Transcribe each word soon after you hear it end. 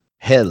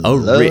Hello,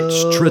 A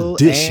rich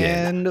tradition.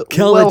 And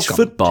College welcome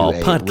football to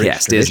a podcast Rich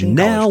is Tradition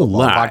now College Football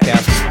live.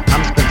 Podcast.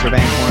 I'm Spencer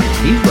Van Horn.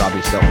 He's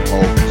Robbie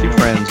Stelton. Two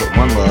friends,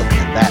 one love,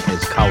 and that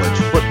is college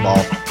football.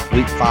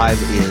 Week 5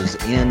 is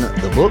in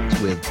the books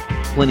with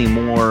plenty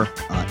more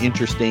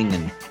interesting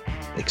and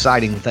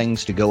exciting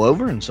things to go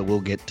over, and so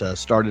we'll get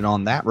started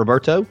on that.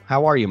 Roberto,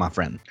 how are you, my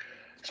friend?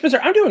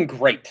 Spencer, I'm doing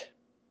great.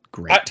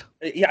 Great.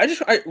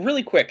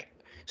 Really quick.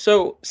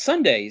 So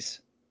Sundays.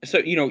 So,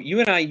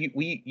 you and I,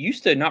 we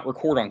used to not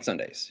record on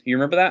Sundays. You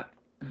remember that?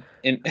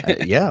 And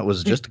Yeah, it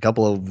was just a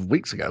couple of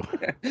weeks ago.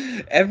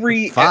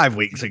 5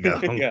 weeks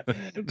ago. Yeah.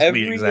 To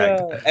be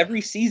exact.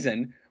 Every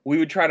season, we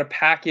would try to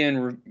pack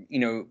in,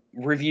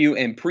 review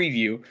and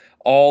preview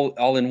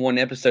all in one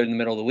episode in the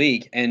middle of the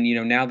week. And,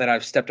 now that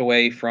I've stepped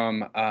away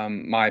from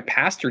my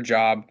pastor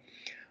job,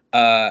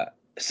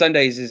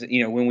 Sundays is,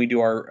 when we do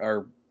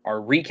our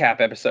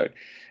recap episode.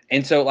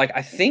 And so,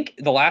 I think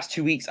the last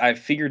 2 weeks I've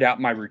figured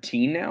out my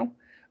routine now.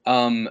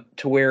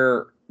 To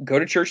where go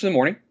to church in the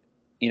morning,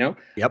 go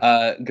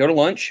to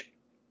lunch,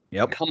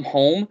 come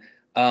home,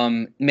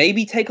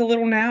 maybe take a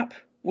little nap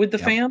with the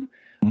fam,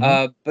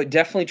 but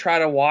definitely try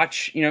to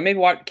watch,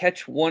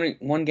 catch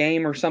one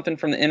game or something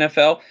from the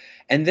NFL,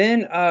 and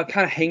then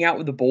kind of hang out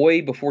with the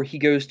boy before he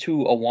goes to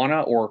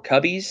Awana or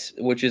Cubbies,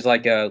 which is I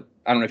don't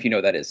know if you know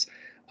what that is.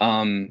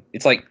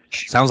 It's like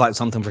sounds like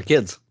something for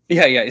kids.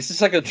 Yeah. It's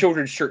just like a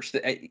children's church.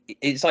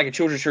 It's like a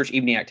children's church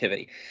evening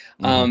activity.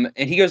 And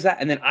he goes that,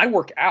 and then I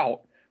work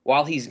out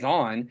while he's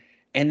gone,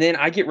 and then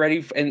I get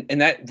ready.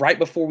 And that right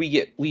before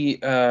we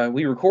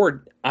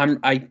record,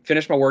 I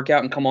finish my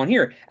workout and come on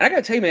here. And I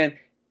gotta tell you, man,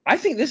 I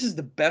think this is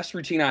the best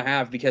routine I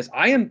have because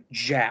I am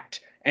jacked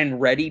and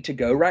ready to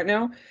go right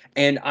now.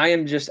 And I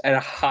am just at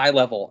a high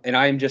level, and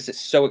I am just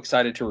so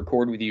excited to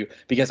record with you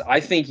because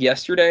I think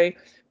yesterday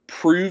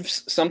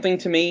proves something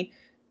to me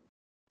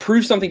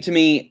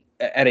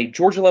at a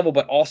Georgia level,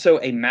 but also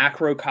a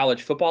macro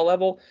college football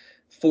level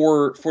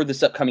for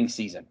this upcoming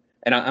season.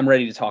 And I'm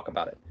ready to talk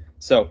about it.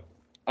 So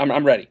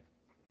I'm ready.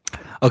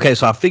 Okay,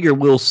 so I figure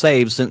we'll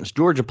save, since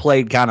Georgia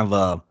played kind of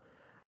I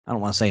don't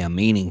want to say a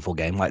meaningful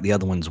game, like the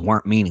other ones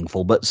weren't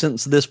meaningful, but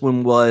since this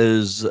one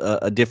was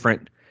a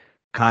different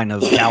kind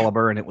of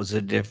caliber and it was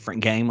a different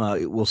game,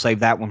 we'll save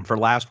that one for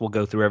last. We'll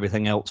go through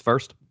everything else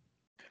first.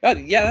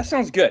 Yeah, that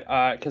sounds good.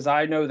 Because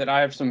I know that I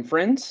have some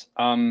friends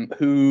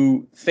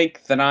who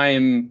think that I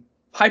am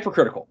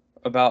hypercritical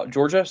about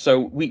Georgia, so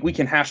we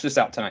can hash this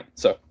out tonight.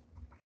 So,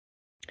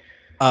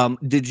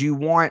 did you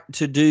want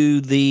to do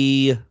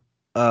the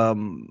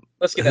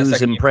let's get that who's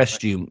second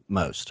impressed you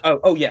most?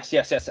 Oh yes.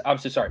 I'm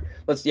so sorry.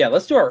 Let's do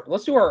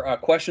our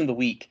question of the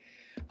week.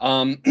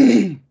 By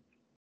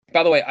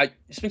the way,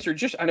 Spencer,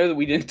 I know that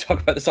we didn't talk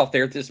about this off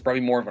there. This is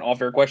probably more of an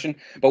off-air question,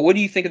 but what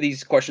do you think of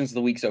these questions of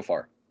the week so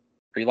far?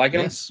 Are you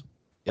liking them?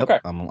 Yep. Okay.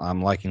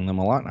 I'm liking them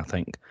a lot, and I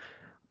think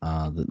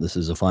that this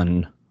is a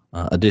fun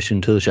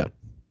addition to the show.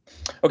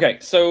 Okay,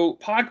 so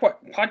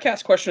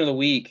podcast question of the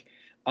week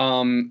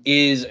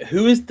is,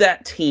 who is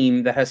that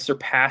team that has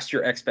surpassed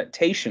your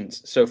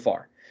expectations so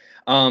far?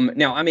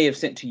 Now, I may have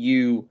sent to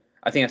you,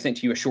 I think I sent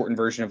to you a shortened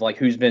version of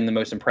who's been the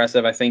most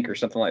impressive, I think, or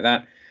something like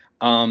that.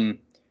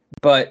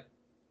 But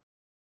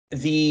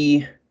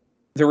the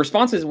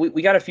responses,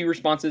 we got a few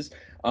responses.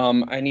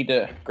 I need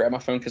to grab my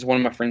phone because one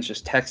of my friends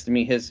just texted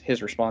me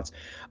his response.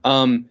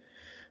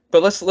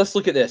 But let's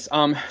look at this.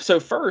 So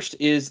first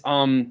is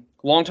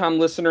longtime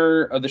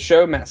listener of the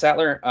show, Matt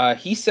Sattler.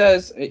 He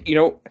says,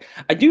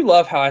 I do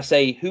love how I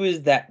say, who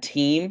is that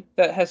team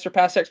that has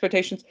surpassed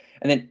expectations?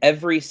 And then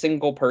every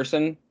single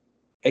person,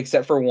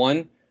 except for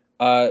one,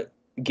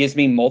 gives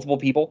me multiple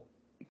people.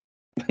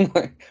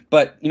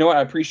 But you know what?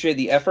 I appreciate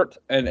the effort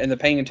and the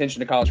paying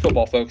attention to college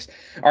football, folks.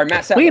 All right,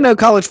 Matt Sattler. Well,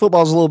 college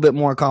football is a little bit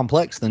more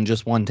complex than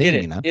just one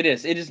team. It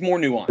is more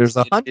nuanced. There's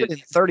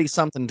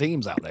 130-something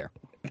teams out there.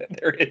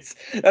 There is.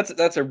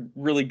 That's a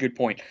really good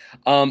point.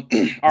 All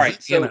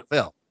right, so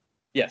NFL.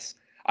 Yes,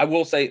 I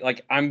will say,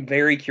 I'm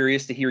very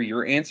curious to hear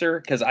your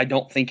answer because I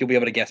don't think you'll be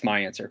able to guess my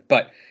answer.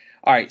 But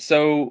all right,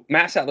 so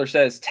Matt Sattler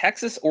says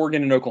Texas,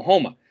 Oregon, and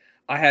Oklahoma.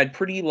 I had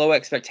pretty low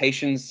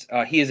expectations.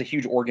 He is a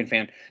huge Oregon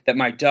fan, that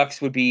my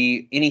Ducks would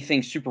be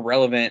anything super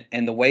relevant,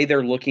 and the way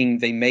they're looking,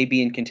 they may be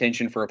in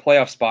contention for a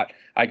playoff spot.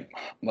 I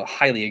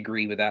highly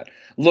agree with that.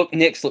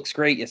 Nix looks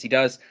great. Yes, he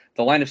does.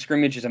 The line of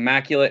scrimmage is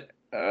immaculate.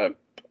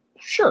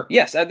 Sure.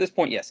 Yes. At this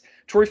point, yes.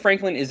 Troy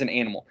Franklin is an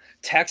animal.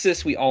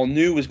 Texas, we all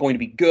knew was going to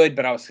be good,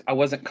 but I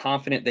wasn't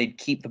confident they'd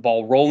keep the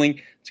ball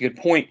rolling. It's a good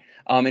point.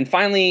 And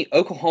finally,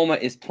 Oklahoma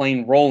is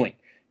plain rolling.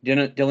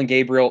 Dylan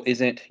Gabriel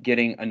isn't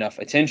getting enough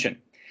attention.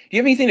 Do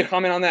you have anything to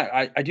comment on that?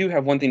 I do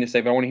have one thing to say,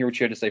 but I want to hear what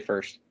you had to say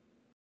first.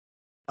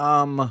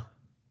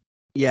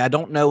 Yeah, I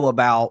don't know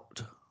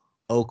about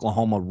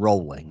Oklahoma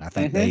rolling. I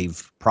think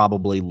they've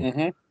probably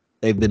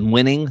they've been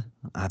winning.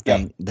 I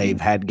think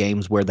they've had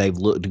games where they've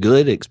looked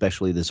good,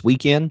 especially this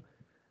weekend.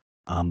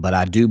 But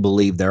I do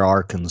believe there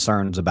are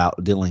concerns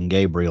about Dylan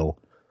Gabriel.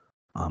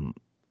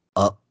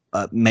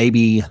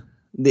 Maybe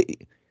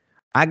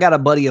I got a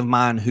buddy of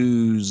mine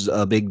who's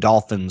a big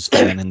Dolphins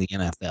fan in the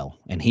NFL,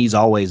 and he's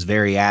always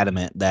very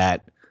adamant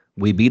that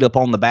we beat up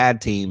on the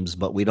bad teams,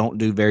 but we don't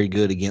do very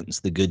good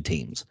against the good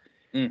teams.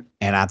 Mm.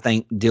 And I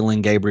think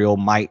Dylan Gabriel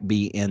might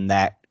be in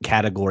that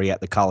category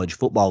at the college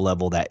football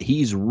level, that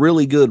he's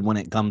really good when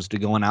it comes to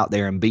going out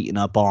there and beating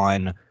up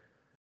on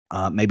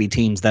maybe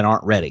teams that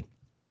aren't ready,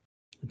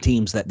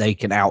 teams that they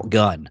can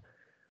outgun.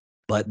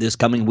 But this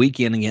coming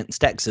weekend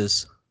against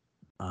Texas,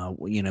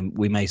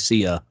 we may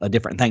see a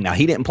different thing. Now,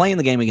 he didn't play in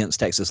the game against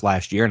Texas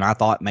last year, and I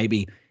thought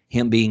maybe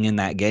him being in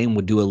that game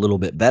would do a little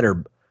bit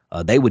better.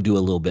 They would do a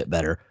little bit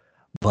better.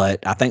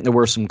 But I think there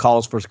were some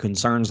calls for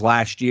concerns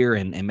last year,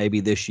 and maybe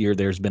this year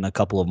there's been a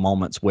couple of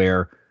moments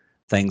where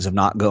things have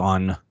not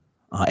gone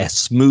as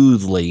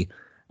smoothly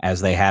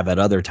as they have at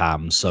other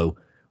times. So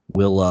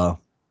we'll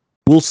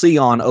see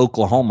on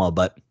Oklahoma,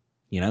 but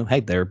hey,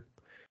 they're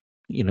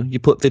you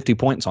put 50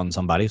 points on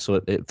somebody,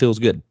 so it feels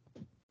good.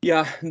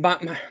 Yeah,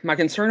 my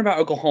concern about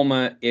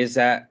Oklahoma is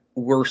that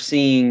we're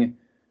seeing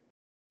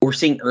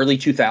early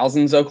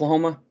 2000s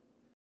Oklahoma.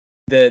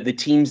 The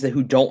teams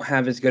who don't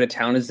have as good a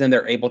talent as them,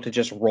 they're able to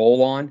just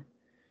roll on.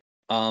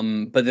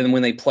 But then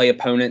when they play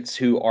opponents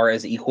who are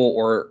as equal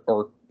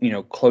or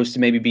close to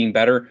maybe being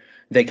better,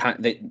 they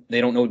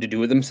don't know what to do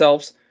with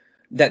themselves.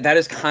 That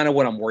is kind of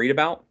what I'm worried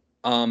about.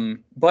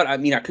 But I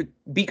mean, I could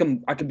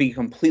be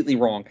completely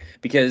wrong,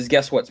 because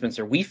guess what,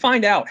 Spencer? We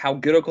find out how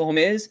good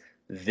Oklahoma is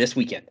this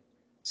weekend.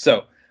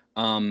 So,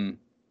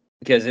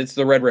 because it's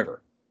the Red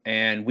River,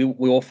 and we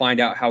will find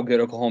out how good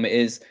Oklahoma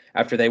is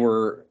after they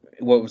were,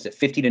 what was it,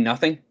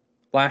 50-0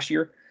 last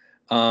year.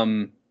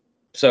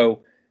 So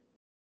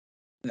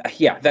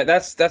yeah, that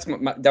was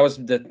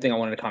the thing I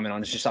wanted to comment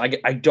on. It's just I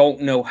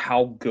don't know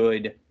how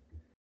good.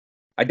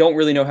 I don't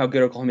really know how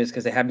good Oklahoma is,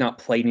 because they have not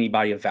played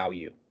anybody of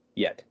value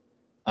yet.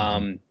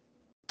 All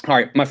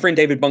right, my friend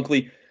David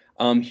Bunkley,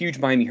 huge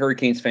Miami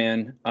Hurricanes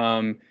fan.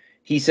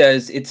 He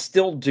says it's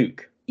still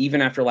Duke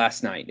even after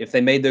last night. If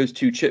they made those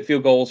 2 chip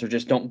field goals, or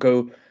just don't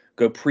go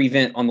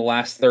prevent on the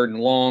last 3rd and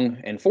long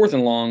and 4th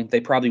and long,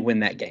 they probably win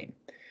that game.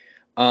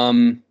 I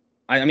mean,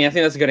 I think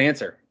that's a good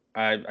answer.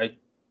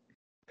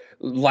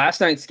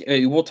 Last night's,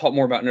 we'll talk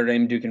more about Notre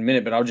Dame and Duke in a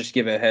minute, but I'll just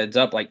give a heads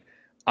up. Like,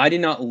 I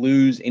did not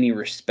lose any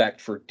respect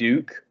for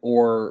Duke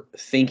or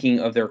thinking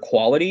of their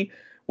quality.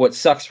 What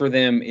sucks for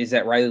them is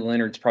that Riley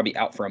Leonard's probably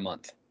out for a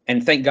month.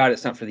 And thank God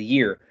it's not for the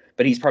year,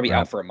 but he's probably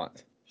out for a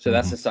month. So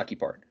that's the sucky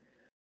part.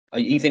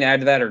 Anything to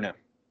add to that, or no?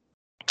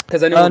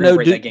 Because I know we're going to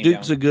break that game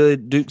Duke's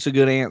down. Duke's a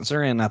good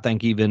answer, and I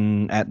think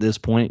even at this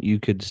point you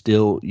could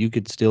still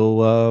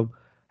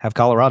have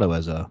Colorado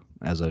as a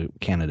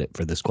candidate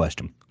for this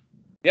question.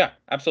 Yeah,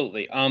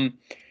 absolutely. And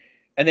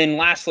then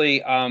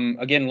lastly,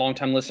 again,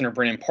 longtime listener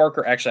Brennan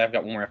Parker. Actually, I've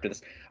got one more after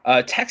this.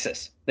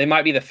 Texas, they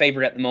might be the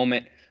favorite at the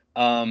moment.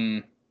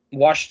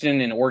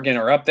 Washington and Oregon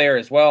are up there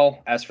as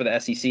well. As for the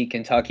SEC,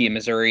 Kentucky and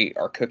Missouri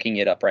are cooking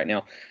it up right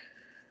now.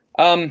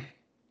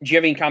 Do you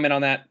have any comment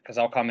on that? Because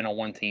I'll comment on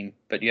one team,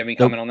 but do you have any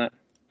comment on that?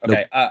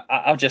 Okay, nope.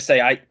 I'll just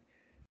say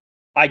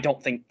I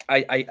don't think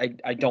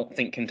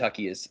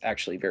Kentucky is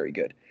actually very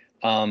good.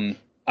 I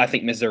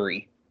think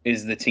Missouri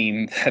is the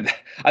team.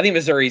 I think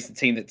Missouri is the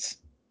team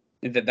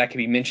that can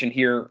be mentioned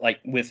here, like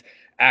with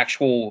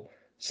actual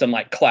some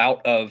like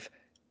clout of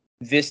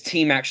this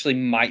team actually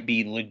might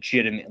be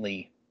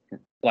legitimately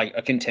like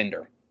a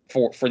contender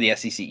for the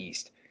SEC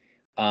East.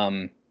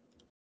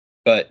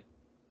 But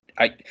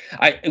I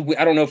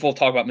don't know if we'll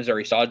talk about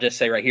Missouri, so I'll just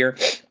say right here,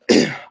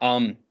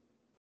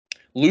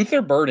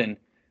 Luther Burden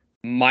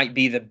might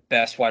be the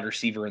best wide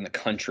receiver in the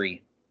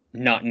country,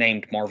 not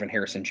named Marvin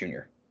Harrison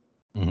Jr.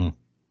 Mm-hmm.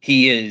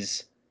 He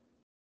is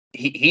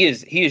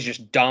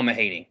just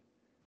dominating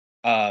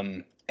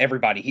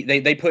everybody.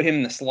 They put him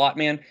in the slot,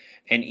 man,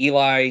 and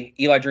Eli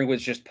Drinkwitz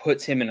just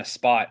puts him in a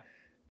spot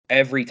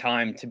every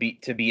time to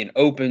be in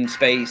open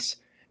space,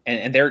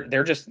 and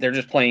they're just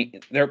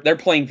playing they're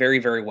playing very,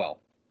 very well.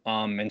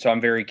 And so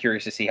I'm very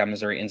curious to see how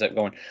Missouri ends up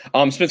going.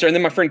 Spencer, and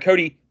then my friend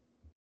Cody,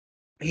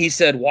 he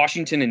said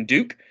Washington and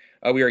Duke.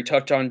 We already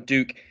touched on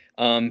Duke.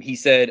 He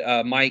said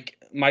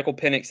Michael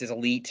Penix is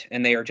elite,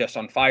 and they are just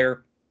on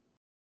fire.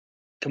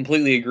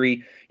 Completely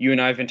agree. You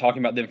and I have been talking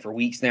about them for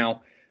weeks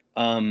now.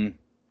 I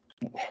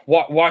think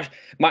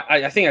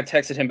I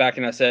texted him back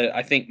and I said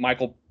I think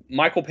Michael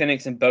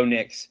Penix and Bo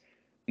Nix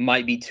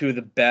might be 2 of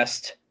the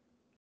best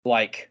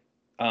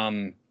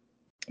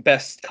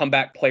best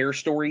comeback player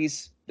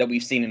stories that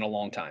we've seen in a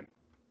long time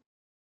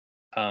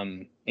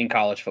in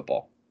college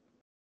football.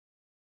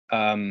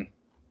 All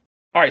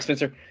right,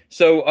 Spencer.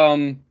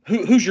 So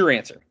who's your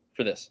answer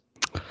for this?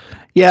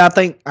 Yeah, I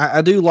think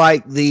I do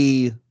like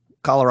the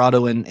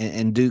Colorado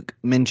and Duke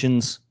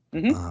mentions,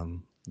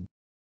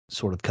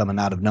 sort of coming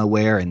out of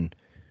nowhere, and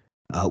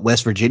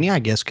West Virginia, I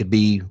guess, could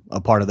be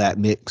a part of that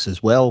mix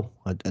as well.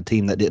 A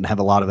team that didn't have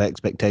a lot of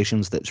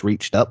expectations that's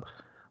reached up,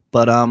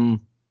 but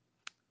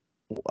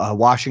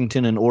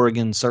Washington and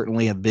Oregon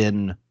certainly have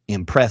been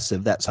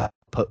impressive. That's how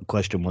the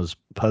question was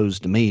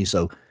posed to me.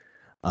 So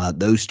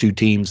those 2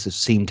 teams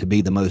seem to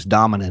be the most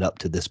dominant up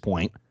to this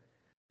point.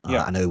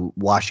 Yeah. I know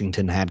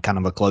Washington had kind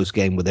of a close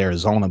game with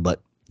Arizona,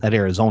 but that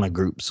Arizona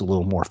group's a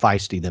little more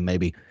feisty than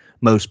maybe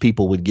most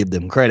people would give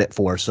them credit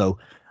for. So,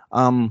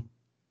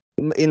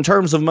 in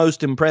terms of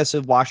most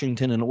impressive,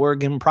 Washington and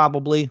Oregon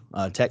probably.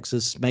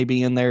 Texas may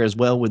be in there as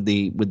well with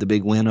the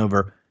big win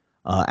over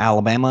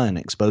Alabama and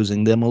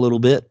exposing them a little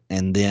bit,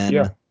 and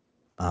then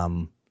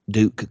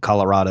Duke,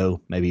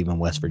 Colorado, maybe even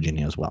West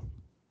Virginia as well.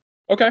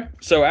 Okay,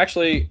 so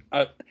actually,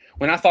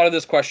 when I thought of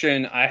this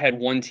question, I had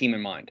one team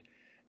in mind,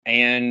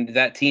 and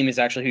that team is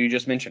actually who you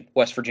just mentioned,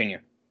 West Virginia.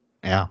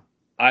 Yeah,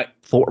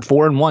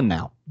 4-1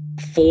 now.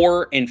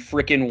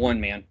 4-1,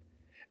 man.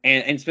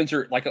 And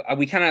Spencer, like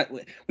we kind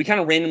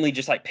of randomly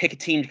just like pick a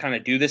team to kind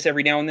of do this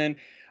every now and then.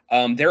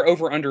 Their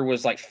over under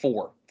was like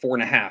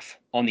 4.5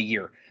 on the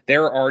year.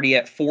 They're already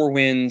at 4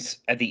 wins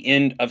at the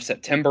end of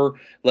September.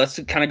 Let's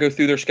kind of go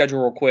through their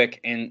schedule real quick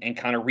and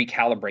kind of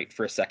recalibrate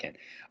for a second.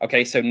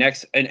 Okay, so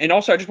next, and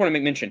also I just want to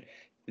make mention,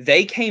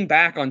 they came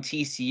back on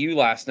TCU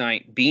last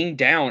night being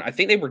down. I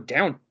think they were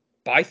down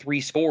by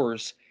 3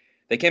 scores.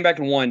 They came back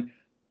and won.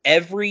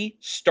 Every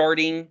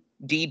starting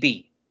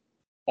DB,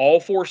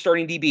 all 4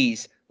 starting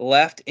DBs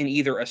left in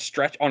either a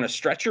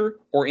stretcher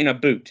or in a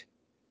boot.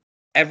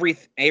 Every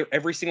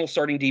single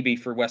starting DB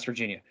for West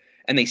Virginia,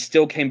 and they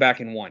still came back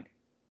and won.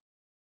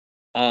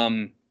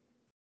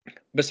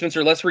 But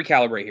Spencer, let's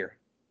recalibrate here.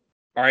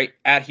 All right,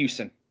 at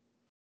Houston,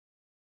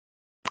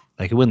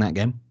 they could win that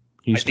game.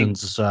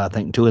 Houston's, I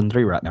think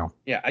 2-3 right now.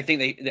 Yeah, I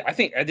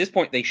think at this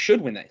point they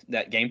should win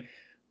that game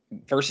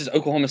versus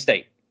Oklahoma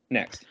State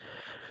next.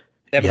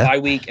 They have a bye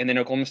week and then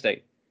Oklahoma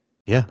State.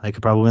 Yeah, they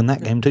could probably win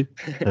that game too.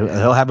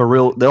 They'll have a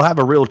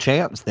real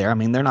chance there. I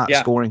mean, they're not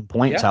scoring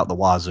points out the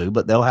wazoo,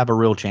 but they'll have a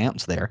real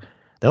chance there.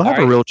 They'll have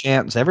a real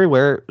chance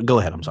everywhere. Go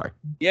ahead. I'm sorry.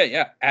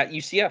 Yeah. At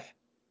UCF.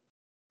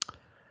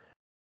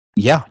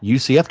 Yeah,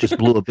 UCF just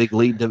blew a big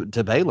lead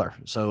to Baylor.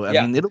 So, I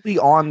mean, it'll be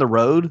on the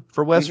road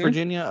for West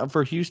Virginia,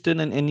 for Houston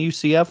and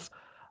UCF.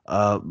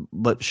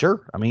 But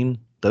sure, I mean,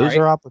 those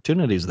are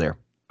opportunities there.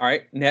 All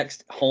right,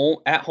 next,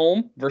 at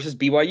home versus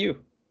BYU.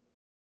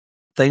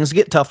 Things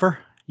get tougher.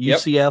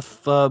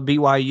 UCF,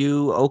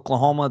 BYU,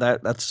 Oklahoma,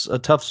 that's a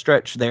tough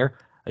stretch there,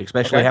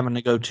 especially having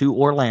to go to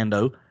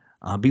Orlando.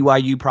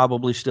 BYU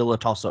probably still a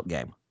toss-up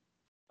game.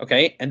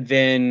 Okay, and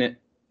then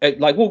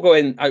we'll go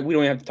ahead and we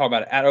don't even have to talk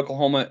about it. At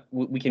Oklahoma,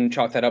 we can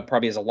chalk that up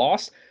probably as a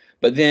loss.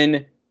 But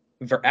then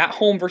at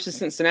home versus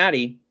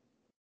Cincinnati,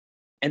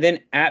 and then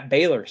at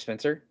Baylor,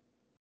 Spencer.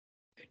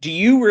 Do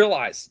you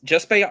realize,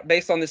 just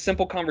based on this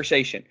simple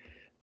conversation,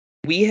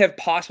 we have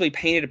possibly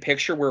painted a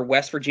picture where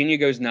West Virginia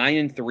goes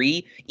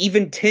 9-3,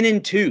 even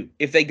 10-2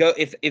 if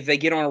they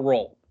get on a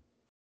roll.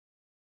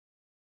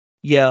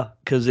 Yeah,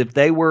 because if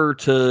they were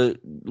to,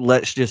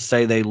 let's just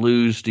say they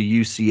lose to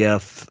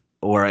UCF,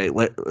 or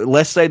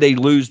let's say they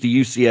lose to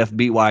UCF,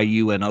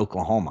 BYU, and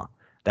Oklahoma,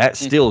 that's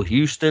still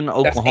Houston,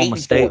 Oklahoma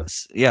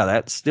State. Yeah,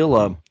 that's still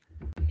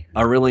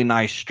a really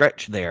nice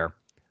stretch there.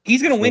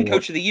 He's going to win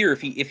Coach of the Year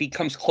if he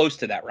comes close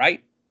to that,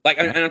 right?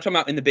 And I'm talking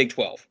about in the Big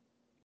 12.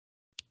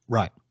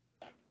 Right.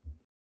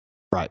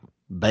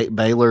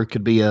 Baylor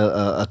could be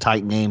a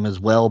tight game as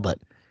well, but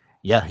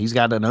yeah, he's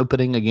got an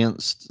opening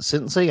against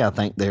Cincy. I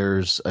think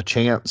there's a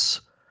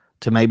chance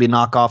to maybe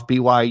knock off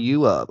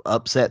BYU,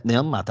 upset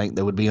them. I think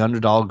there would be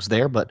underdogs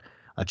there, but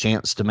a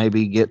chance to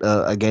maybe get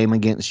a game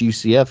against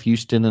UCF.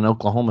 Houston and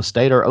Oklahoma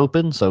State are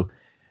open, so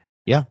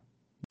yeah,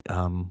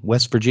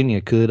 West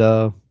Virginia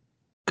could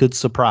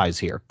surprise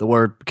here. The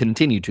word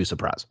continue to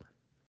surprise.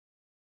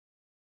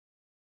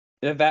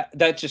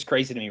 That's just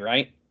crazy to me,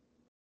 right?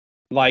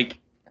 Like,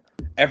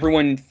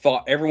 everyone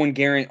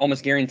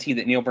almost guaranteed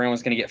that Neil Brown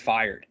was going to get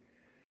fired.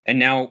 And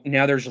now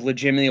there's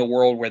legitimately a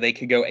world where they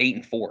could go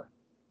 8-4.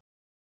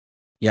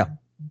 Yeah.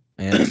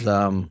 And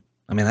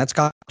I mean, that's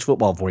college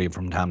football for you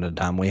from time to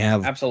time. We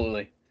have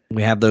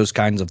those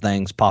kinds of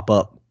things pop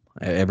up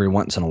every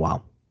once in a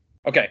while.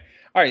 Okay.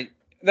 All right.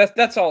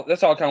 That's all I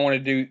kind of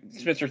wanted to do.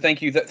 Spencer,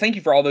 thank you. Thank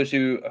you for all those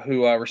who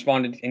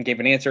responded and gave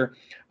an answer.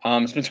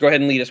 Spencer, go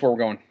ahead and lead us where we're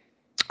going.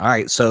 All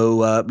right.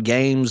 So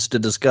games to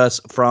discuss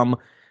from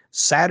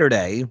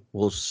Saturday.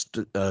 We'll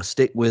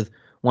stick with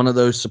one of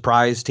those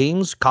surprise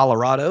teams,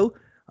 Colorado,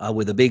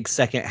 with a big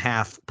second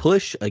half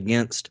push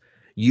against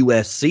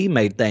USC,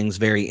 made things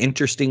very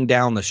interesting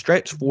down the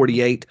stretch,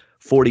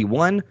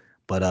 48-41.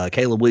 But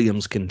Caleb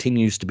Williams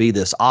continues to be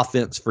this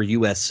offense for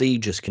USC,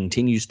 just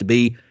continues to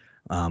be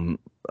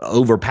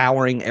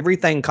overpowering.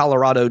 Everything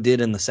Colorado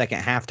did in the second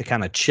half to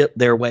kind of chip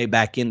their way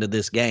back into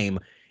this game,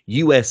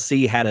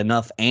 USC had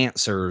enough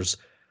answers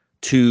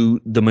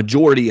to the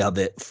majority of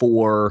it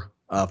for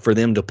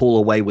them to pull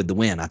away with the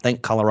win. I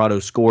think Colorado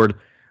scored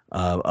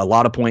a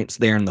lot of points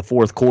there in the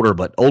fourth quarter,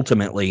 but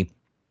ultimately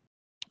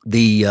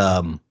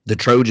the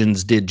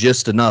Trojans did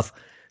just enough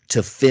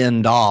to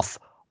fend off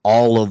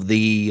all of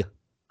the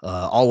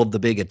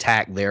big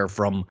attack there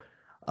from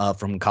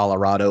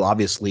Colorado.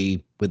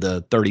 Obviously, with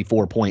a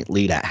 34-point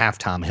lead at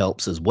halftime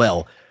helps as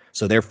well.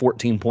 So their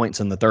 14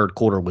 points in the third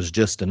quarter was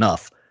just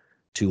enough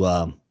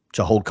to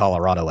hold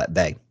Colorado at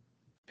bay.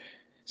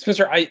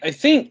 Spencer, I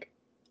think,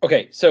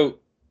 okay, so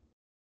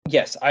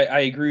Yes,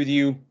 I agree with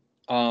you.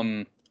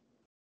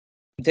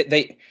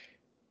 They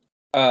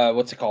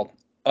what's it called?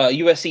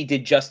 USC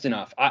did just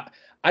enough. I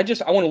want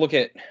to look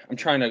at. I'm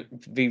trying to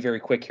be very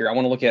quick here. I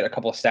want to look at a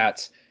couple of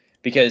stats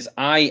because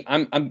I'm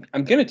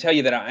going to tell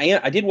you that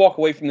I did walk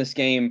away from this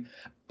game.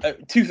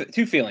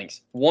 Two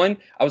feelings. One,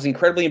 I was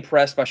incredibly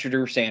impressed by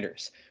Shedeur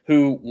Sanders,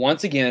 who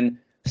once again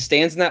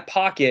stands in that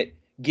pocket,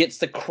 gets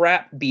the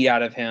crap beat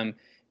out of him,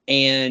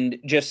 and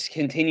just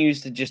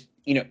continues to just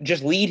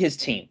lead his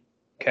team.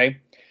 Okay,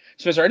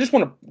 Spencer, I just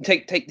want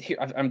to take here.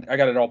 I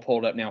got it all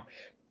pulled up now.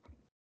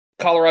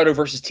 Colorado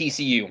versus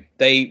TCU.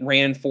 They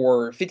ran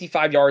for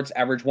 55 yards,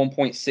 average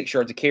 1.6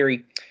 yards a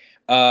carry.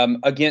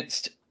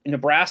 Against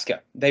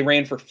Nebraska, they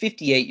ran for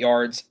 58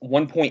 yards,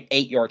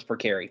 1.8 yards per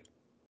carry.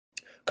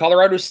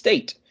 Colorado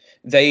State,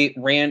 they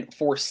ran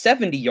for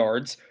 70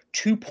 yards,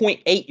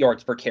 2.8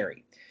 yards per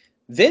carry.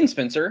 Then,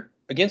 Spencer,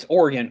 against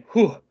Oregon,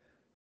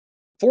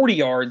 40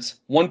 yards,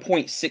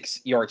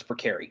 1.6 yards per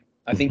carry.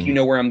 I think you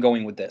know where I'm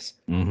going with this.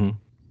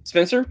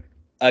 Spencer,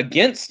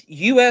 against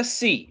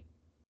USC,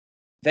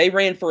 they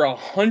ran for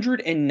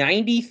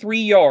 193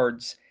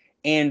 yards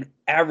and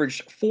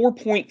averaged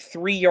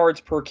 4.3 yards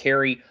per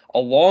carry,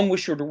 along with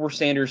Shedeur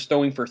Sanders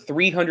throwing for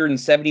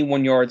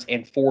 371 yards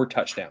and 4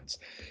 touchdowns.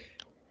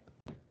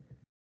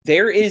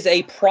 There is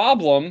a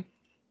problem,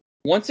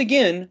 once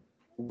again,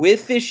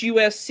 with this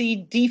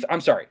USC defense.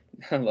 I'm sorry.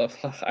 I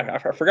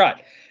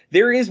forgot.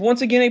 There is,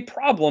 once again, a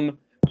problem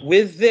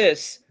with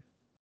this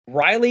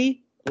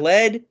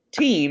Riley-led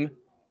team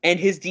and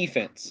his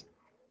defense.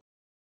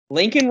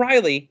 Lincoln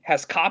Riley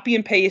has copy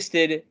and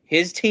pasted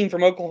his team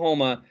from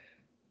Oklahoma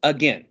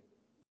again.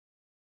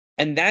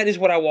 And that is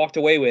what I walked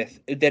away with.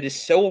 That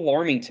is so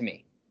alarming to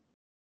me.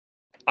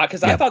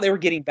 Because I thought they were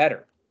getting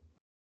better.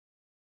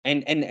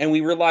 And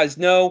we realized,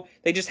 no,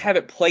 they just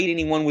haven't played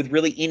anyone with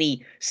really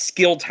any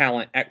skill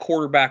talent at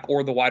quarterback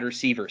or the wide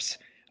receivers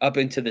up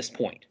until this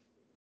point.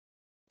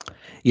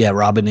 Yeah,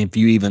 Robin, if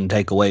you even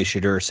take away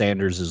Shedeur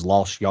Sanders'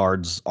 lost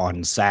yards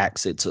on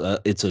sacks, it's a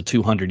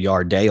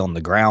 200-yard day on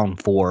the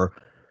ground for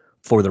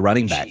the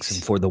running backs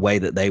and for the way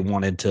that they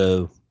wanted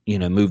to,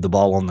 move the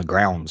ball on the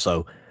ground.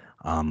 So,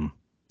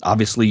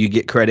 obviously you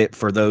get credit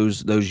for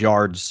those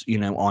yards,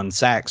 on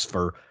sacks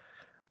for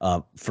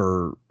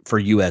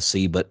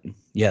USC, but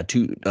yeah,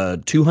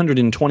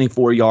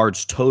 224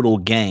 yards total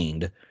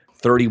gained,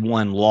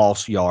 31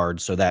 lost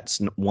yards. So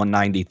that's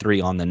 193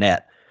 on the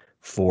net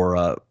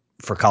for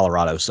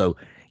Colorado. So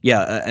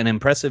yeah, an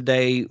impressive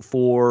day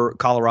for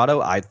Colorado.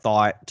 I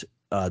thought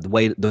the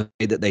way that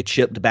they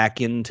chipped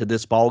back into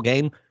this ball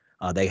game,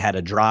 they had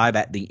a drive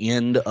at the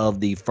end of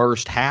the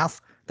first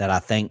half that I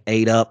think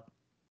ate up.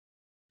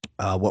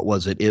 What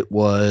was it? It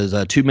was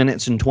 2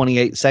 minutes and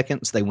 28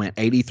 seconds. They went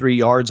 83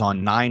 yards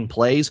on 9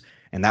 plays,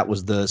 and that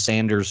was the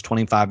Sanders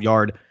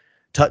 25-yard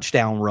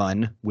touchdown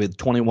run with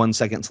 21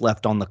 seconds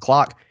left on the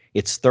clock.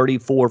 It's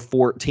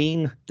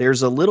 34-14.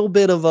 There's a little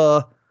bit of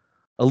a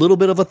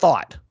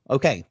thought.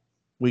 Okay,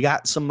 we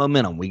got some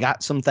momentum. We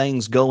got some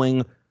things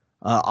going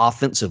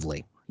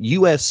offensively.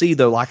 USC,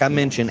 though, like I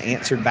mentioned,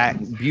 answered back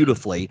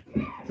beautifully.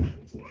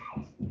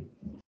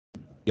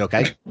 You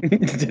okay?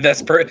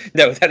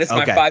 That is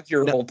my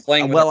 5-year-old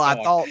playing with I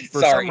thought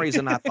for some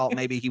reason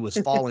maybe he was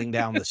falling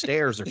down the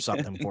stairs or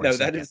something for a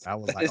second. I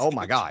was like, oh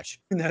my gosh.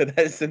 No, that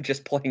is them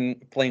just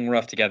playing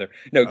rough together.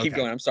 No, keep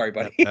going. I'm sorry,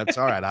 buddy. That's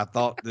all right. I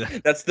thought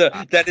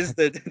that is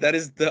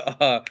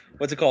the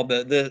what's it called?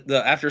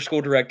 The after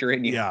school director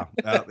in you. Yeah,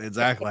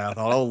 exactly. I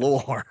thought, oh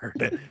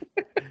Lord,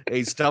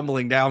 he's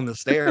stumbling down the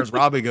stairs.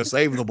 Robbie, go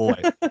save the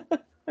boy.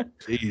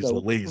 Jeez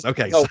Louise.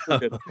 Okay, so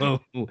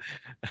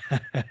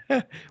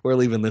we're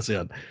leaving this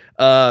in.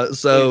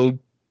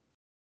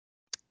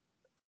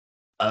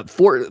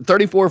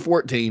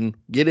 34-14,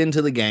 get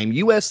into the game.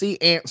 USC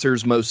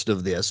answers most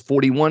of this,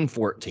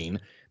 41-14.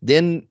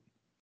 Then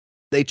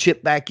they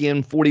chip back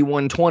in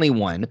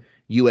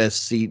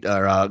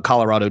 41-21.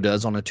 Colorado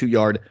does on a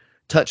 2-yard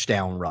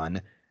touchdown run.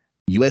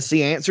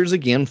 USC answers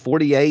again,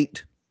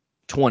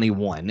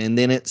 48-21. And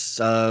then it's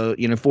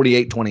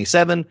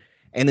 48-27.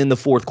 And then the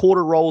fourth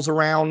quarter rolls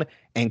around,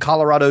 and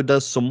Colorado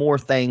does some more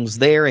things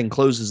there and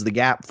closes the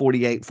gap,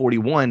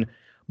 48-41.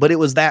 But it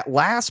was that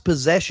last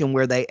possession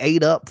where they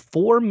ate up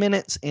 4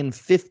 minutes and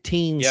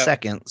 15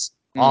 seconds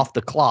off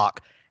the clock,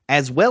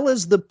 as well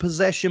as the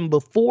possession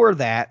before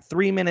that,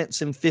 3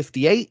 minutes and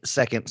 58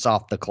 seconds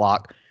off the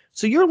clock.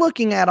 So you're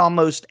looking at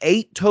almost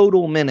 8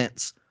 total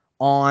minutes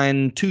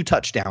on 2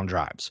 touchdown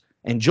drives.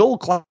 And Joel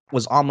Clark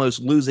was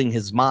almost losing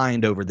his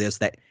mind over this,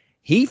 that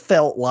he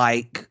felt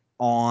like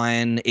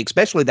on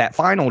especially that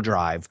final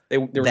drive, there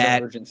was no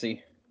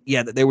urgency.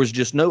 Yeah, there was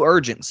just no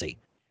urgency.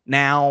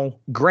 Now,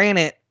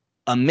 granted,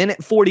 a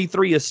minute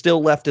 43 is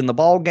still left in the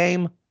ball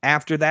game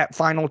after that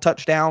final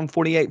touchdown,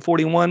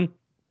 48-41.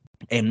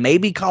 And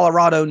maybe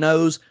Colorado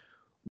knows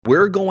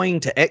we're going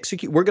to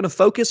execute. We're going to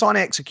focus on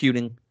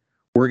executing.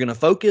 We're going to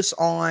focus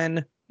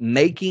on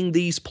making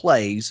these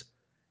plays,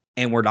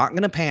 and we're not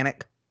going to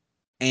panic.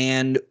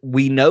 And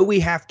we know we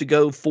have to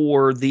go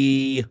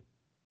the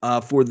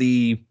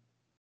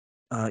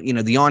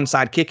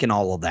onside kick and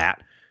all of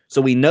that. So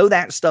we know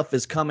that stuff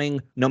is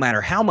coming no matter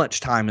how much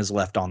time is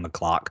left on the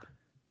clock.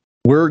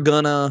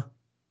 My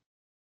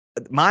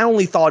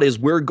only thought is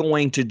we're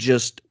going to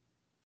just,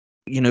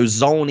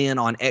 zone in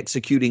on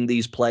executing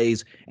these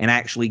plays and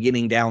actually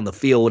getting down the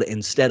field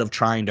instead of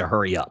trying to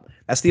hurry up.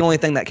 That's the only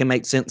thing that can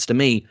make sense to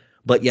me.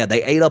 But yeah,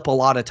 they ate up a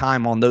lot of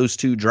time on those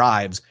two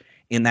drives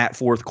in that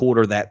fourth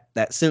quarter.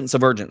 That sense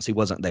of urgency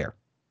wasn't there.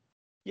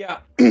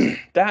 Yeah,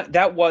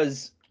 that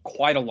was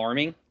quite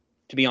alarming,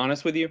 to be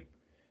honest with you.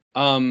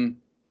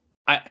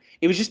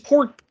 It was just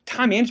poor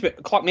time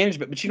management, clock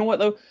management. But you know what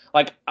though?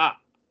 Like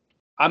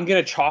I'm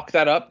gonna chalk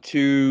that up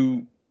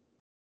to,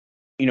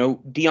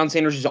 Deion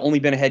Sanders has only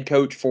been a head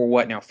coach for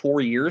what now,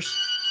 4 years?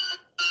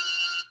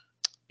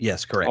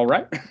 Yes, correct. All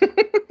right,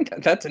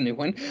 that's a new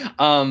one.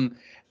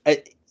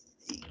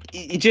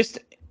 It just,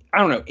 I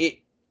don't know.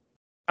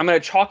 I'm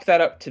gonna chalk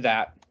that up to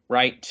that,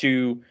 right?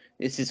 To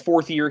it's his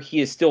fourth year.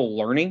 He is still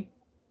learning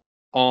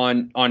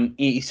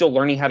he's still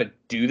learning how to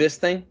do this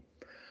thing.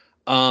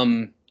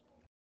 I'm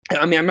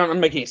not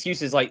making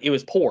excuses. Like, it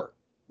was poor.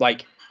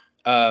 Like,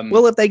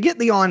 well, if they get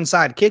the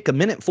onside kick, a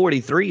minute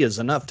 43 is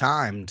enough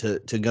time to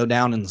go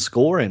down and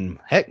score, and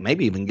heck,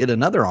 maybe even get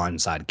another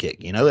onside kick.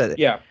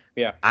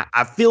 Yeah.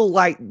 I feel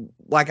like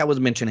I was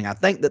mentioning, I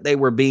think that they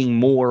were being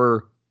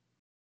more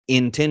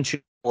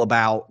intentional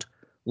about,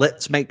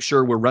 let's make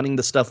sure we're running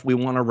the stuff we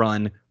want to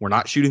run. We're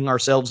not shooting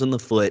ourselves in the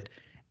foot,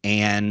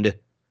 and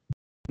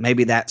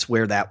maybe that's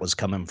where that was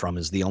coming from.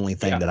 Is the only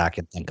thing that I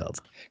can think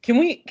of. Can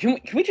we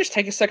just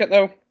take a second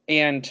though,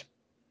 and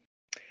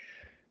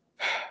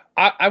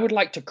I would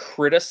like to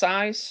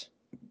criticize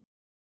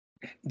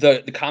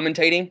the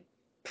commentating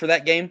for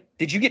that game.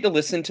 Did you get to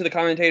listen to the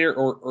commentator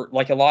or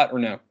like a lot or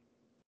no?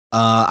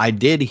 I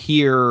did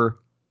hear.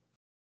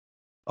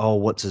 Oh,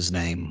 what's his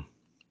name?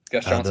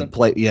 Gus Johnson.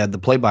 The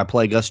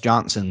play-by-play Gus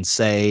Johnson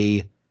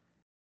say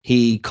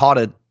he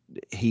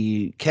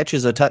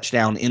catches a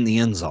touchdown in the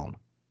end zone.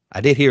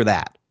 I did hear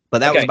that, but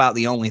that was about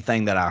the only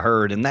thing that I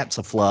heard, and that's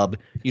a flub.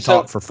 You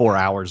talk for 4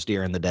 hours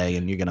during the day,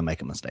 and you're going to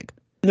make a mistake.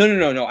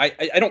 No. I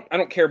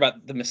don't care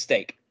about the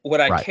mistake.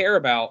 What I care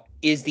about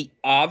is the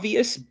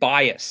obvious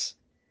bias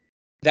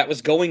that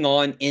was going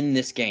on in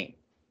this game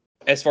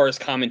as far as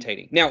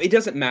commentating. Now, it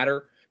doesn't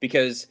matter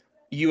because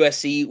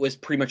USC was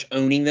pretty much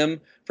owning them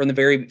from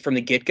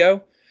the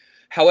get-go.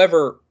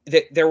 However,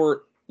 there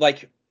were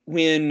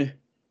when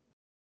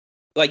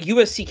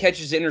USC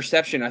catches an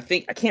interception, I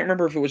can't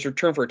remember if it was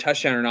returned for a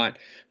touchdown or not,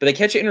 but they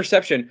catch an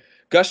interception.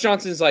 Gus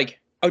Johnson's like,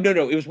 oh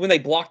no, it was when they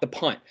blocked the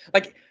punt.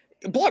 Like,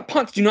 block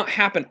punts do not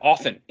happen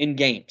often in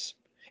games.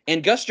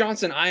 And Gus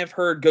Johnson, I have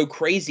heard, go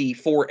crazy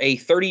for a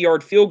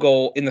 30-yard field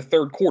goal in the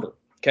third quarter.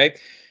 Okay.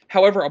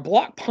 However, a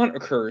block punt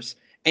occurs,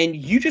 and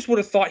you just would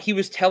have thought he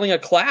was telling a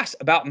class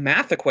about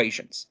math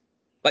equations.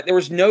 Like, there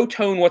was no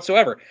tone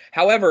whatsoever.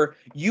 However,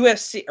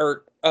 USC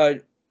or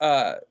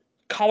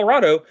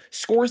Colorado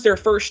scores their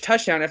first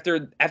touchdown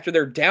after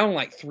they're down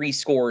like 3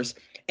 scores.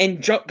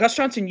 And Gus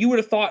Johnson, you would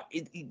have thought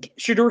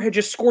Shedeur had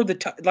just scored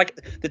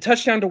the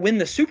touchdown to win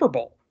the Super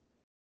Bowl.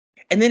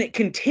 And then it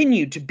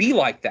continued to be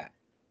like that.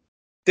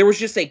 There was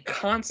just a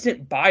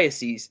constant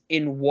biases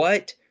in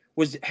what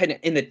was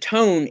in the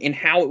tone in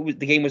how the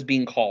game was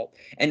being called.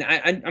 And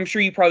I'm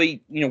sure you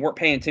probably weren't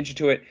paying attention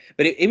to it,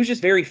 but it was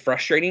just very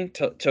frustrating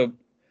to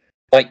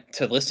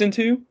listen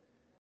to,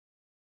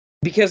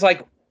 because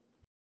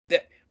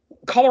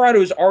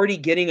Colorado is already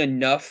getting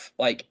enough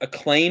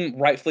acclaim,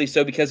 rightfully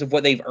so, because of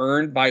what they've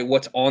earned by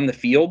what's on the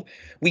field.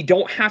 We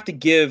don't have to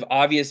give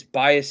obvious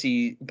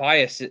biases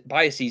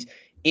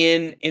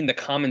in the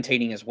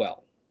commentating as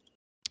well.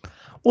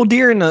 Well,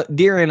 during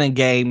a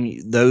game,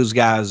 those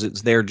guys,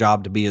 it's their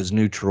job to be as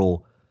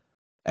neutral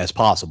as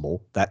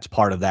possible. That's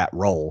part of that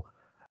role.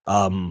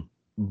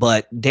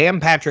 But Dan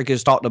Patrick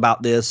has talked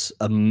about this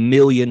a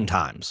million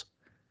times,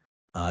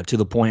 to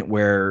the point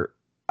where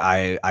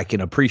I can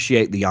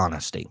appreciate the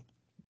honesty.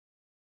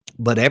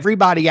 But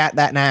everybody at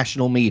that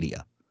national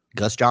media,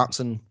 Gus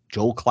Johnson,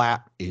 Joel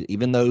Klatt,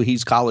 even though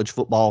he's college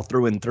football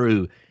through and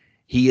through,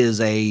 he is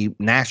a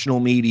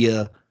national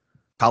media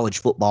college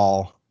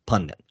football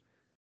pundit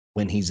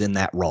when he's in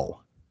that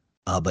role.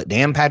 But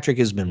Dan Patrick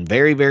has been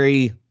very,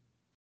 very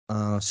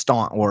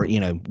staunch or,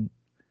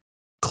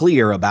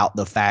 clear about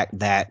the fact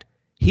that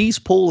he's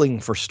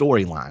pulling for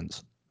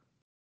storylines.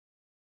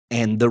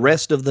 And the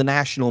rest of the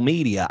national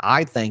media,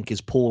 I think, is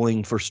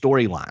pulling for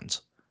storylines.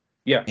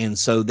 Yeah. And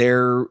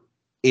so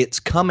it's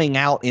coming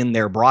out in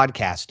their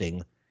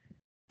broadcasting.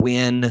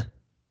 When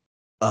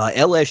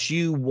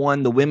LSU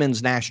won the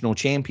women's national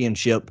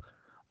championship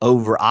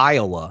over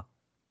Iowa,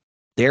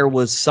 there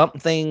was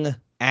something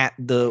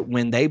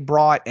when they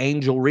brought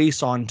Angel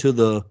Reese onto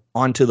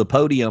the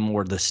podium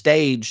or the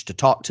stage to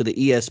talk to the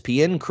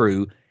ESPN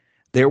crew.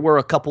 There were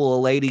a couple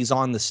of ladies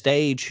on the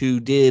stage who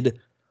did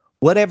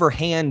whatever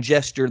hand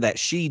gesture that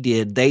she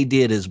did, they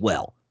did as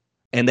well.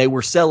 And they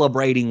were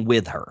celebrating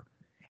with her.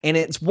 And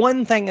it's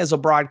one thing as a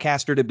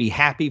broadcaster to be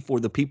happy for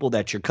the people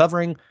that you're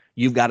covering.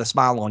 You've got a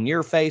smile on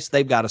your face.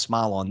 They've got a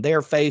smile on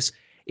their face.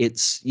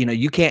 It's,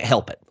 you can't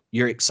help it.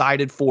 You're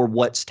excited for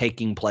what's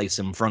taking place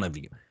in front of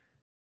you.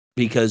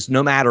 because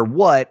no matter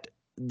what,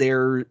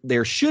 there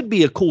should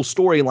be a cool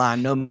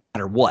storyline no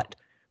matter what.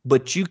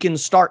 But you can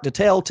start to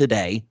tell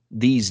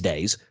these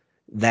days,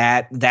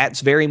 that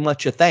that's very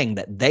much a thing,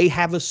 that they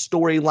have a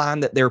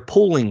storyline that they're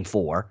pulling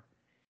for.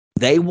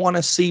 They want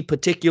to see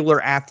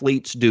particular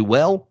athletes do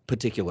well,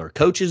 particular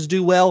coaches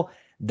do well.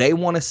 They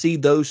want to see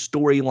those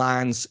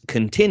storylines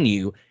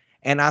continue.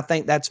 And I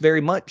think that's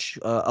very much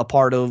a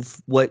part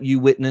of what you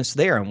witnessed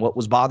there. And what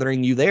was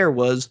bothering you there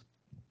was,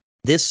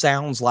 this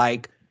sounds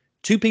like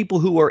two people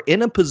who are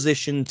in a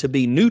position to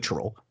be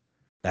neutral.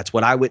 That's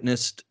what I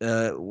witnessed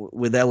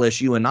with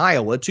LSU and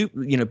Iowa.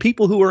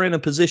 People who are in a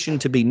position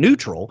to be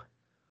neutral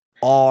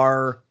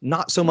are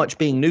not so much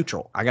being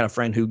neutral. I got a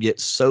friend who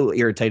gets so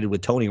irritated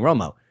with Tony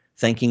Romo,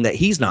 thinking that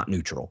he's not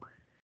neutral.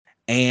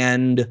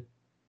 And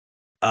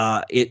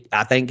I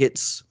think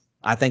it's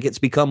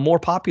become more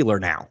popular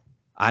now.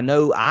 I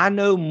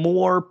know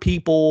more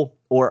people,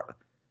 or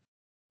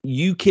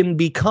you can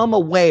become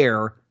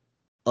aware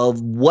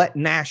of what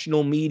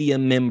national media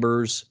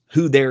members,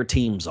 who their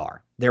teams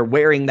are. They're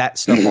wearing that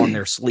stuff on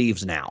their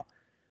sleeves now.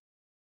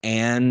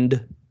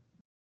 And,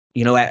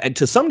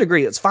 to some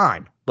degree, it's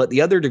fine. But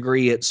the other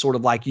degree, it's sort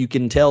of like you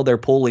can tell they're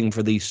pulling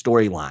for these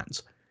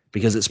storylines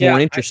because it's more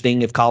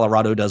interesting if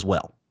Colorado does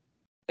well.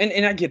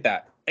 And I get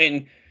that.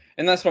 And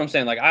that's what I'm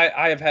saying. Like,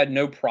 I have had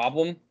no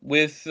problem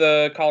with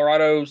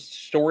Colorado's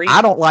story.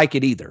 I don't like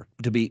it either,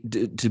 to be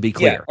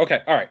clear. Yeah,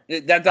 okay, all right.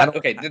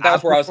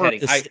 That's where I was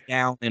heading. Sit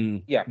down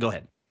and go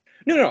ahead.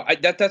 No.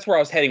 That's where I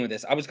was heading with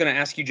this. I was going to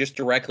ask you just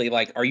directly,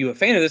 like, are you a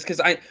fan of this?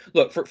 Because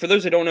look, for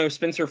those that don't know,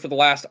 Spencer, for the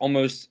last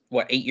almost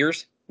 8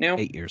 years now.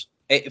 8 years.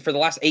 For the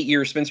last 8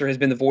 years, Spencer has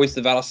been the voice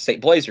of the Valdosta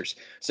State Blazers.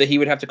 So he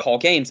would have to call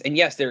games. And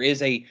yes, there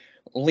is a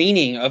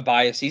leaning of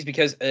biases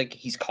because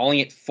he's calling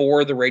it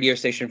for the radio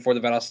station for the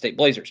Valdosta State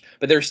Blazers.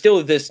 But there's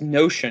still this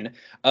notion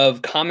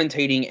of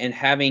commentating and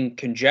having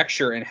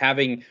conjecture and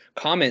having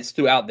comments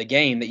throughout the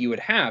game that you would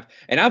have.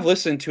 And I've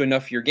listened to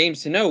enough of your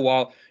games to know,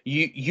 while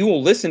you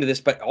will listen to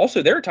this, but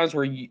also there are times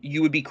where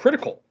you would be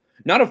critical,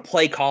 not of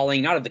play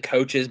calling, not of the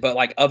coaches, but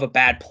like of a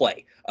bad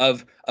play,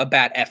 of a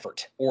bad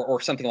effort or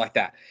something like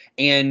that.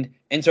 And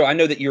so I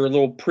know that you're a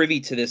little privy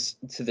to this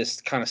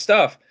kind of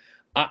stuff.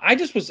 I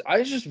was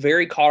just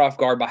very caught off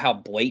guard by how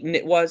blatant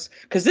it was,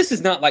 because this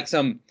is not like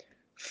some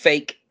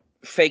fake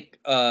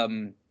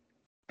the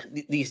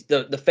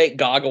fake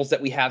goggles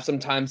that we have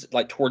sometimes,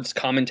 like towards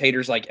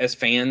commentators, like as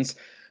fans,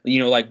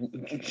 like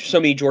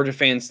so many Georgia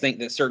fans think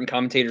that certain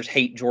commentators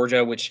hate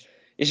Georgia, which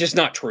is just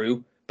not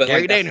true. But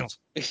Gary Daniels.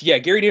 Yeah,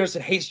 Gary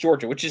Danielson hates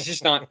Georgia, which is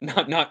just not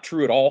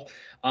true at all.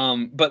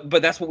 But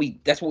that's what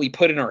we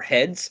put in our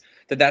heads,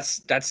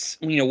 that's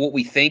what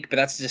we think, but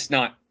that's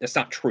not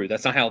true.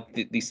 That's not how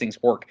these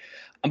things work.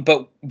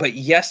 But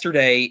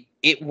yesterday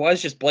it was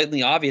just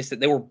blatantly obvious that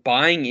they were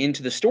buying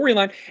into the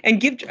storyline.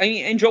 And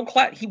Joel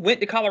Klatt, he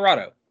went to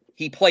Colorado,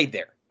 he played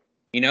there,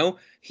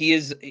 he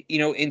is,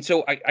 and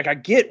so I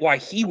get why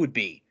he would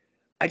be.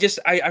 I just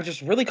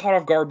really caught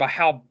off guard by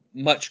how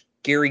much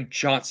Gary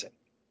Johnson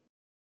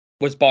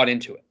was bought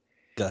into it.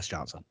 Gus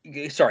Johnson.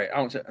 Sorry,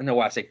 I don't know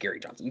why I say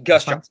Gary Johnson.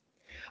 Gus Johnson.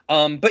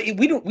 But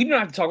we don't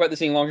have to talk about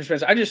this any longer,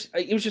 friends.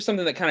 It was just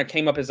something that kind of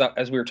came up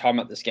as we were talking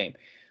about this game.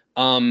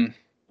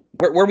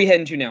 Where are we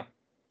heading to now?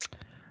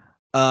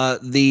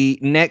 The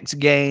next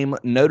game,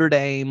 Notre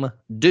Dame,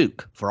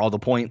 Duke, for all the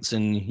points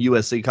in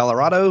USC,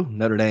 Colorado.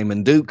 Notre Dame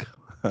and Duke,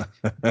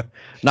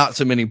 not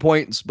so many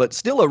points, but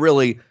still a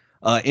really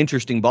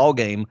interesting ball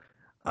game.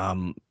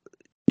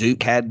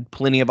 Duke had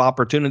plenty of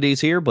opportunities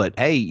here, but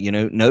hey,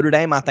 Notre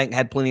Dame, I think,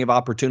 had plenty of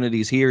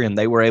opportunities here, and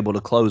they were able to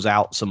close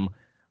out some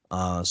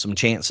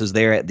chances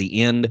there at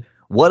the end.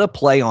 What a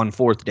play on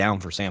fourth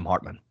down for Sam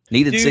Hartman.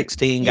 Needed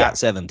 16, got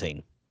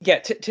 17. Yeah,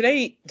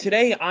 today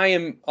I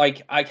am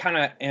like, I've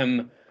got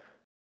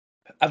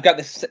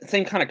this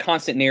same kind of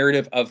constant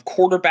narrative of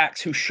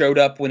quarterbacks who showed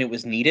up when it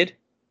was needed.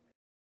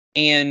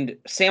 And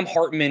Sam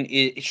Hartman,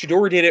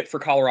 Shador did it for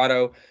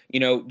Colorado,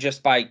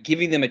 just by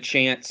giving them a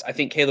chance. I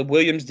think Caleb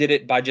Williams did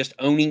it by just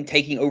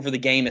taking over the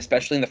game,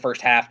 especially in the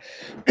first half.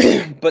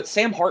 But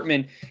Sam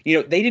Hartman,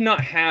 they did not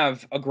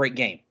have a great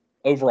game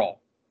overall.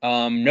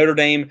 Notre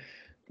Dame,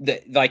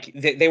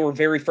 they were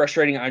very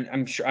frustrating.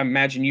 I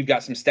imagine you've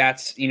got some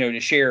stats, to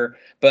share,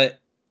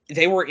 but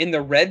they were in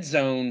the red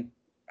zone,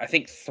 I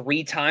think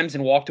 3 times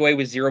and walked away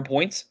with 0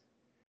 points.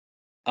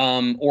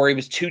 Or it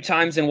was 2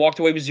 times and walked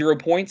away with 0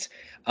 points.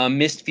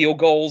 Missed field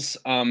goals,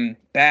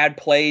 bad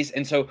plays.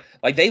 And so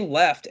like they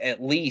left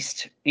at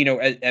least,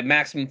 at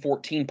maximum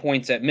 14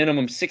 points, at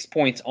minimum 6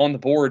 points on the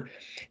board.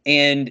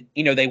 And,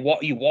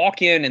 you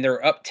walk in and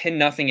they're up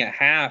 10-0 at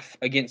half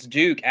against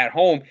Duke at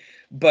home,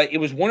 but it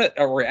was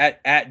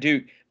at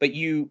Duke, but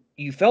you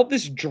felt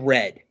this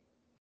dread.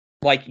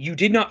 Like you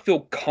did not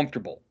feel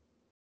comfortable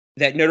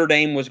that Notre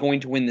Dame was going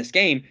to win this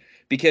game,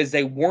 because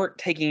they weren't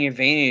taking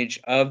advantage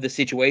of the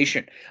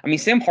situation. I mean,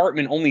 Sam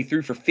Hartman only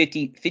threw for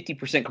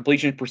 50%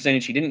 completion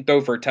percentage. He didn't throw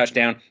for a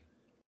touchdown.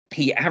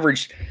 He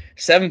averaged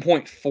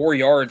 7.4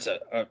 yards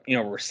a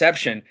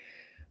reception.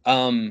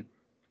 But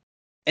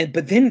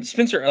then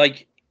Spencer,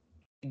 like,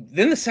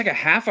 then the second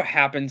half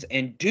happens,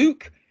 and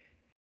Duke,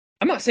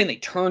 I'm not saying they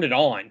turned it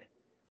on,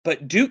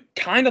 but Duke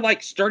kind of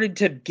like started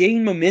to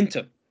gain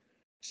momentum.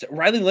 So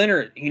Riley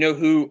Leonard,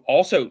 who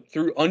also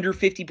threw under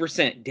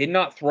 50%, did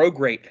not throw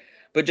great,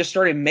 but just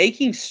started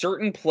making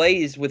certain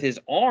plays with his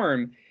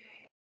arm.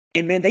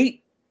 And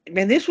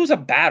this was a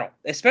battle,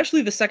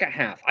 especially the second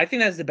half. I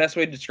think that's the best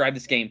way to describe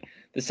this game.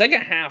 The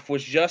second half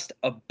was just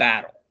a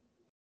battle.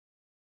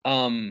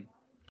 And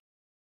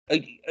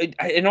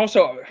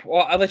also,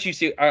 well, I'll let you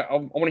see. I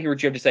want to hear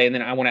what you have to say, and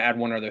then I want to add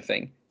one other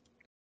thing.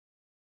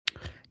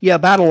 Yeah,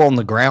 battle on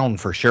the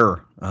ground for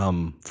sure.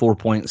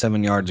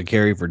 4.7 yards a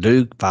carry for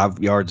Duke,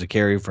 5 yards a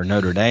carry for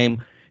Notre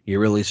Dame. You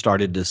really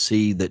started to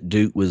see that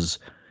Duke was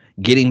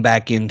getting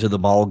back into the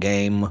ball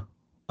game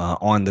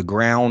on the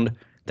ground.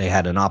 They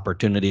had an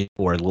opportunity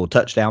for a little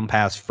touchdown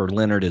pass for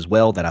Leonard as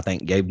well that I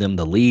think gave them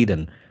the lead.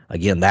 And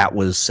again, that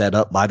was set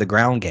up by the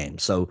ground game.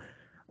 So,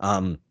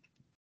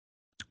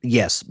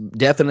 yes,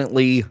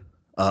 definitely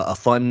a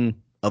fun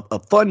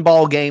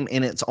ball game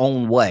in its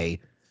own way.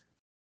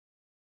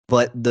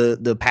 But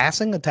the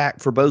passing attack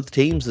for both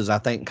teams is, I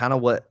think, kind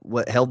of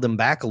what held them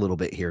back a little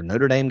bit here.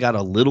 Notre Dame got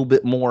a little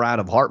bit more out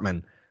of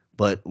Hartman,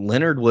 but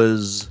Leonard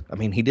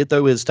he did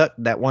throw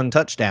that one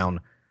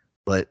touchdown,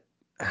 but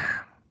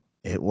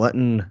there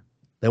wasn't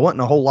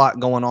a whole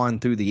lot going on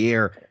through the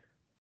air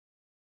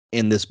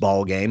in this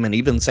ball game. And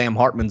even Sam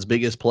Hartman's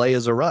biggest play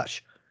is a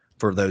rush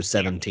for those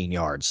 17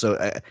 yards. So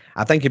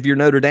I think if you're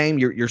Notre Dame,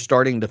 you're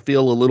starting to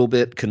feel a little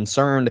bit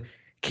concerned.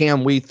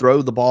 Can we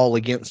throw the ball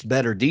against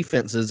better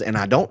defenses? And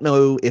I don't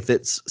know if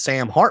it's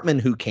Sam Hartman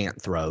who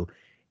can't throw.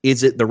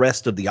 Is it the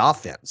rest of the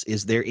offense?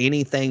 Is there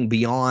anything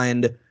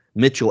beyond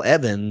Mitchell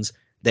Evans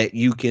that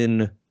you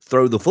can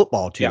throw the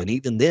football to? Yeah. And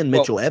even then,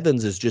 Mitchell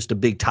Evans is just a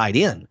big tight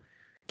end.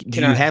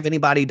 Do you have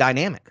anybody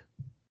dynamic?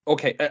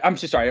 Okay, I'm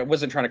so sorry. I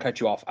wasn't trying to cut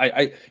you off.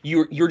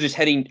 You're just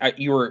heading. I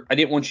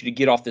didn't want you to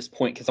get off this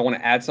point because I want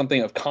to add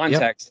something of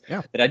context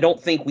that I don't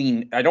think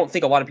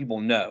a lot of people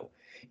know.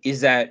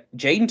 Is that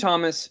Jaden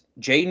Thomas,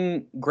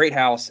 Jaden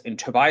Greathouse, and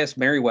Tobias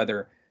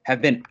Merriweather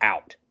have been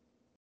out.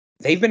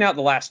 They've been out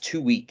the last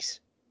 2 weeks.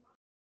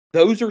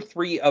 Those are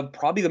three of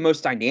probably the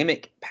most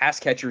dynamic pass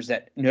catchers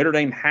that Notre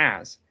Dame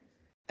has,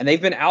 and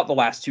they've been out the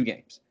last 2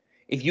 games.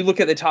 If you look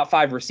at the top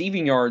 5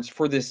 receiving yards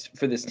for this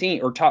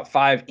team, or top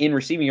 5 in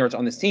receiving yards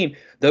on this team,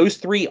 those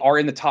 3 are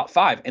in the top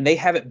 5, and they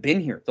haven't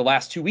been here the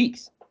last 2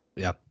 weeks.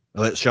 Yeah,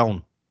 well, it's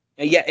shown.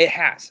 Yeah, it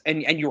has,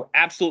 and you're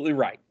absolutely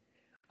right.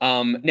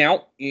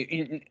 Now,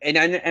 and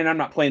I'm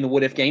not playing the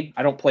what if game.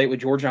 I don't play it with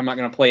Georgia. I'm not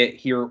going to play it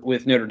here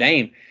with Notre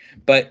Dame.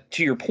 But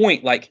to your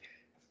point, like,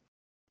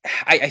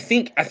 I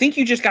think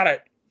you just gotta.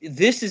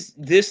 This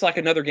is like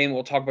another game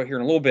we'll talk about here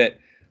in a little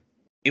bit.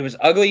 It was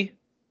ugly.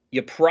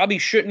 You probably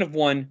shouldn't have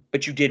won,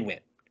 but you did win.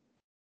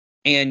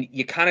 And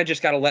you kind of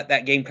just got to let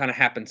that game kind of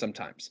happen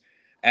sometimes.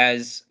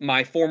 As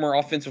my former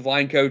offensive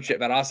line coach at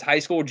Valdosta High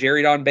School,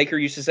 Jerry Don Baker,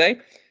 used to say,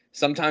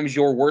 sometimes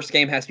your worst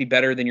game has to be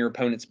better than your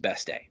opponent's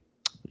best day.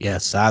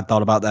 Yes, I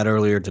thought about that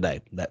earlier today.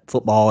 That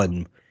football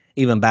and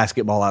even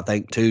basketball, I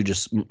think, too,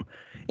 just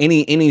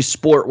any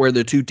sport where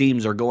the two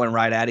teams are going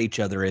right at each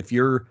other, if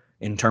you're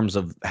in terms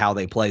of how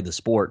they play the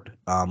sport,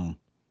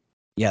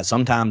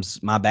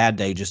 sometimes my bad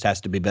day just has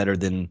to be better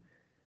than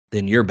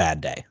your bad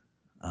day.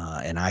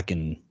 And I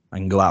can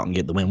go out and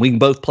get the win. We can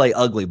both play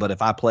ugly, but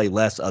if I play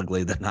less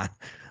ugly, then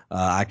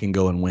I can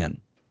go and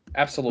win.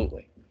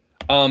 Absolutely.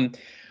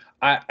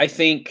 I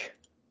think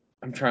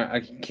I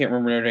can't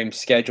remember Notre Dame's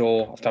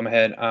schedule off the top of my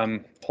head.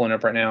 I'm pulling it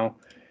up right now.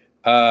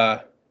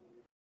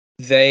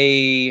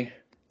 They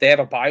have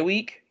a bye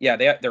week. Yeah,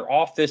 they're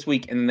off this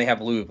week, and then they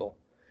have Louisville.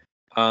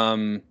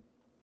 So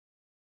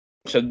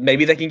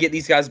maybe they can get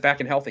these guys back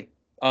and healthy.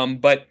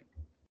 But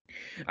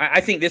I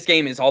think this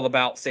game is all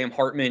about Sam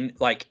Hartman.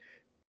 Like,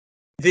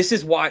 this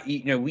is why,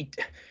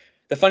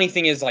 the funny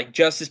thing is, like,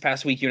 just this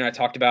past week, you and I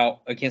talked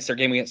about their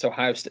game against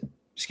Ohio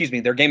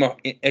State. Their game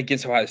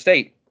against Ohio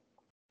State.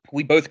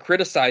 We both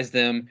criticized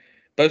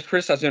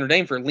Notre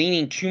Dame for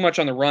leaning too much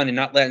on the run and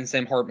not letting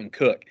Sam Hartman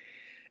cook.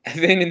 And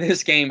then in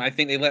this game, I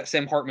think they let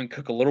Sam Hartman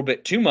cook a little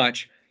bit too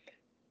much,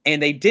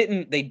 and they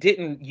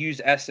didn't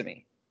use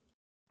Estime.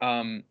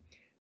 And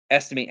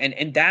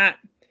that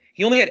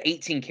he only had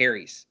 18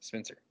 carries,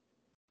 Spencer.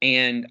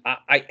 And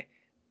I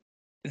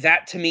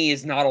that to me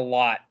is not a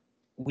lot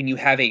when you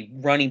have a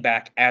running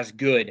back as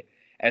good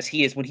as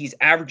he is, when he's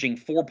averaging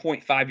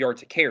 4.5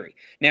 yards a carry.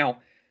 Now,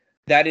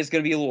 that is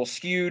going to be a little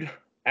skewed,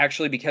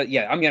 actually, because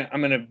I'm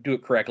gonna do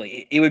it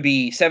correctly. It would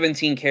be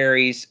 17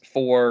 carries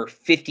for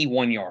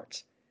 51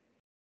 yards.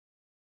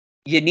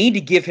 You need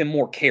to give him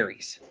more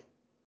carries.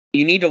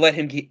 You need to let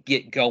him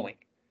get going.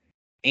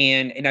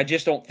 And I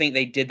just don't think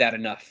they did that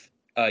enough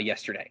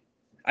yesterday.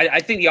 I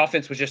think the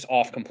offense was just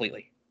off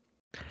completely.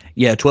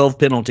 Yeah, 12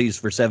 penalties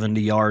for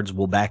 70 yards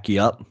will back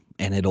you up,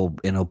 and it'll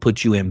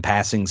put you in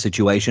passing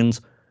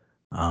situations,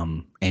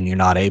 and you're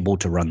not able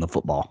to run the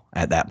football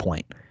at that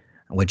point,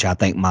 which I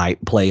think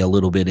might play a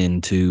little bit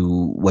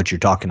into what you're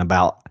talking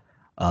about.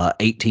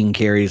 18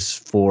 carries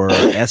for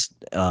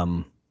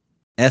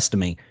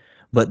Estime,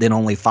 but then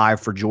only 5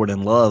 for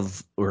Jordan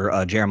Love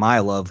or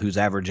Jeremiah Love, who's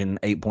averaging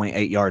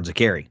 8.8 yards a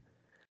carry.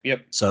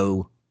 Yep.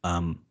 So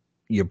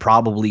you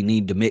probably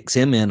need to mix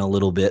him in a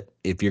little bit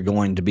if you're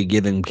going to be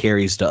giving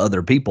carries to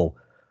other people.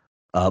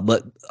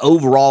 But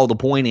overall, the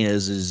point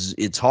is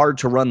it's hard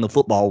to run the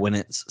football when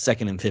it's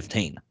 2nd and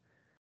 15.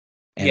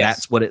 And Yes.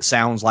 that's what it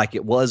sounds like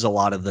it was a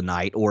lot of the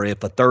night. Or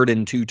if a 3rd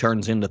and 2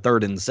 turns into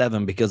 3rd and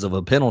 7 because of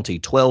a penalty,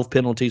 12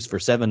 penalties for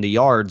 70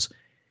 yards,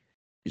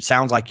 it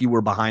sounds like you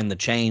were behind the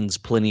chains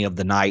plenty of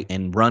the night,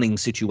 and running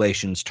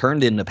situations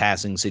turned into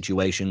passing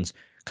situations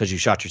because you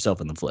shot yourself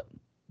in the foot.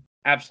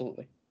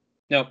 Absolutely.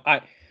 No,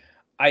 I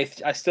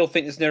still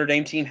think this Notre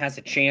Dame team has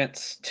a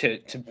chance to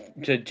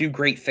do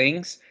great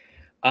things.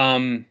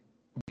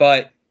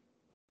 But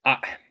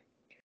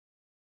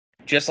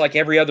just like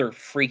every other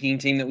freaking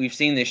team that we've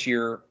seen this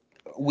year,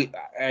 we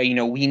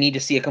need to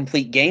see a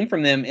complete game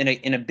from them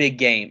in a big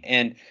game,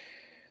 and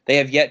they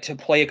have yet to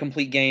play a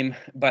complete game.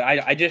 But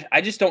I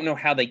just don't know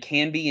how they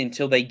can be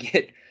until they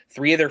get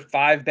 3 of their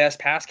 5 best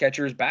pass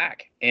catchers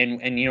back,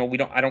 and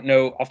I don't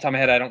know off the top of my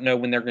head, I don't know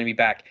when they're going to be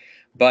back.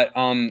 But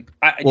I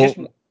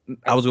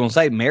was going to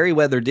say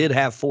Merriweather did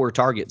have 4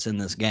 targets in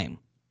this game,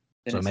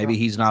 so maybe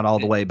he's not all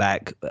the way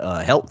back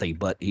healthy,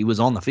 but he was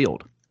on the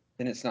field.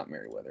 Then it's not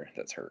Merriweather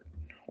that's hurt.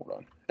 Hold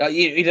on.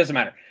 It doesn't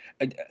matter.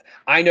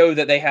 I know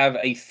that they have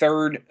a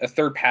third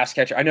pass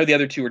catcher. I know the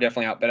other 2 are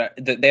definitely out, but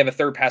they have a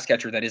 3rd pass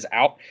catcher that is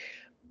out.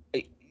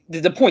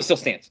 The point still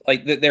stands.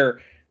 Like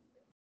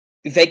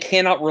they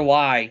cannot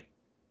rely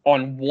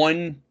on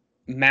one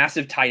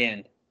massive tight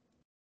end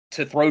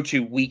to throw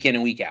to week in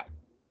and week out.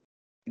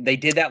 They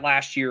did that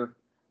last year,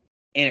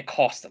 and it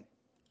cost them.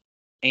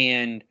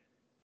 And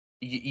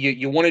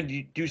you want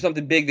to do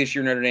something big this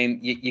year, Notre Dame.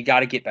 You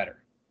got to get better.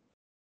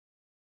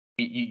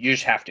 You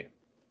just have to.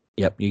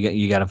 Yep,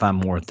 you got to find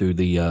more through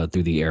the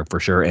air for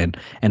sure, and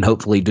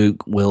hopefully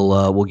Duke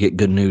will get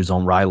good news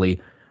on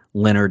Riley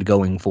Leonard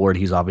going forward.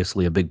 He's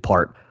obviously a big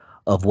part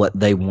of what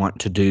they want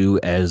to do,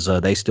 as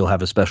they still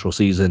have a special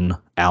season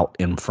out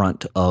in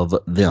front of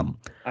them.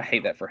 I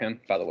hate that for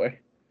him, by the way.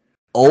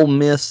 Ole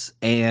Miss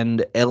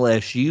and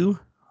LSU,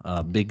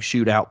 big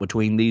shootout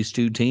between these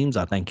 2 teams.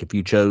 I think if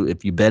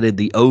you betted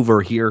the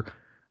over here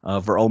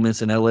for Ole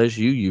Miss and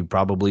LSU, you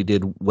probably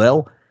did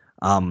well.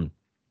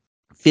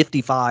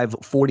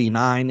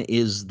 55-49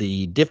 is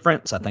the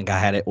difference. I think I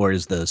had it, or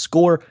is the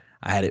score.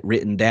 I had it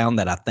written down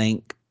that I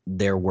think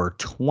there were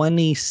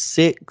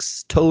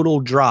 26 total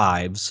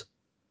drives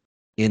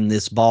in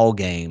this ball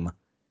game.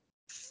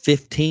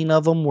 15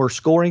 of them were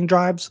scoring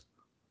drives.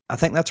 I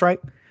think that's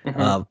right.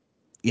 Mm-hmm.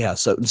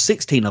 So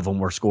 16 of them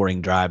were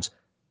scoring drives.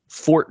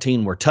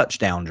 14 were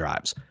touchdown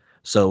drives.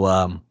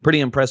 So pretty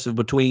impressive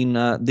between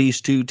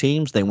these 2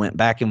 teams. They went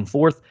back and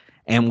forth.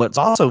 And what's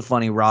also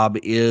funny, Rob,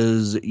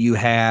 is you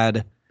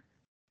had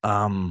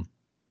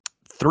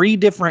 3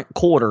 different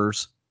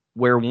quarters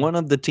where one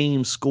of the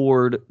teams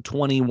scored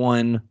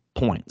 21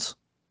 points.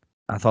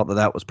 I thought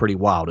that was pretty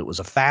wild. It was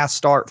a fast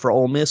start for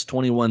Ole Miss,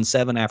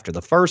 21-7 after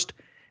the first.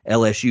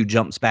 LSU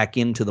jumps back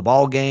into the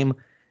ball game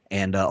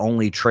and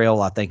only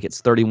trail, I think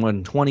it's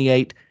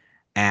 31-28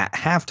 at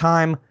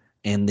halftime,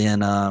 and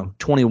then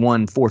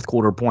 21 fourth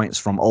quarter points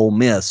from Ole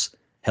Miss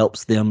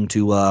helps them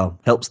to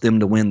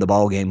win the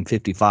ball game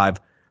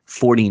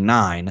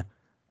 55-49.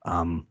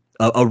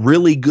 A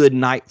really good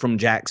night from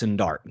Jackson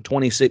Dart.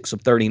 26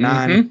 of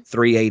 39,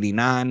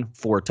 389,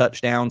 4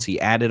 touchdowns. He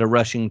added a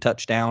rushing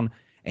touchdown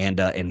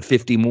and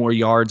 50 more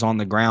yards on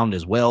the ground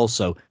as well.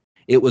 So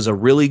it was a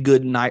really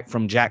good night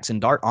from Jackson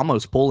Dart,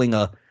 almost pulling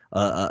a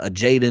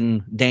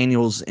Jaden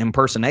Daniels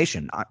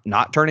impersonation,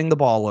 not turning the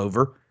ball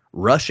over,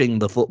 rushing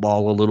the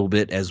football a little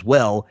bit as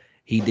well.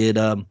 He did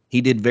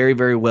very,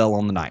 very well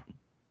on the night.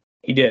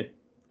 He did.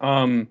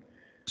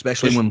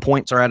 Especially when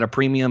points are at a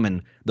premium,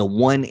 and the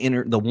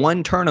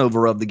one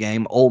turnover of the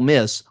game,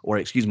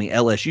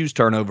 LSU's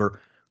turnover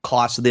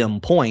cost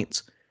them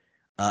points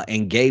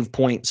and gave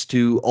points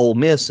to Ole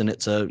Miss, and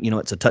it's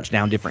a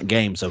touchdown different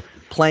game. So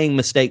playing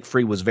mistake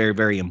free was very,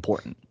 very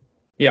important.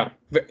 Yeah.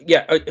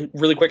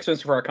 Really quick,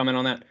 Spencer, before I comment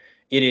on that,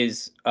 it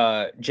is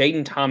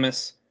Jaden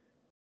Thomas,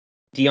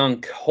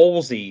 Deion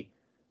Colsey,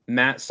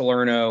 Matt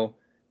Salerno,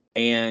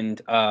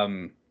 and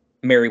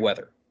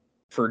Merriweather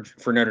for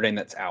Notre Dame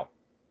that's out.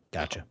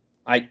 Gotcha.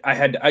 I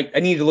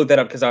needed to look that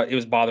up because it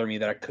was bothering me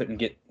that I couldn't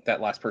get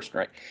that last person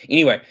right.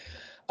 Anyway,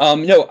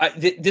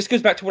 this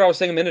goes back to what I was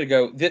saying a minute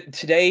ago.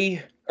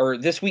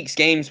 This week's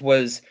games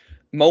was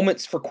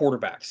moments for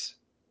quarterbacks,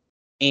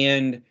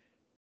 and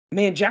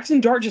man, Jackson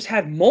Dart just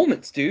had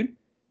moments, dude.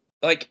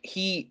 Like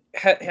he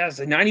has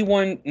a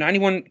 91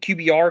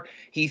 QBR.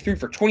 He threw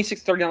for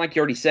 26-39, like you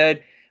already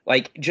said.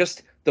 Like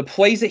just the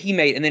plays that he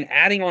made, and then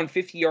adding on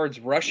 50 yards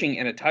rushing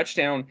and a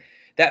touchdown.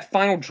 That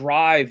final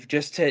drive,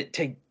 just to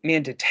take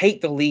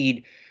the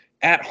lead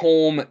at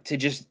home, to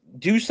just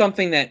do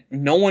something that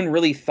no one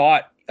really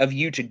thought of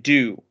you to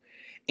do,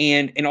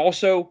 and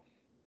also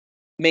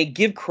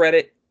give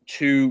credit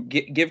to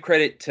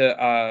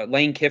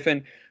Lane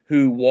Kiffin,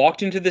 who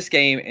walked into this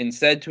game and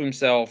said to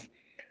himself,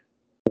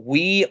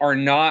 "We are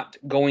not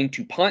going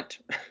to punt,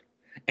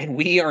 and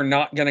we are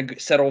not going to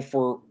settle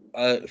for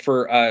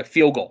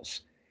field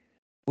goals.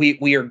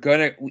 We are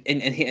going to,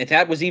 and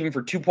that was even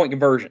for 2-point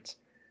conversions.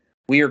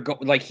 We are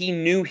like, he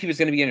knew he was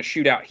going to be in a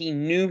shootout. He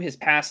knew his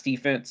pass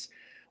defense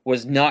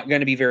was not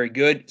going to be very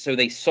good, so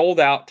they sold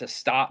out to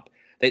stop.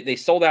 They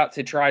sold out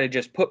to try to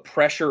just put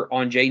pressure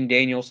on Jaden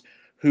Daniels,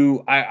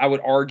 who I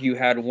would argue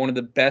had one of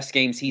the best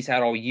games he's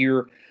had all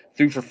year.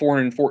 Threw for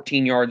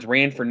 414 yards,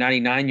 ran for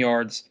 99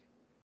 yards.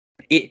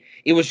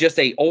 It was just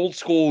a old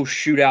school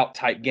shootout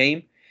type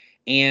game.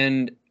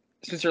 And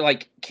Spencer,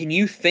 like, can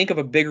you think of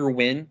a bigger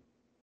win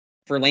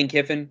for Lane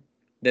Kiffin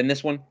than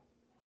this one?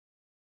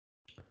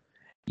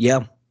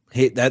 Yeah,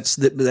 that's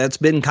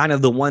been kind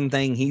of the one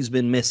thing he's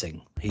been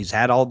missing. He's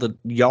had all the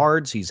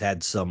yards. He's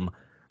had some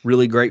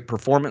really great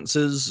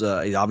performances.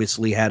 He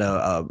obviously had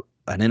an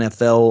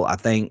NFL, I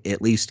think,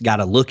 at least got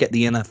a look at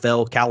the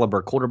NFL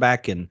caliber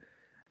quarterback in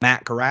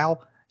Matt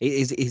Corral.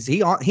 Is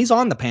he on? He's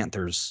on the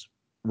Panthers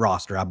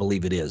roster, I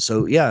believe it is.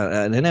 So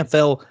yeah, an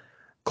NFL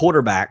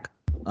quarterback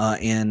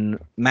in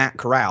Matt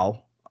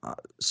Corral.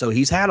 So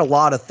he's had a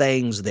lot of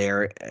things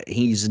there.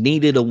 He's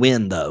needed a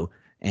win though,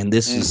 and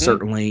this is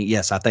certainly,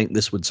 yes, I think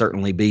this would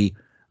certainly be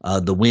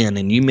the win.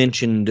 And you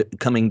mentioned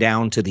coming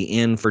down to the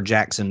end for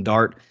Jackson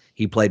Dart.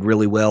 He played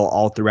really well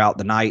all throughout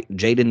the night.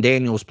 Jaden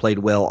Daniels played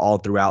well all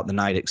throughout the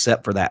night,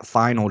 except for that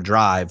final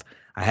drive.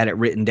 I had it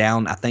written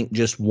down, I think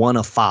just 1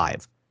 of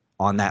 5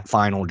 on that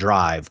final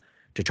drive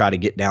to try to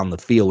get down the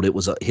field. It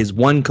was his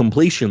one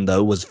completion,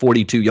 though, was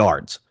 42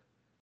 yards.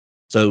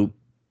 So,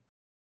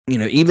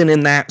 even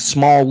in that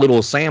small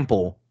little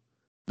sample,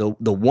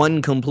 the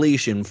one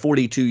completion,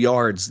 42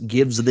 yards,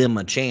 gives them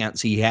a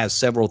chance. He has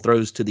several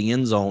throws to the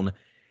end zone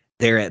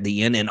there at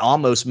the end and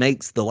almost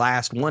makes the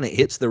last one. It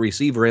hits the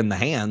receiver in the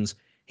hands.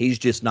 He's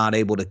just not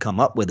able to come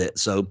up with it.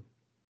 So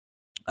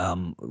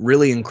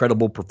really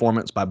incredible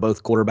performance by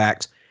both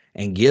quarterbacks,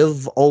 and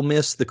give Ole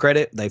Miss the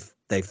credit.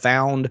 They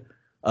found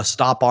a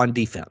stop on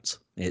defense.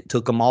 It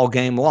took them all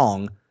game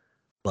long,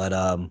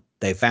 but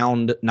they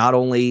found, not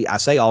only, I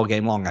say all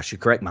game long, I should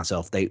correct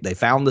myself. They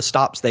found the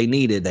stops they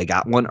needed. They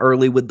got one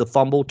early with the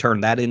fumble,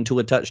 turned that into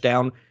a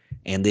touchdown,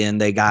 and then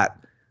they got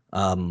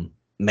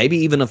maybe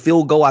even a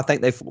field goal. I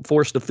think they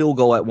forced a field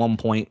goal at one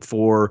point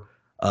for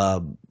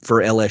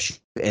LSU,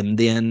 and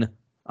then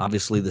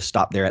obviously the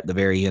stop there at the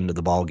very end of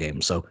the ball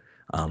game. So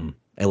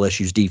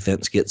LSU's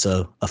defense gets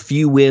a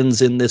few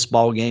wins in this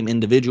ball game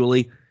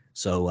individually,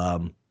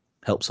 so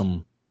helps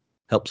them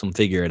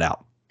figure it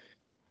out.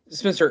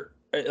 Spencer,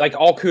 like,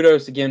 all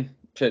kudos again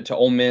to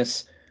Ole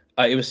Miss.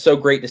 It was so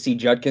great to see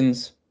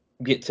Judkins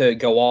get to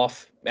go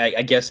off.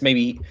 I guess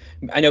maybe,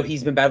 I know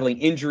he's been battling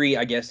injury.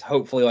 I guess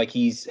hopefully like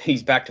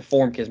he's back to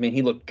form, because man,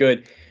 he looked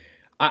good.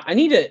 I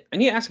need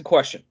to ask a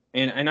question,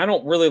 and I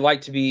don't really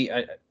like to be,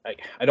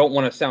 I don't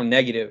want to sound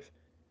negative,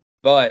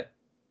 but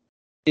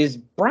is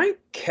Brian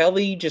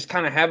Kelly just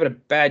kind of having a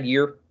bad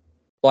year?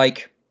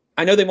 Like,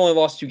 I know they've only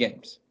lost 2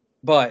 games,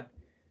 but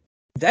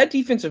that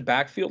defensive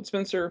backfield,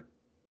 Spencer,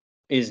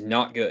 is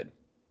not good.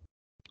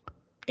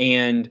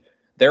 And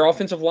their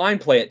offensive line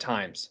play at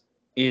times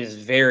is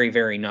very,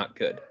 very not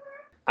good.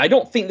 I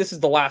don't think this is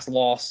the last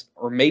loss,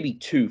 or maybe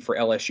 2, for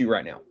LSU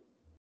right now.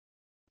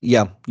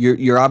 Yeah,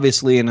 you're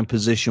obviously in a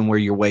position where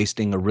you're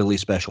wasting a really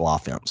special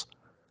offense.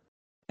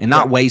 And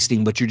not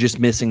wasting, but you're just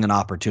missing an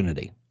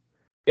opportunity.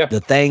 Yeah.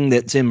 The thing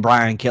that's in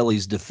Brian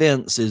Kelly's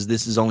defense is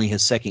this is only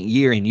his second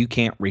year, and you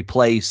can't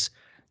replace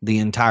the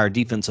entire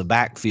defensive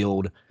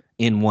backfield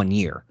in 1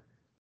 year.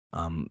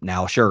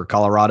 Now, sure,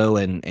 Colorado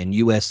and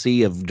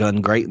USC have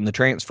done great in the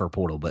transfer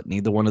portal, but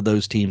neither one of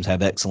those teams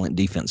have excellent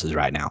defenses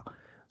right now.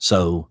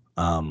 So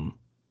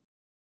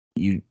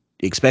you,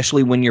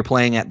 especially when you're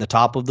playing at the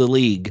top of the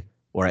league,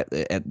 or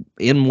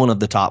in one of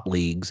the top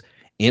leagues,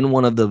 in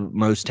one of the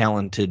most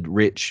talented,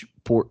 rich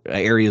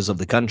areas of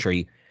the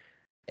country,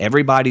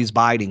 everybody's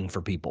biting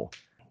for people.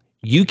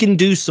 You can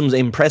do some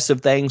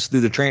impressive things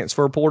through the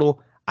transfer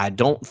portal. I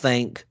don't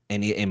think,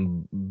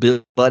 and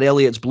Bud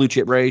Elliott's blue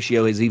chip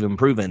ratio has even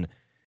proven,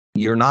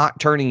 you're not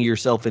turning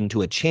yourself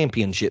into a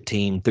championship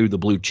team through the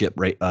blue chip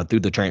through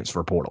the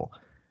transfer portal.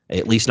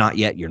 At least not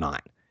yet. You're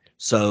not.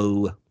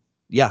 So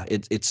yeah,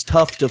 it's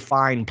tough to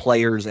find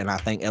players, and I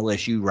think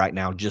LSU right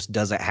now just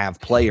doesn't have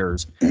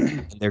players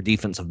in their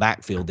defensive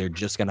backfield. They're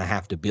just going to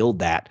have to build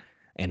that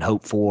and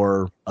hope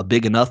for a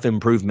big enough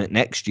improvement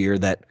next year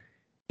that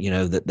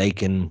that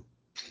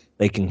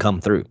they can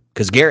come through,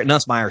 because Garrett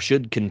Nussmeier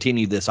should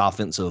continue this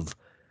offensive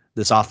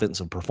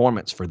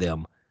performance for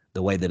them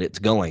the way that it's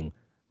going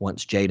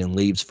once Jaden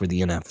leaves for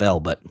the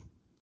NFL. But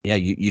yeah,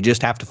 you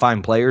just have to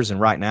find players, and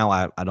right now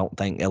I don't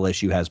think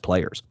LSU has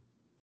players.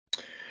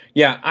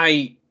 Yeah,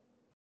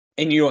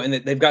 and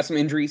they've got some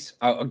injuries.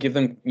 I'll give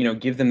them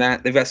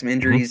that. They've got some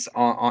injuries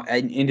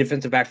in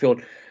defensive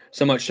backfield,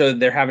 so much so that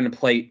they're having to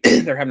play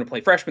freshmen.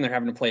 They're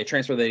having to play a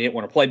transfer they didn't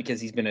want to play because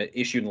he's been an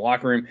issue in the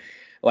locker room.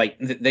 Like,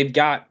 they've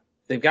got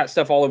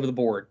stuff all over the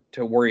board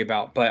to worry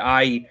about, but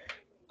I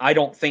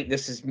don't think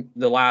this is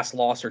the last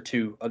loss or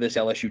 2 of this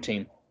LSU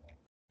team.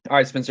 All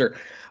right, Spencer.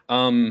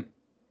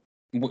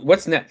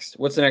 What's next?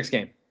 What's the next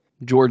game?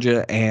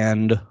 Georgia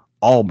and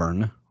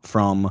Auburn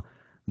from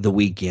the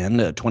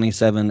weekend, a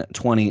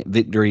 27-20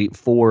 victory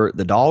for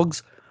the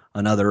Dogs.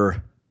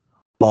 Another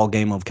ball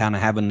game of kind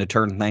of having to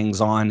turn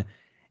things on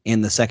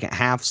in the second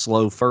half,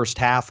 slow first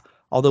half,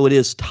 although it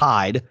is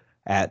tied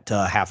at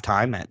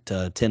halftime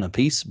at 10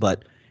 apiece.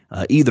 But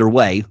either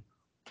way,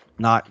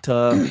 not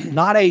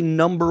a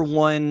number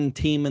one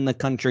team in the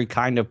country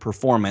kind of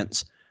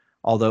performance,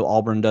 although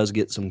Auburn does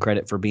get some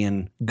credit for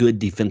being good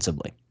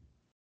defensively.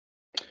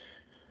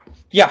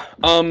 Yeah,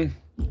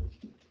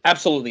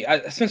 absolutely.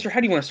 Spencer, how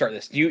do you want to start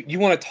this? Do you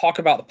want to talk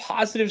about the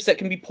positives that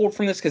can be pulled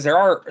from this? Because there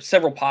are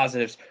several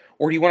positives,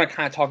 or do you want to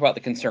kind of talk about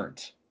the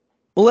concerns?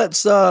 Well,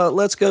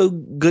 let's go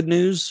good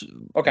news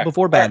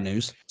before bad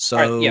news. So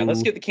all right, yeah,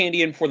 let's get the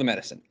candy in for the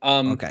medicine.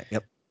 Okay,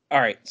 yep. All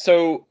right,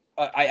 so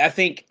I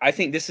think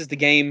this is the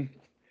game.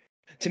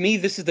 To me,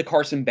 this is the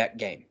Carson Beck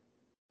game,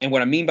 and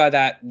what I mean by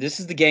that,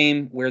 this is the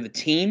game where the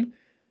team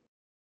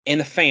and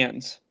the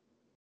fans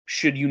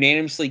should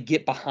unanimously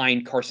get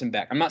behind Carson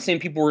Beck. I'm not saying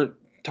people were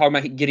talking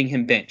about getting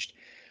him benched.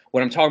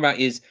 What I'm talking about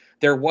is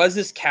there was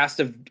this cast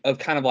of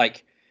kind of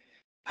like,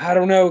 I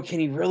don't know, can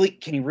he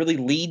really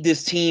lead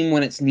this team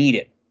when it's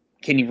needed?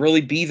 Can he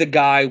really be the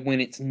guy when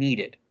it's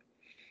needed?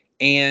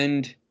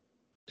 And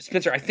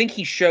Spencer, I think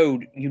he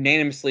showed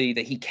unanimously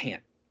that he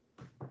can't.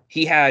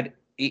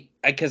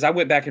 Because I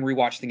went back and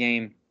rewatched the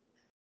game.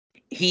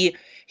 He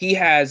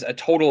has a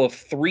total of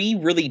 3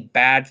 really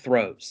bad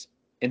throws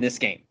in this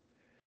game.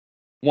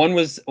 One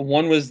was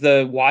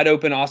the wide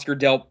open Oscar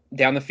Delp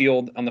down the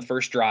field on the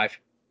first drive.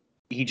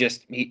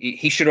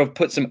 He should have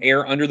put some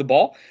air under the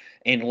ball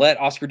and let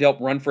Oscar Delp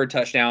run for a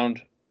touchdown,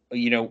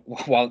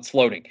 while it's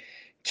floating.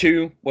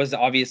 2 was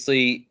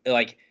obviously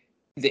like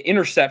the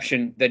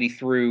interception that he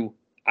threw.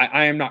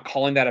 I am not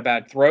calling that a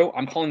bad throw.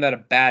 I'm calling that a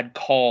bad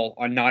call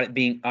on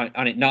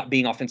it not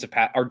being offensive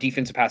pass or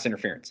defensive pass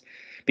interference,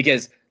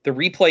 because the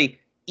replay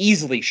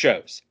easily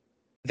shows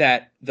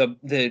that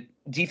the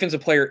defensive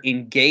player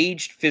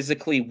engaged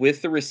physically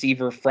with the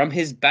receiver from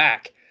his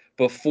back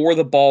before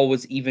the ball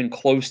was even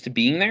close to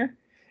being there,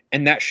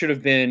 and that should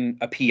have been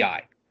a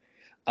PI.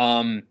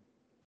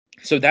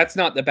 So that's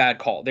not the bad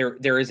call.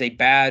 There is a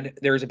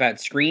bad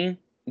screen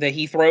that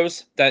he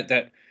throws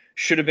that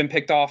should have been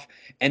picked off,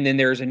 and then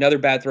there's another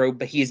bad throw,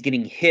 but he is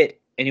getting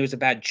hit, and it was a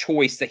bad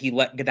choice that he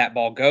let that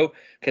ball go,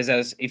 because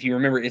as if you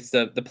remember, it's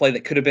the play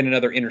that could have been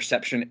another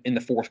interception in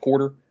the fourth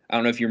quarter. I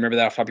don't know if you remember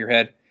that off the top of your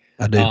head.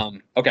 I do.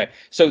 Okay,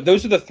 so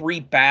those are the 3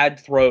 bad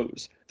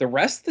throws. The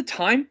rest of the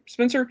time,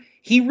 Spencer,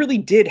 he really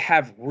did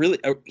have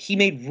he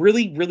made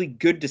really, really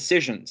good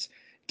decisions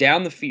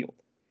down the field.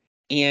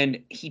 And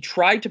he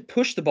tried to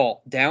push the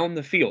ball down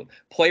the field.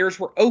 Players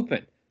were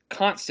open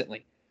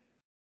constantly.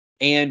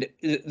 And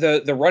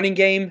the running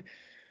game,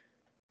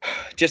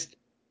 just,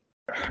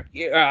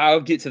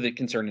 I'll get to the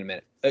concern in a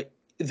minute.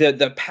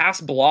 The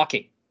pass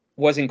blocking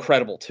was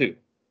incredible too.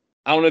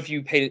 I don't know if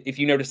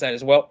you noticed that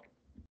as well,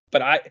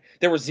 but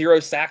there were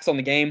 0 sacks on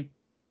the game.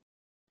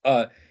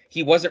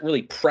 He wasn't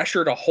really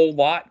pressured a whole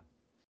lot.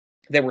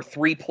 There were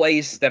 3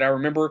 plays that I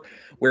remember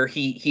where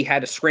he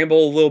had to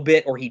scramble a little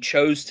bit, or he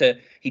chose to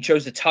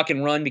tuck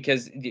and run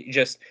because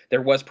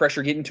there was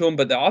pressure getting to him.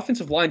 But the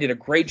offensive line did a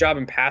great job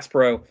in pass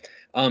pro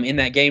in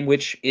that game,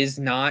 which is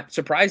not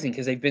surprising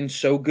because they've been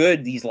so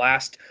good these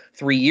last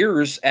 3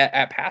 years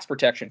at pass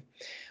protection.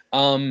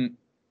 Do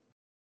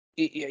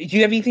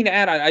you have anything to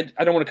add?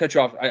 I don't want to cut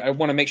you off. I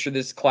want to make sure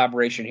this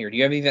collaboration here. Do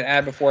you have anything to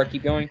add before I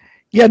keep going?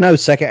 Yeah, no,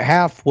 second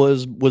half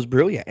was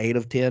brilliant. 8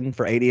 of 10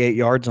 for 88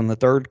 yards in the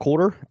third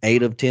quarter,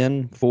 8 of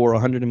 10 for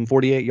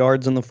 148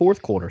 yards in the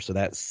fourth quarter. So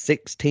that's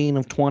 16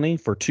 of 20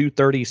 for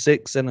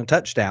 236 and a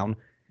touchdown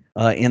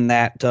in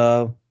that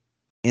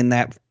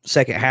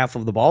second half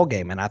of the ball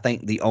game. And I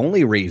think the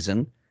only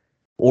reason,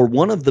 or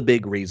one of the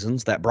big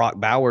reasons, that Brock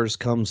Bowers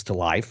comes to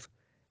life,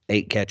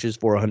 8 catches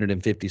for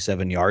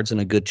 157 yards, and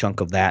a good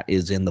chunk of that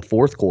is in the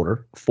fourth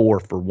quarter,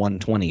 4 for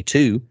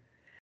 122.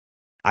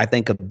 I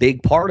think a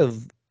big part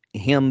of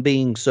him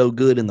being so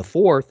good in the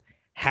fourth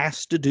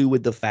has to do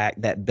with the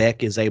fact that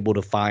Beck is able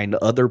to find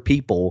other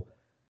people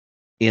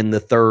in the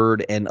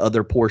third and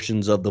other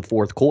portions of the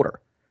fourth quarter.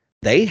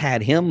 They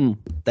had him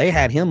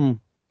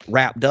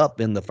wrapped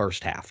up in the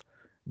first half.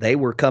 They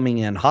were coming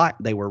in hot.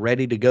 They were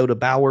ready to go to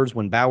Bowers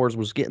when Bowers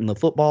was getting the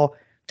football,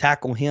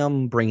 tackle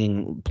him,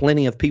 bringing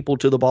plenty of people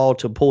to the ball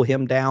to pull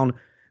him down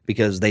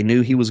because they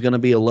knew he was going to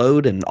be a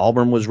load, and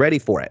Auburn was ready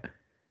for it.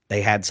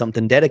 They had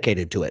something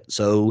dedicated to it.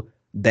 So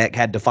Beck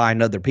had to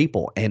find other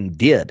people and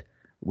did.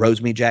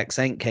 Rosemy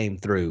Jack-Saint came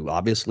through.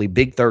 Obviously,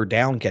 big third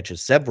down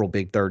catches, several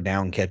big third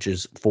down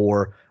catches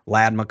for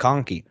Ladd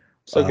McConkey.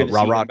 So good to see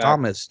him back.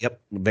 Thomas, yep,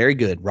 very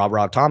good.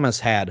 Ra Thomas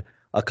had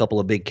a couple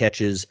of big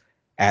catches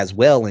as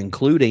well,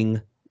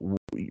 including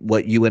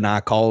what you and I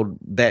called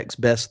Beck's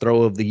best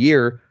throw of the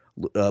year,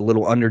 a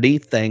little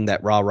underneath thing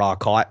that Ra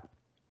caught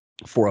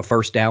for a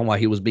first down while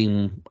he was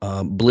being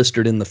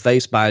blistered in the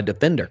face by a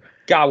defender.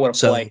 God, what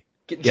a play.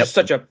 Just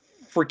such a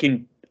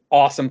freaking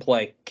awesome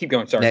play. Keep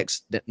going, sorry.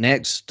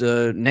 Next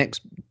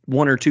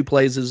 1 or 2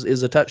 plays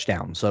is a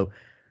touchdown. So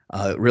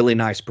Really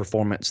nice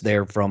performance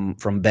there from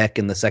Beck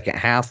in the second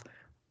half,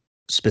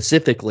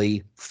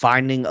 specifically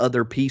finding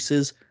other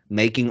pieces,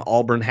 making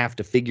Auburn have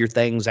to figure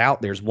things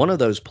out. There's one of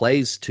those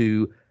plays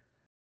to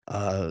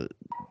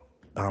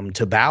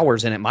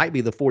Bowers, and it might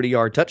be the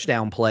 40-yard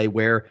touchdown play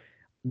where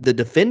the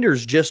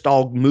defenders just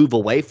all move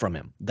away from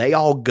him. They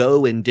all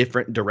go in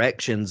different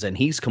directions, and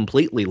he's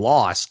completely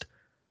lost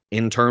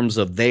in terms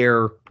of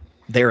their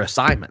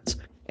assignments.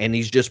 And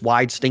he's just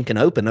wide stinking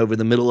open over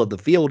the middle of the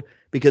field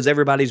because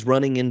everybody's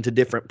running into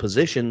different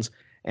positions.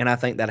 And I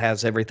think that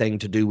has everything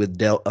to do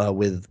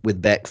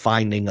with Beck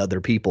finding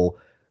other people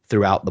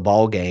throughout the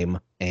ball game,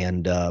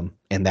 and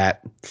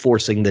that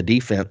forcing the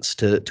defense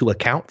to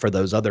account for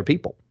those other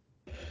people.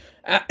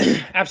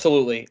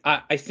 Absolutely.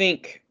 I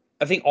think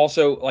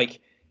also, like,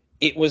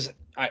 it was,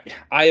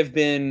 I have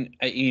been,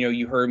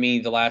 you heard me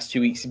the last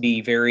 2 weeks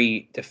be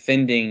very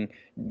defending,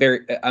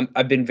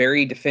 I've been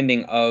very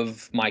defending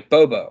of Mike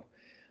Bobo.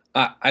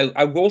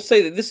 I will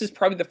say that this is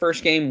probably the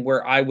first game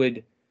where I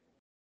would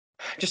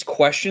just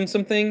question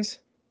some things.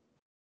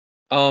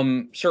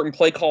 Certain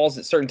play calls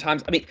at certain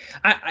times. I mean,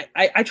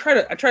 I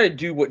try to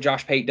do what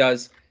Josh Pate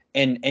does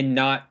and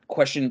not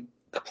question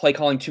play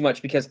calling too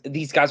much, because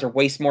these guys are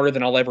way smarter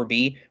than I'll ever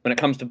be when it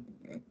comes to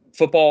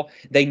football.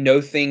 They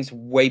know things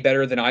way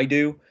better than I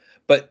do.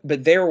 But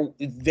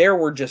there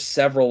were just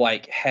several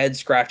like head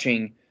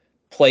scratching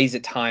plays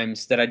at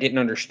times that I didn't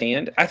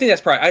understand. I think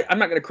that's probably, I'm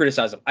not going to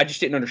criticize them. I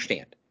just didn't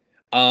understand.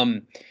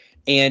 And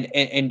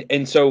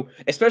so,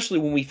 especially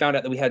when we found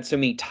out that we had so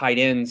many tight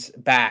ends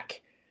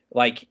back,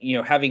 like,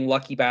 having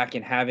Lucky back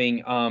and having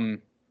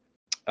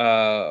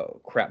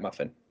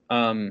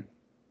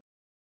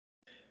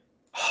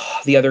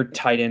the other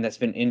tight end that's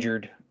been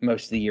injured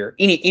most of the year.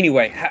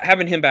 Anyway,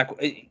 having him back,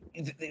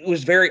 it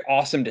was very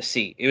awesome to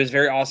see. It was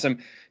very awesome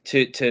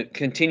to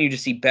continue to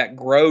see Beck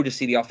grow, to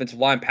see the offensive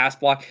line pass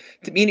block.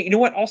 I mean, you know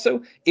what?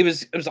 Also, it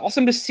was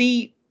awesome to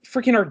see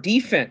freaking our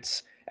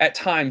defense at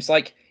times.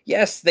 Like,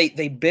 yes,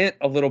 they bent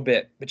a little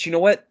bit, but you know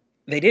what?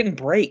 They didn't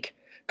break.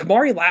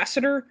 Kamari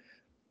Lassiter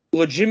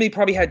legitimately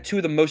probably had two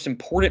of the most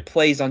important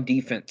plays on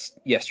defense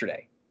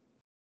yesterday.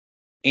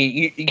 And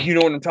you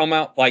know what I'm talking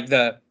about? Like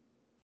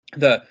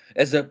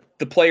as the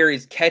player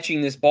is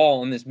catching this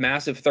ball on this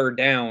massive third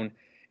down,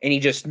 and he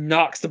just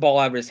knocks the ball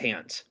out of his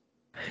hands.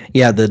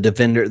 Yeah,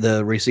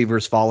 the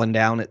receiver's falling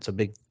down. It's a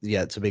big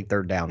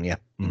third down. Yeah,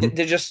 mm-hmm.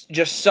 They're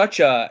just such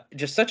a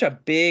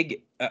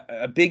big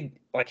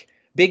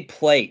big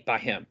play by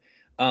him.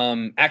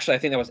 Actually, I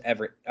think that was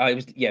Everett.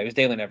 It was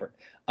Dalen Everett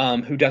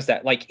who does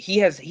that. Like, he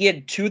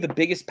had two of the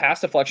biggest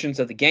pass deflections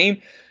of the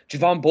game.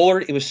 Javon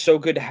Bullard, it was so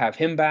good to have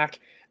him back.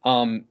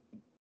 And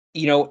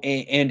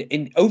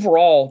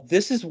overall,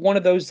 this is one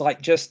of those,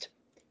 like, just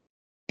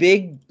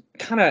big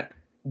kind of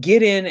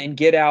get in and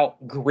get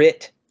out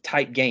grit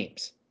type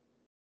games.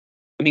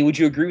 I mean, would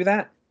you agree with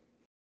that?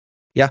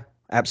 Yeah,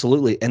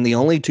 absolutely. And the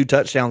only two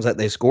touchdowns that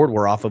they scored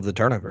were off of the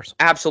turnovers.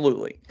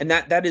 Absolutely. And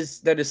that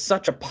is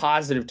such a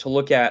positive to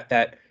look at,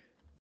 that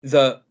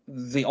the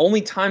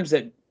only times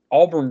that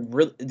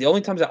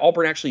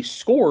Auburn actually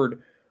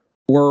scored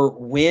were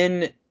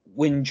when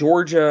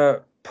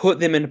Georgia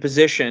put them in a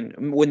position,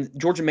 when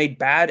Georgia made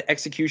bad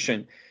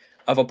execution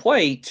of a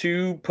play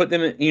to put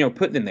them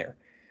there,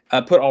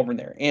 put Auburn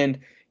there and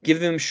give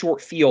them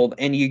short field.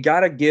 And you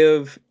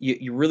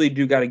really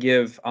do got to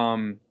give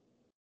Auburn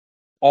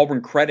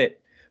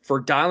credit for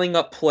dialing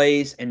up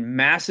plays and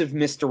massive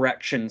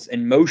misdirections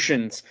and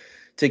motions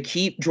to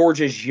keep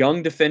Georgia's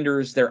young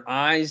defenders, their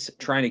eyes,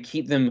 trying to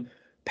keep them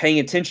paying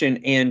attention.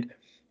 And,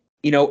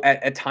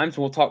 at times,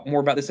 we'll talk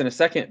more about this in a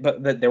second,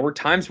 but there were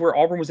times where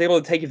Auburn was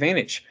able to take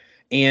advantage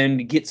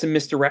and get some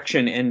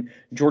misdirection, and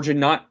Georgia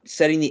not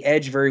setting the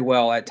edge very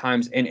well at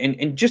times.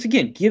 And just,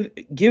 again,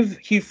 give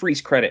Hugh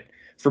Freeze credit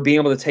for being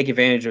able to take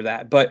advantage of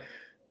that. But,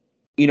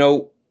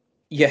 you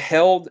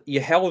held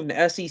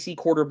an SEC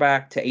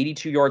quarterback to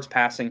 82 yards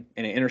passing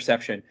and an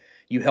interception.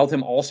 You held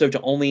him also to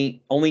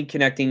only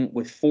connecting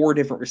with 4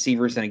 different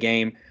receivers in a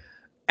game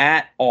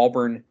at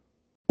Auburn,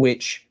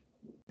 which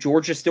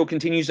Georgia still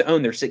continues to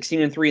own. They're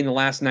 16-3 in the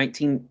last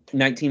 19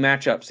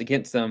 matchups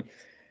against them.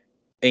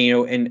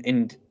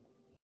 And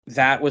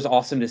that was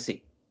awesome to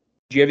see.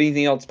 Do you have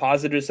anything else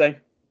positive to say?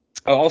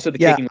 Oh, also the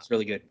kicking was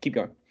really good. Keep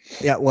going.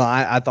 Yeah, well,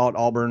 I thought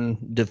Auburn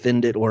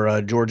defended,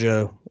 or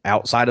Georgia,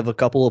 outside of a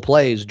couple of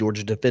plays,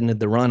 Georgia defended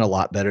the run a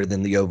lot better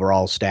than the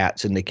overall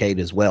stats indicate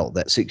as well.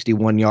 That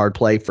 61-yard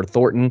play for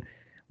Thornton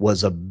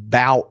was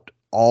about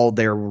all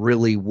there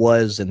really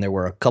was, and there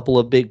were a couple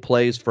of big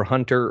plays for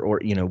Hunter, or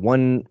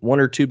one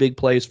or two big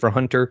plays for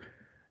Hunter,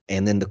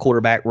 and then the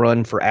quarterback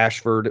run for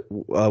Ashford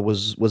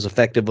was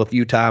effective a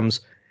few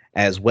times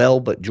as well.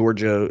 But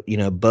Georgia,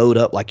 bowed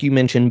up, like you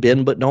mentioned,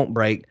 bend but don't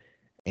break.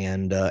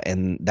 And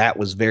that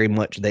was very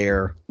much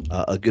there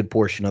a good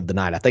portion of the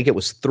night. I think it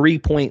was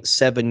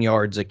 3.7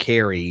 yards a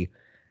carry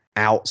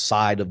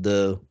outside of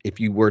if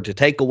you were to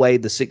take away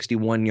the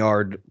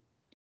 61-yard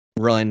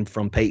run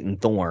from Peyton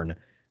Thorne,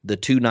 the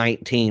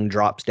 219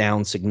 drops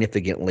down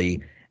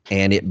significantly,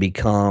 and it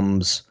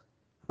becomes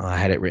I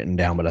had it written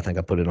down, but I think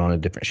I put it on a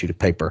different sheet of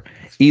paper.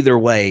 Either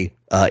way,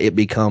 it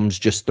becomes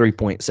just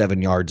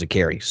 3.7 yards a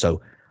carry.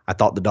 So I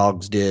thought the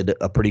Dogs did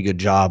a pretty good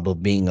job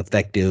of being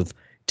effective,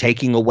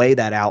 taking away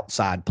that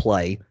outside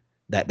play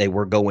that they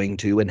were going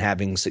to and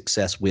having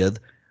success with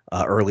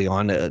early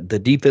on. The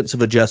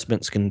defensive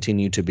adjustments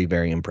continue to be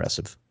very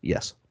impressive.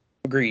 Yes.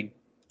 Agreed.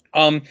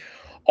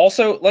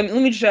 Also, let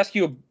me just ask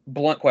you a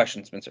blunt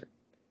question, Spencer.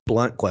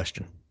 Blunt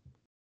question.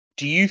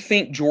 Do you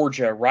think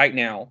Georgia right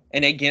now,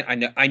 and again,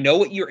 I know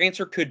what your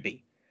answer could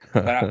be,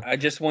 but I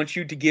just want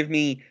you to give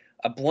me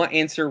a blunt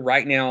answer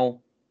right now.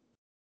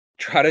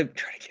 Try to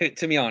get it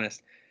to me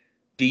honest.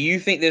 Do you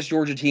think this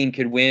Georgia team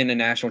could win a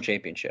national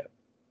championship?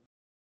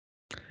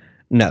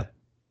 No.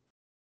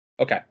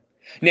 Okay.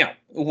 Now,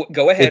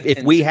 go ahead.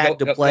 If we had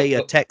to play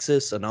a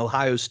Texas, an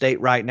Ohio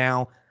State right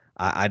now,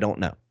 I don't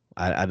know.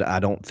 I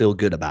don't feel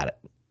good about it.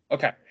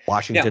 Okay.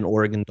 Washington,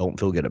 Oregon, don't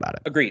feel good about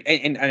it. Agreed.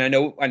 And I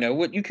know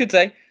what you could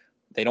say.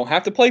 They don't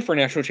have to play for a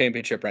national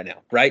championship right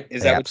now, right?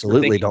 They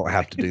absolutely don't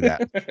have to do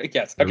that.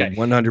 Yes. Okay.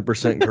 You're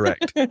 100%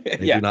 correct. They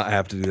do not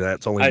have to do that.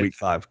 It's only week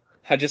 5.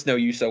 I just know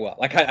you so well.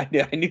 Like I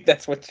knew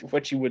that's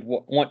what you would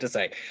want to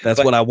say.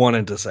 That's what I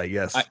wanted to say.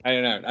 Yes.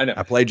 I know.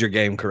 I played your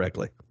game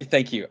correctly.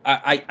 Thank you.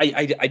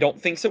 I don't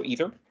think so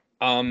either.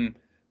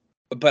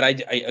 But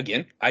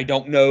I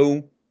don't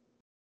know.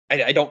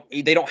 They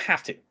don't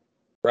have to,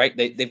 right?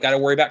 They've got to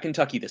worry about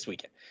Kentucky this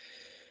weekend.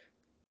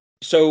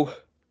 So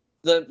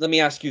let me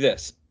ask you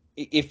this.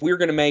 If we're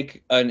going to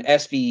make an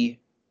SVH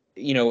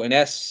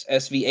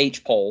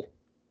poll,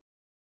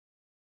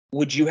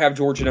 would you have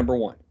Georgia number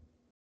 1?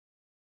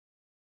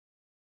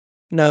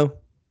 No,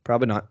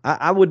 probably not.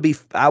 I would be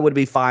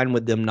fine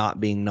with them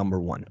not being number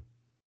 1.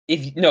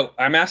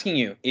 I'm asking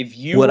you, if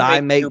you would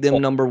I make them poll,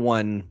 number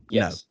 1?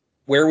 Yes. No.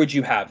 Where would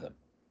you have them?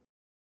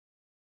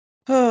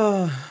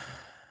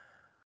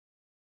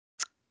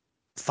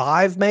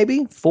 5,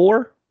 maybe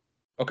 4.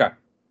 Okay.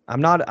 I'm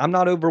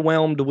not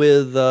overwhelmed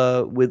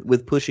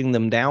with pushing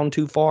them down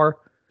too far.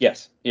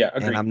 Yes. Yeah.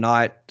 Agreed. And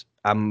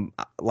I'm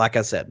like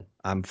I said,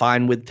 I'm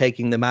fine with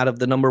taking them out of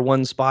the number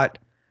 1 spot.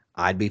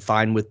 I'd be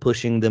fine with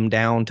pushing them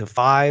down to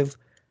 5.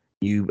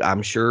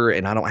 I'm sure,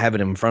 and I don't have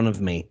it in front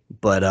of me,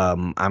 but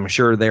I'm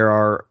sure there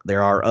are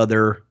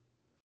other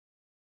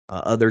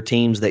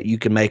teams that you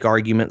can make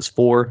arguments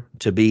for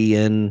to be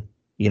in,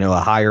 a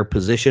higher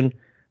position.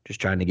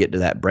 Just trying to get to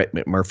that Brett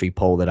McMurphy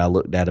poll that I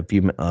looked at a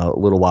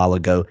little while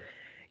ago.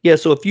 Yeah,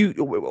 so if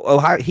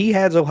he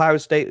has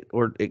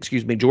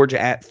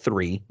Georgia at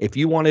 3. If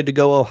you wanted to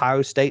go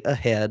Ohio State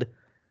ahead,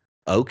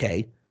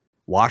 okay.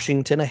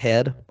 Washington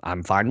ahead,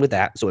 I'm fine with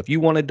that. So if you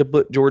wanted to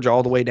put Georgia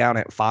all the way down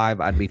at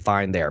 5, I'd be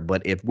fine there.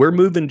 But if we're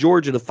moving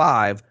Georgia to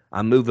 5,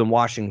 I'm moving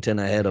Washington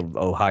ahead of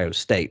Ohio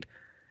State.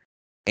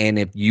 And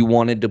if you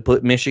wanted to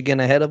put Michigan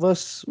ahead of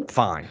us,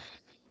 fine.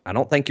 I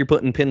don't think you're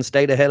putting Penn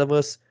State ahead of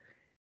us.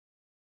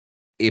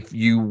 If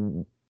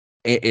you,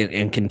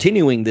 and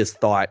continuing this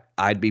thought,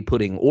 I'd be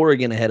putting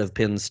Oregon ahead of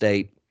Penn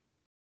State.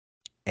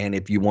 And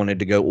if you wanted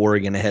to go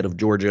Oregon ahead of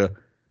Georgia,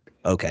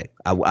 okay.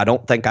 I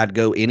don't think I'd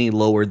go any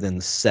lower than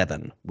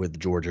 7 with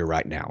Georgia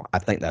right now. I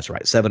think that's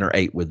right. 7 or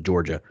 8 with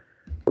Georgia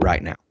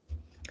right now.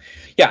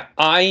 Yeah,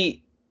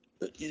 I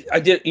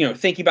did,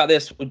 thinking about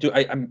this,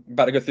 I'm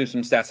about to go through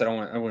some stats that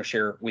I want to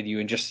share with you,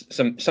 and just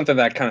something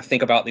that I kind of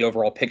think about the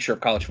overall picture of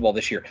college football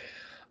this year.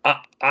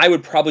 I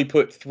would probably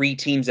put 3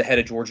 teams ahead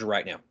of Georgia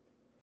right now.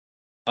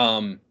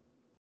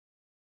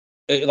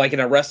 Like in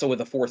a wrestle with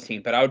a 4th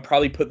team, but I would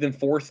probably put them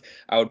 4th.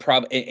 I would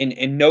probably,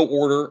 in no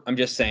order, I'm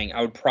just saying,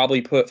 I would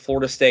probably put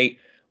Florida State,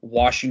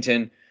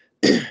 Washington,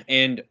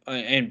 and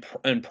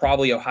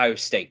probably Ohio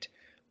State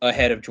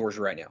ahead of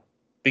Georgia right now,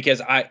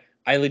 because I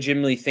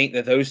legitimately think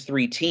that those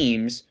 3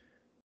 teams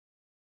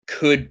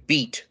could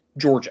beat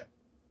Georgia,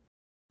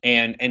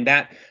 and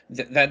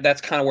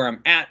that's kind of where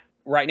I'm at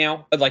right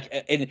now. Like,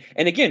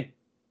 and again,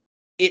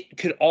 it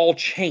could all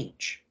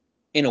change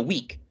in a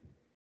week.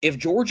 If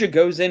Georgia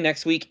goes in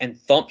next week and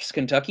thumps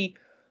Kentucky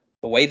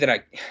the way that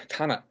I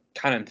kind of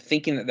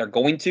thinking that they're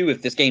going to,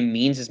 if this game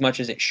means as much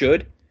as it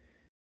should,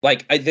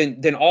 like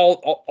then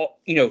all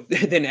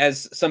then,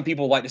 as some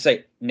people like to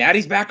say,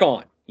 Natty's back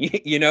on.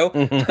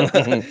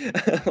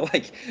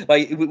 like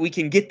we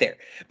can get there.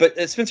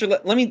 But Spencer,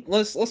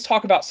 let's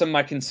talk about some of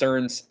my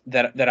concerns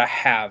that I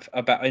have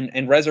about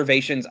and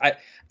reservations.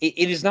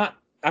 It is not.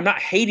 I'm not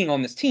hating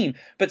on this team,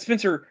 but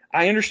Spencer,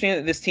 I understand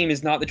that this team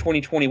is not the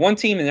 2021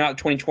 team and not the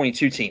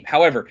 2022 team.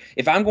 However,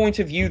 if I'm going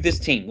to view this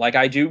team like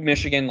I do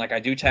Michigan, like I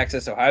do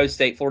Texas, Ohio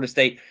State, Florida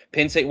State,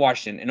 Penn State,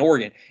 Washington, and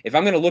Oregon, if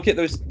I'm going to look at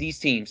these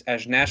teams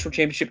as national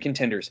championship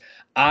contenders,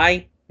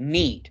 I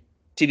need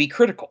to be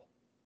critical.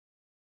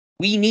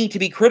 We need to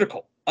be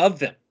critical of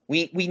them.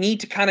 We need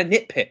to kind of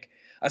nitpick,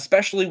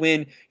 especially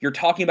when you're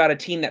talking about a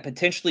team that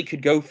potentially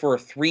could go for a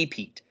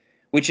three-peat,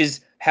 which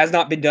has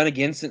not been done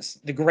again since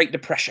the Great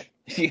Depression,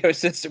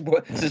 since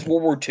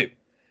World War II,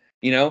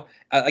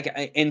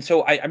 and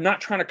so I'm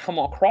not trying to come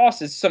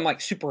across as some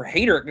like super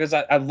hater, because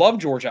I love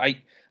Georgia.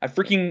 I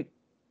freaking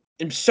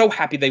am so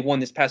happy they won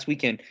this past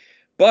weekend,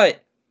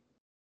 but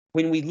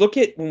when we look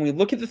at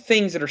the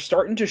things that are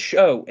starting to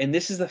show, and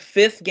this is the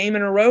 5th game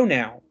in a row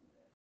now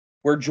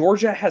where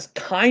Georgia has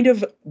kind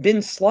of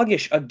been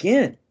sluggish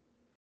again.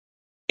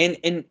 And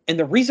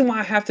the reason why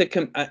I have to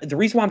the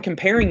reason why I'm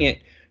comparing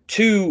it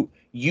to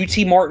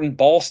UT Martin,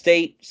 Ball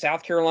State,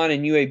 South Carolina,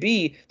 and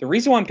UAB, the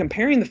reason why I'm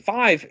comparing the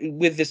 5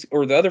 with this,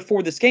 or the other 4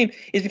 with this game,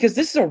 is because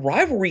this is a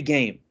rivalry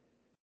game.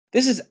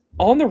 This is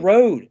on the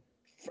road.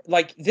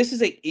 Like, this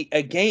is a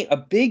game, a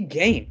big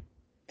game.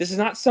 This is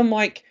not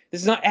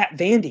this is not at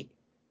Vandy.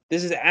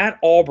 This is at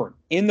Auburn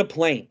in the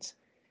Plains.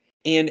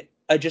 And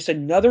just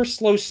another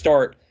slow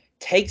start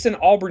takes an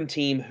Auburn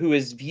team who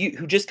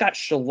just got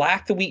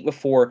shellacked the week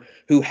before,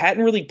 who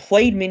hadn't really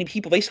played many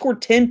people. They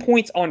scored 10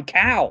 points on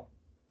Cal.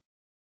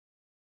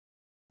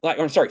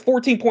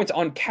 14 points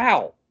on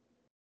Cal.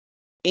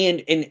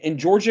 And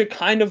Georgia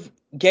kind of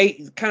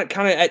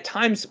at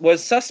times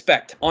was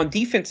suspect on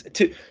defense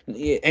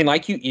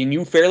and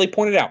you fairly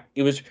pointed out,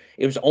 it was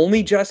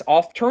only just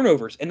off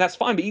turnovers, and that's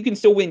fine, but you can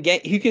still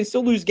you can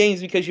still lose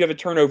games because you have a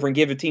turnover and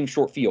give a team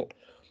short field.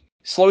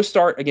 Slow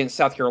start against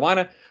South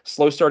Carolina,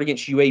 slow start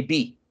against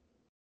UAB.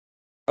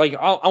 Like,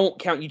 I won't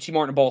count UT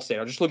Martin and Ball State.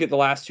 I'll just look at the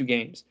last 2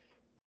 games.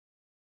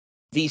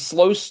 These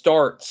slow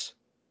starts,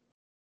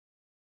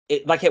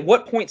 at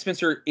what point,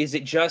 Spencer, is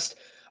it just,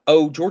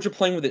 Georgia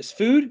playing with its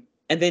food,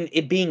 and then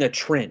it being a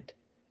trend,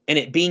 and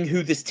it being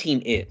who this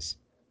team is?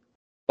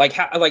 I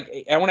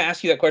want to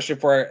ask you that question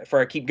before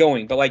I keep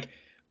going, but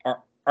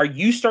are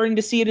you starting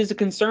to see it as a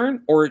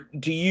concern, or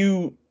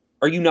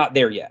are you not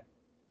there yet?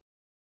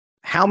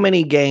 How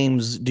many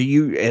games do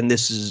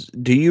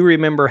you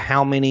remember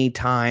how many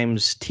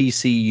times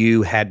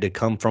TCU had to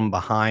come from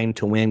behind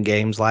to win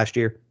games last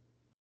year?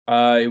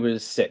 It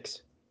was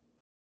 6.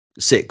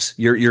 6.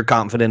 You're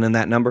confident in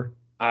that number?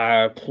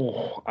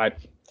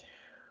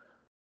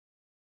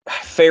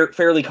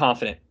 Fairly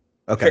confident.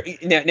 Okay.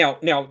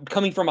 Now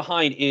coming from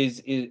behind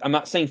is I'm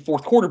not saying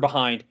fourth quarter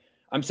behind.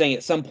 I'm saying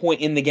at some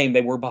point in the game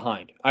they were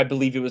behind. I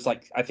believe it was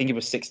I think it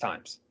was 6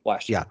 times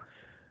last year. Yeah.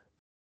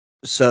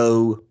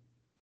 So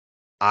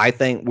I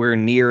think we're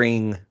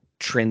nearing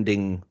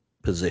trending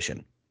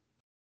position,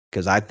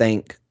 because I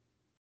think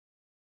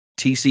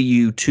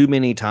TCU too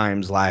many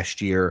times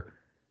last year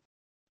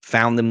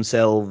found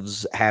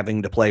themselves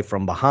having to play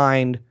from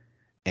behind,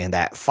 and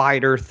that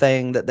fighter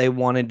thing that they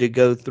wanted to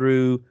go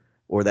through,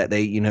 or that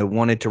they,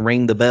 wanted to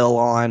ring the bell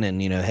on,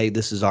 and, hey,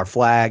 this is our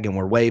flag and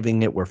we're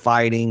waving it, we're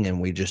fighting, and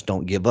we just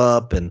don't give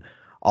up, and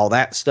all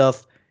that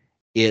stuff.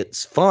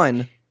 It's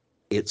fun.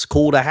 It's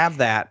cool to have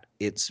that.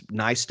 It's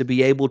nice to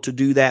be able to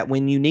do that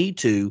when you need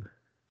to.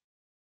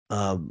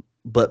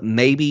 But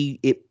maybe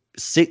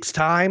 6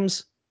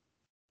 times,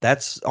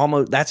 that's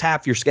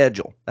half your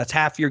schedule. That's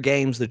half your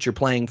games that you're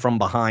playing from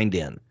behind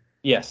in.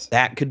 Yes.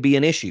 That could be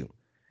an issue.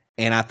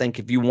 And I think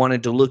if you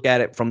wanted to look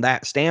at it from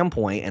that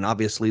standpoint, and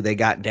obviously they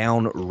got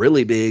down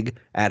really big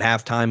at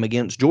halftime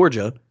against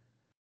Georgia,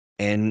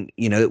 and,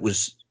 it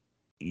was,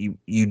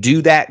 you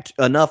do that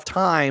enough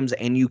times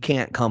and you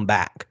can't come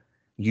back.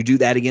 You do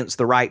that against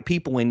the right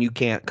people and you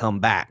can't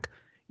come back.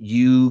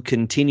 You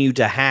continue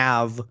to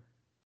have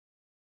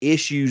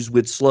issues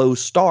with slow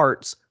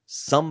starts,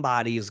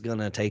 somebody is going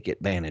to take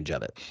advantage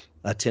of it.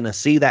 A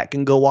Tennessee that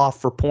can go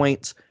off for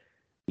points.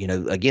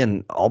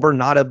 Again, Auburn,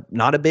 not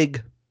a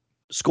big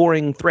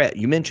scoring threat.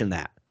 You mentioned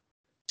that.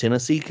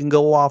 Tennessee can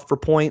go off for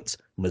points.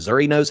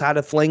 Missouri knows how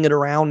to fling it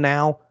around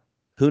now.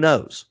 Who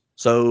knows?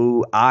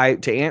 So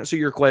to answer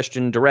your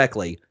question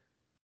directly,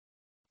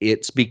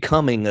 it's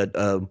becoming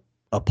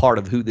a part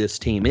of who this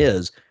team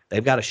is.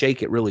 They've got to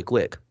shake it really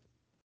quick.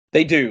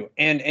 They do.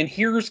 And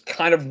here's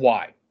kind of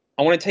why.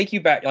 I want to take you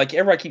back. Like,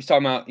 everybody keeps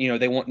talking about,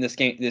 they want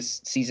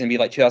this season to be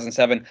like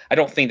 2007. I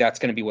don't think that's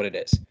going to be what it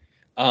is.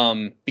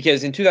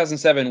 Because in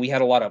 2007, we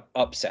had a lot of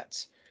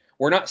upsets.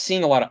 We're not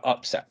seeing a lot of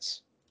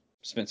upsets,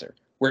 Spencer.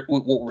 What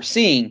we're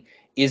seeing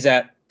is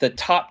that the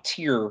top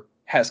tier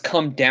has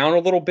come down a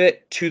little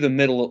bit to the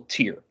middle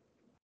tier.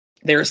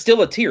 There is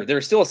still a tier. There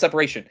is still a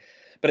separation,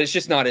 but it's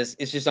just not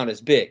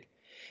as big.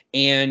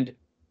 And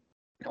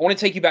I want to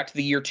take you back to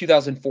the year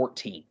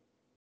 2014.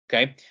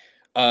 Okay.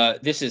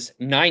 This is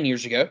 9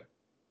 years ago.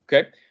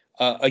 Okay.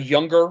 A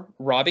younger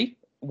Robbie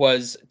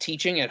was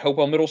teaching at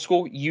Hopewell Middle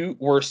School. You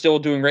were still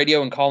doing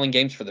radio and calling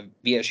games for the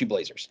VSU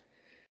Blazers.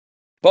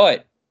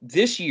 But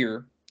this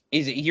year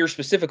is a year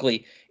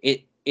specifically,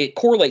 it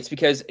correlates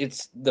because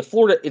it's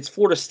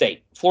Florida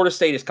State. Florida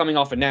State is coming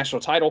off a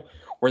national title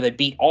where they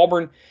beat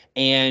Auburn.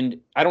 And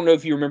I don't know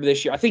if you remember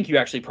this year. I think you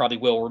actually probably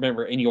will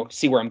remember, and you'll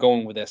see where I'm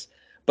going with this.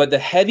 But the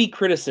heavy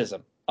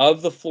criticism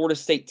of the Florida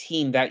State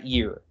team that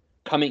year,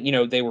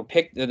 they were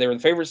the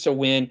favorites to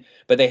win,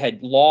 but they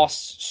had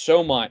lost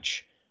so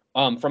much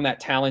from that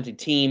talented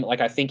team.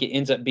 Like, I think it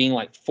ends up being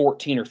like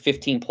 14 or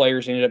 15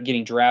 players ended up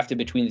getting drafted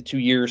between the 2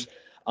 years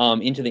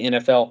into the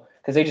NFL,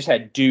 because they just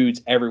had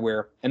dudes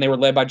everywhere, and they were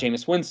led by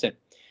Jameis Winston.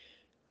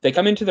 They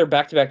come into their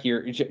back-to-back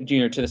year,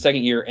 to the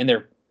second year, and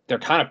they're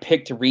kind of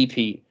picked to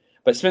repeat.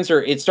 But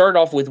Spencer, it started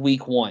off with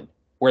week 1,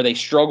 where they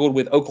struggled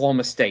with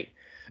Oklahoma State,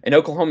 an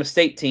Oklahoma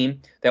State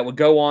team that would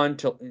go on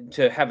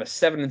to have a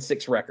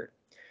 7-6 record.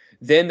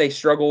 Then they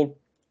struggled,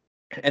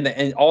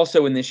 and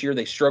also in this year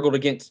they struggled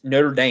against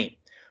Notre Dame,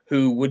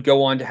 who would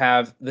go on to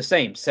have the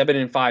same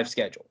 7-5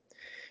 schedule.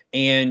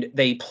 And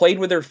they played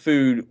with their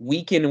food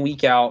week in and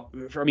week out.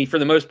 For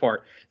the most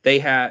part, they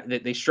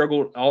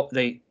struggled.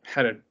 They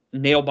had a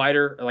nail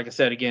biter, like I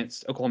said,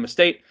 against Oklahoma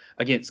State,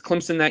 against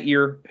Clemson that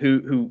year,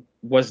 who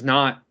was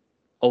not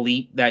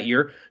elite that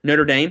year.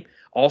 Notre Dame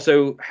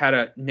also had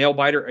a nail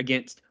biter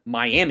against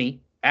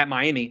Miami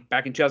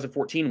back in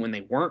 2014 when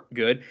they weren't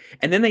good.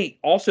 And then they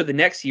also the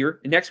next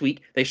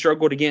week, they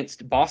struggled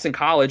against Boston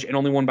College and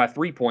only won by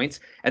 3 points.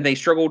 And they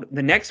struggled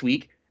the next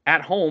week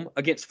at home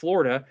against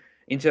Florida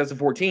in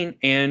 2014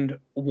 and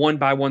won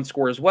by 1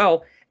 score as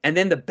well. And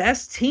then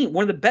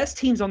one of the best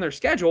teams on their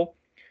schedule,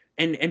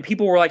 and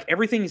people were like,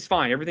 everything's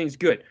fine, everything's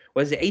good,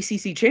 was the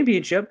ACC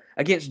championship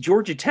against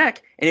Georgia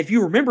Tech. And if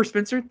you remember,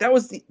 Spencer, that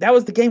was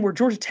the game where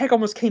Georgia Tech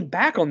almost came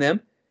back on them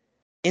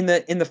in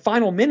the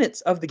final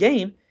minutes of the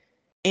game.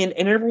 And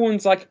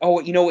everyone's like,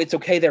 oh, it's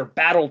okay, they're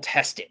battle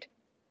tested.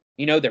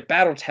 They're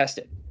battle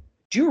tested.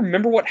 Do you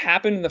remember what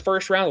happened in the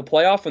first round of the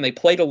playoff when they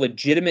played a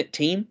legitimate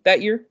team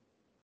that year?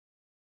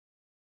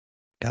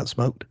 Got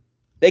smoked.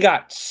 They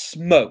got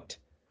smoked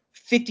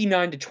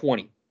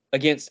 59-20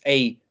 against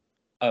a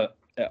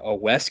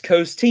West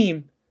Coast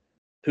team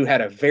who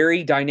had a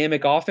very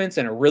dynamic offense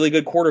and a really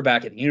good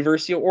quarterback at the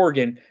University of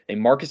Oregon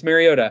named Marcus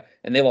Mariota,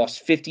 and they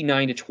lost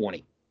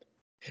 59-20.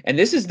 And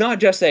this is not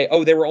just they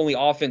were only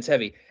offense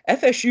heavy.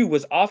 FSU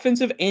was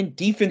offensive and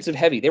defensive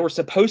heavy. They were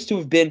supposed to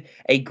have been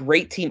a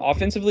great team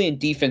offensively and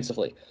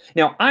defensively.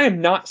 Now, I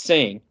am not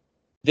saying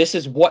this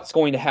is what's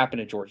going to happen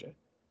to Georgia.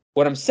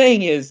 What I'm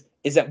saying is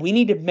that we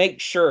need to make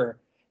sure,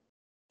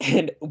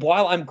 and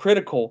while I'm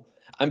critical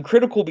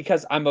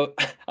because I'm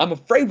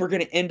afraid we're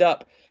going to end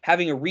up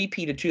having a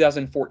repeat of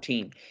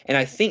 2014. And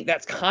I think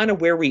that's kind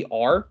of where we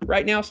are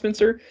right now,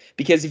 Spencer,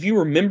 because if you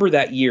remember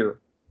that year,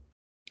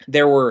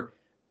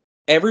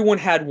 everyone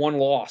had one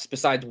loss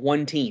besides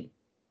one team,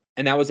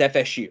 and that was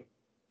FSU.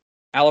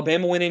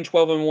 Alabama went in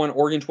 12-1,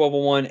 Oregon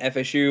 12-1,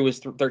 FSU was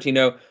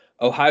 13-0,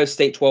 Ohio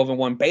State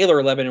 12-1,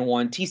 Baylor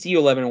 11-1, TCU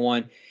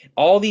 11-1.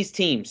 All these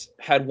teams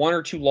had 1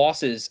 or 2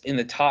 losses in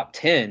the top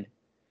 10.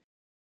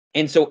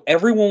 And so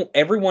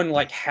everyone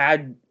like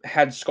had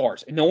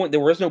scars. There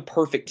was no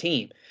perfect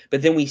team.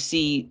 But then we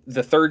see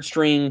the third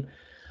string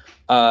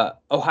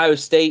Ohio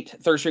State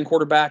third string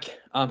quarterback,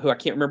 who I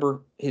can't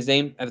remember his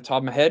name at the top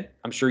of my head.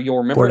 I'm sure you'll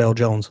remember. Cordell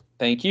Jones.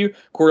 Thank you.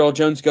 Cordell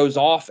Jones goes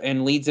off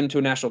and leads them to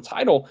a national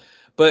title.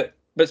 But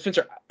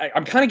Spencer,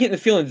 I'm kind of getting the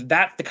feeling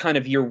that's the kind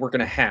of year we're going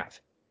to have,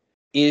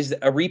 is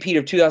a repeat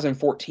of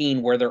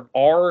 2014 where there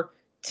are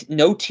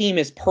no team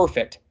is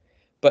perfect,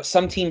 but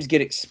some teams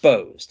get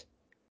exposed.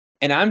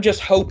 And I'm just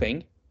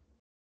hoping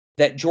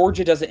that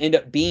Georgia doesn't end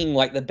up being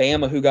like the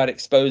Bama who got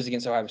exposed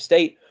against Ohio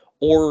State,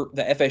 or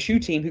the FSU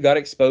team who got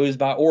exposed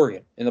by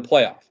Oregon in the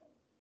playoff.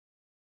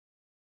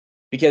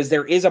 Because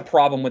there is a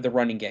problem with the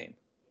running game.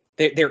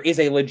 There is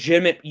a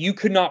legitimate,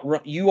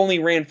 you only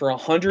ran for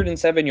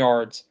 107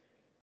 yards,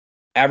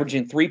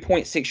 averaging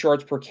 3.6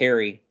 yards per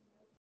carry.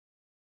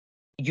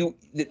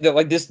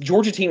 This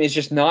Georgia team is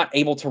just not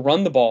able to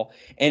run the ball,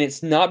 and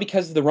it's not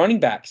because of the running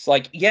backs.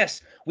 Like,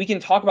 yes, we can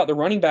talk about the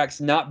running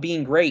backs not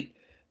being great,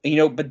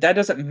 but that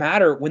doesn't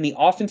matter when the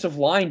offensive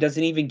line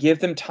doesn't even give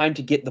them time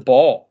to get the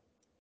ball.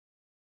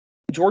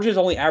 Georgia's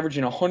only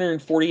averaging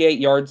 148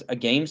 yards a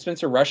game,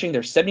 Spencer, rushing.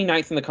 They're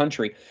 79th in the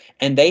country,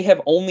 and they have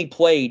only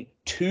played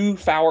two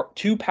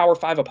Power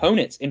 5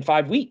 opponents in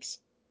 5 weeks.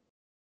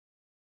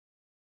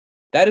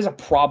 That is a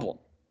problem.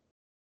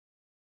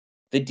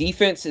 The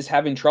defense is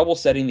having trouble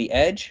setting the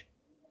edge.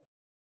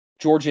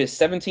 Georgia is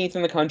 17th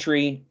in the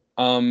country,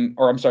 they're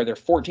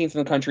 14th in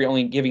the country,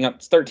 only giving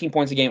up 13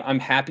 points a game. I'm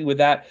happy with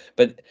that,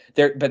 but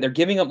they're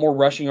giving up more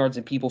rushing yards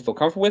than people feel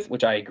comfortable with,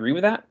 which I agree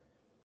with that.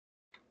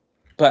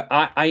 But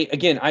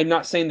I'm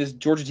not saying this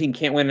Georgia team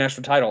can't win a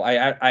national title.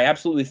 I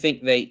absolutely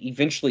think they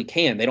eventually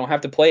can. They don't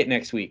have to play it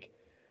next week.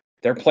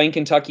 They're playing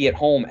Kentucky at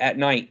home at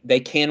night. They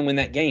can win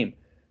that game.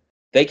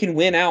 They can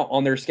win out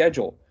on their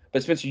schedule.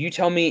 But Spencer, you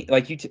tell me,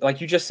 like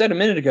you just said a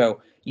minute ago,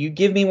 you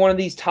give me one of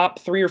these top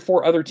 3 or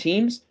 4 other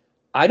teams,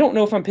 I don't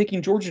know if I'm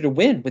picking Georgia to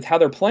win with how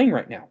they're playing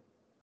right now.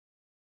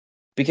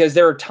 Because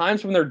there are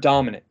times when they're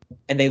dominant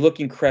and they look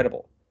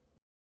incredible.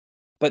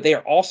 But they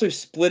are also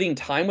splitting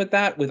time with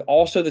that, with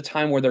also the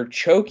time where they're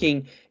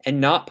choking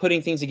and not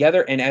putting things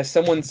together. And as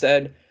someone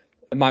said,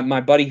 my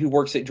buddy who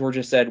works at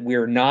Georgia said,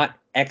 we're not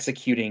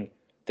executing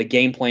the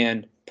game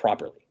plan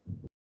properly.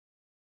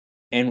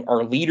 And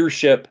our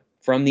leadership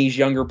from these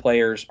younger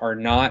players are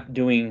not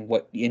doing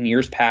what in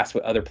years past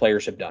what other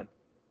players have done.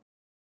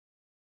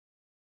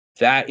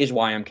 That is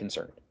why I'm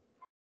concerned.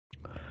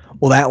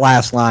 Well, that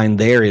last line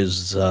there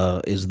is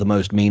the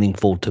most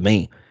meaningful to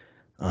me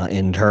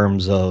in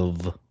terms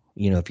of,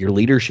 if your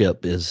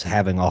leadership is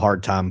having a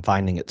hard time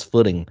finding its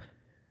footing,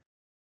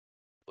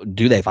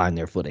 do they find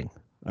their footing?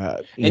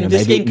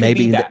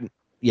 Maybe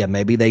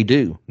they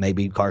do.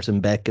 Maybe Carson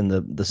Beck in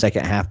the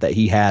second half that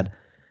he had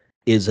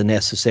is a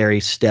necessary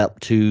step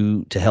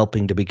to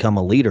helping to become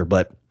a leader.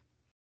 But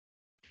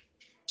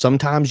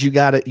Sometimes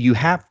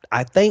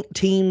I think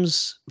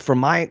teams, from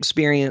my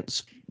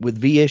experience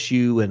with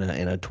VSU and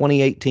a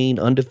 2018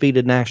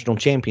 undefeated national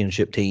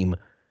championship team,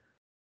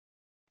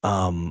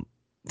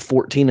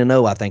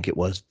 14-0, I think it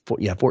was.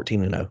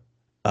 14-0.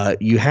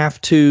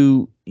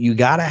 You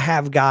got to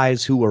have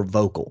guys who are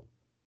vocal.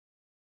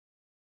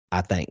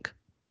 I think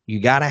you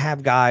got to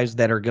have guys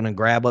that are going to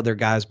grab other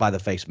guys by the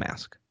face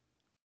mask.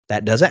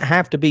 That doesn't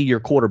have to be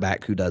your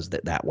quarterback who does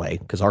it that way,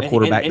 because our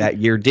quarterback that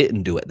year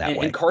didn't do it that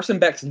way. And Carson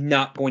Beck's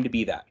not going to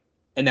be that.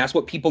 And that's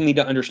what people need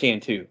to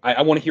understand, too.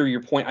 I want to hear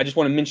your point. I just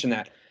want to mention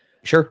that.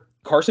 Sure.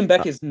 Carson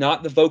Beck is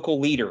not the vocal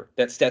leader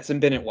that Stetson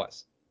Bennett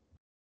was.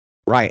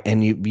 Right.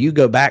 And you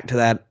go back to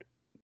that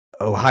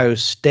Ohio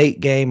State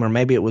game, or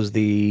maybe it was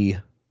you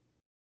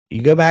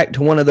go back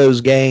to one of those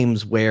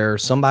games where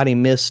somebody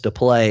missed a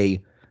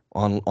play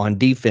on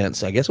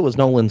defense. I guess it was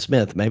Nolan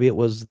Smith. Maybe it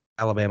was the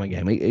Alabama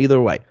game.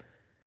 Either way,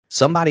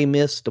 somebody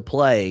missed a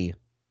play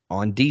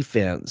on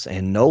defense,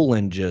 and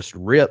Nolan just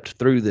ripped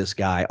through this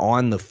guy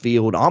on the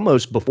field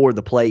almost before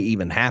the play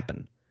even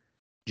happened.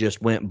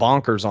 Just went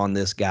bonkers on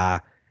this guy.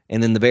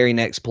 And then the very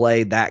next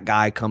play, that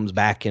guy comes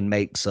back and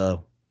makes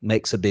a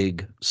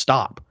big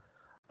stop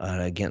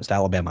against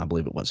Alabama, I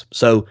believe it was.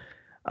 So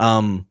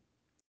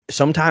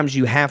sometimes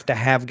you have to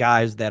have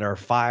guys that are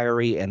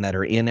fiery and that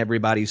are in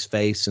everybody's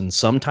face, and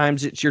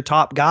sometimes it's your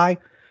top guy.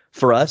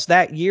 For us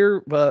that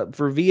year,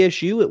 for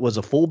VSU, it was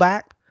a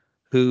fullback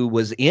who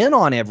was in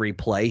on every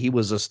play. He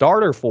was a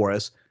starter for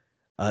us,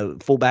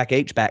 fullback,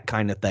 H-back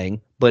kind of thing,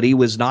 but he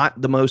was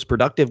not the most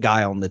productive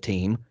guy on the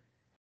team.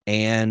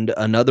 And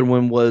another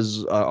one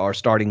was our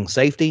starting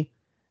safety,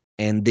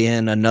 and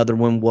then another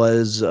one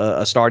was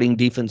a starting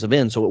defensive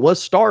end. So it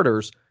was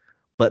starters,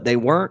 but they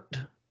weren't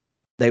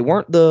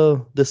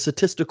the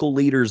statistical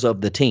leaders of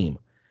the team.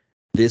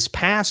 This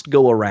past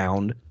go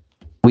around,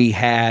 we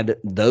had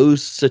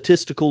those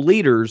statistical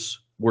leaders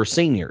were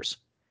seniors.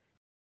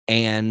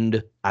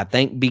 And I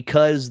think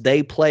because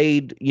they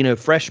played,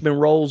 freshman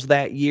roles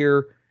that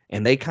year,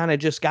 and they kind of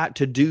just got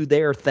to do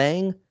their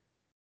thing,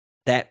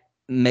 that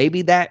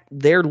maybe that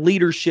their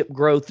leadership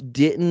growth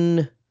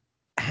didn't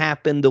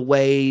happen the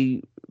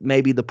way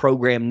maybe the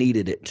program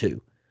needed it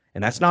to.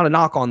 And that's not a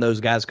knock on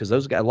those guys, because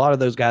a lot of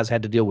those guys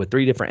had to deal with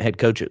 3 different head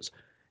coaches.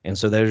 And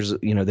so there's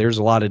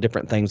a lot of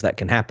different things that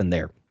can happen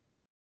there.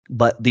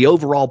 But the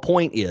overall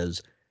point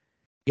is,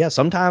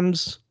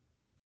 sometimes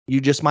you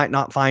just might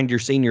not find your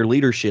senior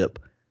leadership.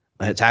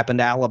 It's happened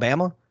to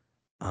Alabama.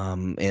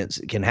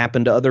 It can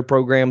happen to other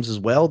programs as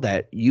well,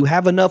 that you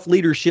have enough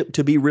leadership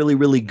to be really,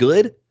 really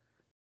good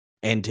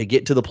and to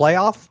get to the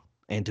playoff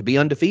and to be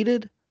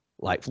undefeated,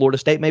 like Florida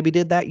State maybe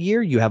did that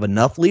year. You have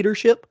enough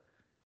leadership,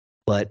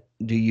 but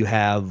do you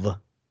have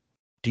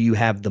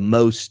the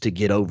most to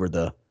get over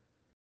the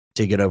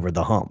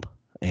hump?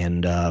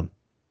 And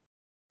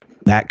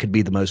that could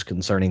be the most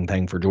concerning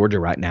thing for Georgia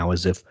right now,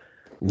 is if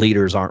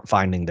leaders aren't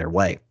finding their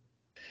way.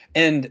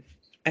 And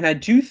I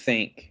do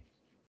think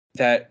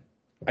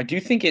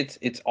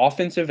it's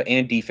offensive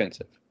and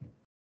defensive.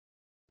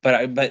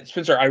 But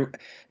Spencer,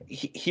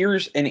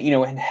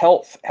 and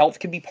health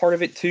can be part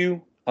of it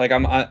too. Like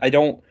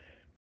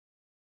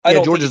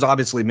Georgia's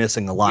obviously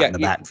missing a lot in the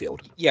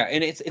backfield. Yeah,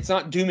 and it's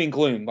not doom and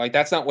gloom. Like,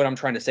 that's not what I'm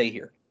trying to say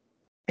here.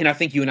 And I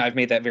think you and I have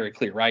made that very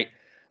clear, right?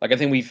 Like, I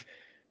think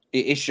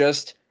it's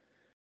just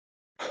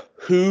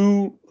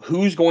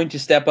who's going to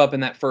step up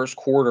in that first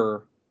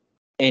quarter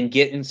and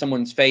get in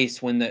someone's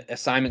face when the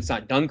assignment's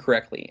not done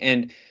correctly.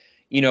 And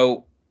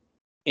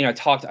I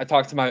talked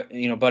to my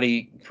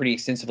buddy pretty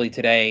extensively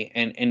today,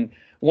 and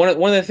one of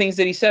the things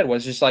that he said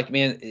was just like,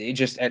 man, it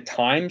just at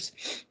times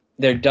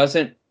there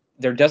doesn't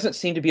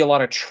seem to be a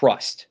lot of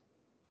trust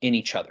in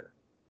each other,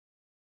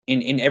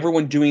 in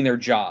everyone doing their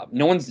job.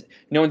 No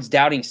one's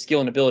doubting skill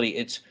and ability.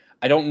 It's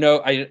I don't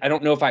know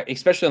if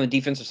especially on the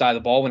defensive side of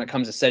the ball, when it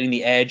comes to setting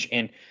the edge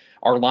and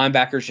our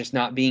linebackers just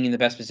not being in the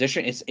best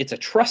position, it's a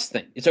trust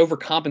thing. It's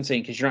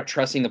overcompensating because you're not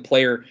trusting the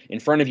player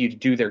in front of you to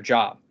do their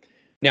job.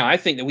 Now, I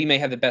think that we may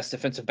have the best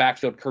defensive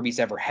backfield Kirby's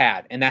ever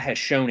had, and that has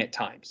shown at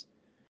times.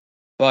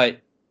 But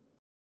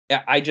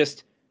I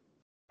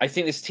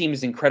think this team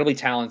is incredibly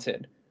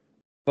talented.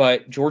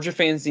 But Georgia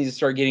fans need to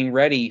start getting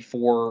ready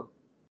for,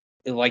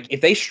 like,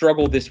 if they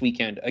struggle this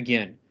weekend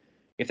again,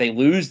 if they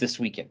lose this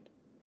weekend,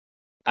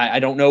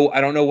 I don't know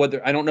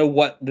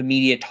what the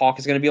media talk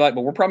is going to be like,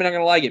 but we're probably not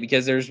going to like it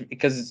because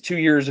it's 2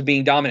 years of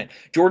being dominant.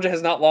 Georgia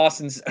has not lost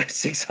in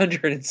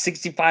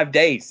 665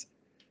 days.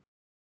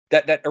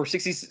 Or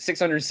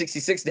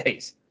 666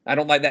 days. I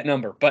don't like that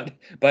number, but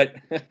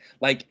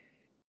like,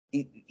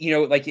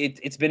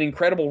 it's been an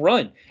incredible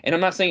run, and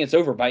I'm not saying it's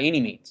over by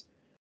any means,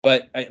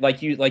 but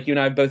like you and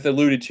I both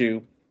alluded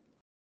to,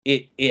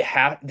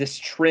 this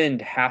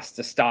trend has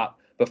to stop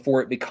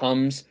before it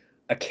becomes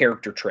a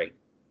character trait.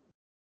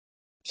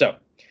 So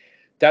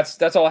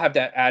that's all I have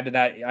to add to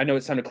that. I know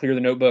it's time to clear the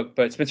notebook,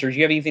 but Spencer, do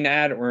you have anything to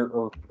add,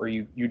 or are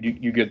you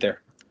good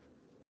there?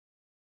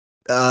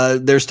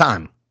 There's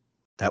time.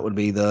 That would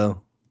be the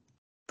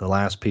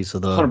last piece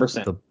of the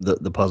 100%.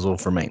 the puzzle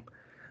for me.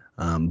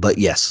 But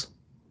yes,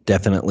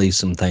 definitely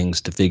some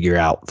things to figure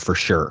out for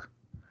sure.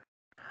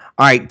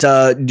 All right.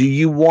 Do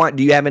you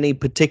have any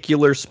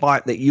particular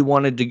spot that you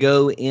wanted to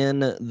go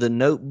in the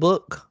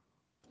notebook?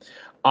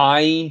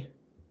 I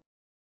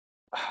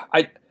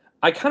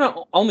kind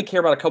of only care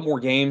about a couple more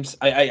games.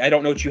 I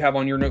don't know what you have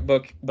on your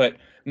notebook, but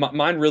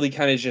mine really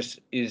kind of just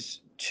is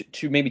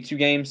maybe two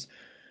games.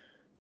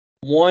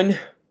 One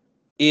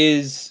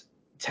is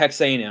Texas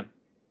A&M.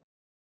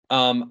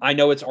 I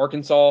know it's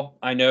Arkansas.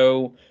 I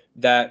know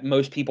that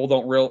most people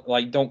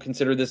don't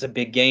consider this a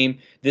big game.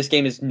 This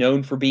game is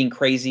known for being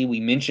crazy.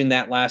 We mentioned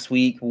that last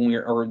week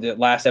or the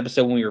last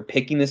episode when we were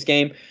picking this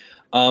game.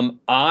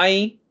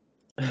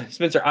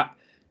 Spencer,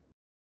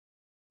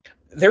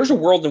 there's a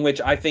world in which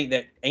I think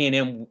that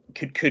A&M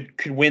could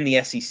win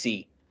the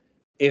SEC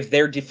if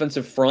their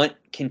defensive front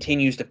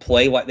continues to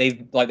play like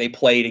they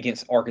played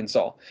against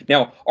Arkansas.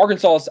 Now,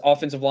 Arkansas's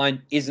offensive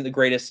line isn't the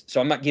greatest, so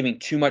I'm not giving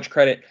too much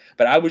credit,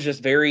 but it was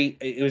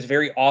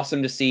very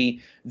awesome to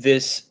see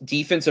this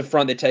defensive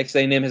front that Texas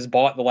A&M has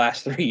bought the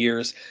last 3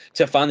 years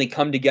to finally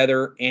come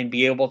together and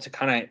be able to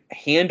kind of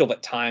handle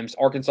at times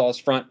Arkansas's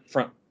front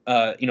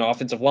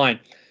offensive line.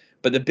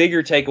 But the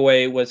bigger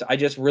takeaway was I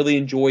just really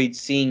enjoyed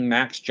seeing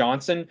Max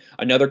Johnson,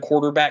 another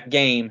quarterback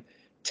game,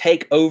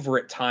 take over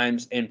at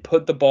times and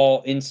put the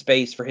ball in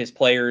space for his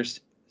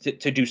players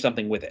to do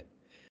something with it.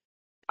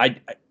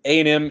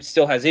 A&M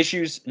still has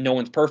issues. No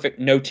one's perfect.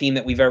 No team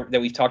that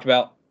we've talked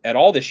about at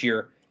all this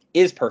year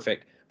is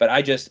perfect. But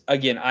I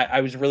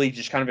was really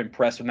just kind of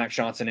impressed with Max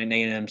Johnson and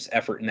A&M's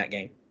effort in that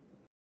game.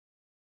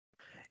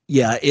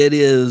 Yeah, it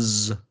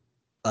is.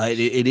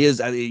 It is.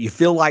 You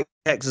feel like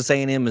Texas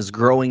A&M is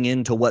growing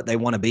into what they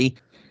want to be.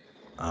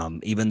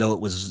 Even though it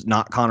was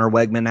not Connor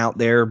Wegman out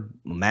there,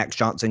 Max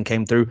Johnson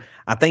came through.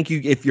 I think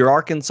if you're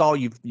Arkansas,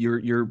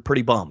 you're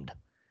pretty bummed,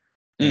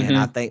 and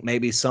I think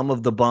maybe some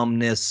of the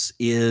bumness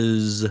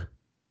is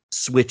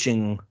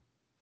switching,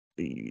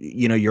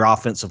 your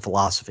offensive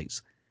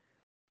philosophies.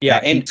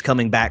 Yeah, that keeps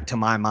coming back to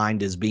my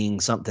mind as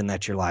being something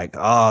that you're like,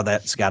 oh,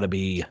 that's got to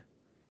be.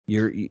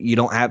 You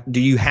don't have.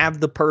 Do you have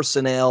the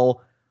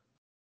personnel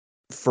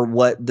for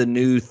what the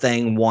new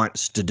thing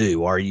wants to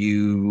do? Are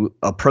you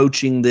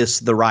approaching this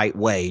the right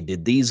way?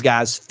 Did these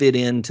guys fit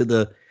into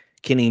the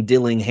Kenny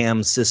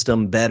Dillingham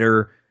system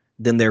better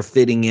than they're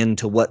fitting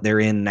into what they're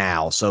in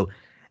now? So,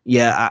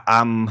 yeah,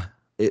 I'm,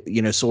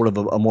 sort of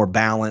a more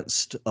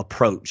balanced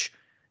approach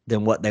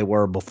than what they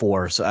were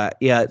before. So,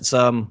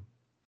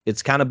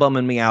 it's kind of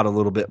bumming me out a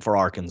little bit for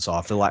Arkansas.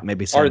 I feel like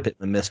maybe Sam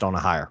Pittman missed on a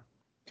hire.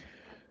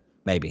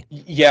 Maybe.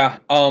 Yeah.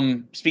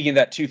 Speaking of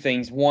that, two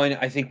things. One,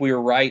 I think we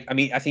were right. I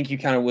mean, I think you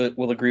kind of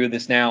will agree with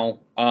this now.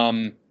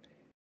 I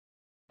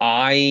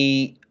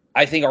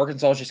think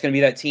Arkansas is just going to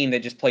be that team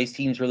that just plays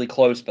teams really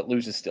close but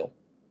loses still.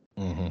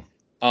 Mm-hmm.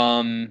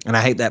 And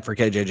I hate that for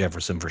KJ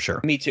Jefferson for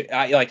sure. Me too.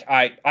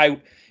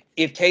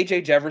 If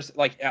KJ Jefferson,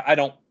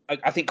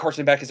 I think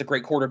Carson Beck is a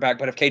great quarterback,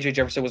 but if KJ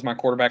Jefferson was my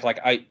quarterback,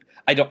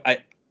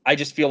 I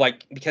just feel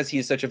like because he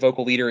is such a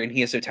vocal leader and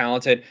he is so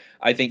talented,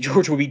 I think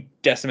Georgia would be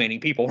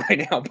decimating people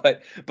right now.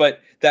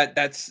 But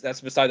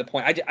that's beside the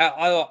point.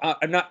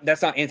 I'm not.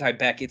 That's not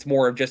anti-Beck. It's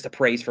more of just a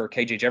praise for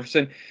KJ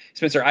Jefferson.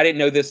 Spencer, I didn't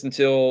know this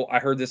until I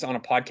heard this on a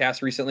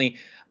podcast recently.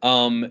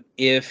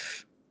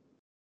 If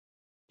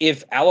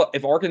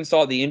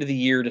Arkansas at the end of the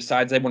year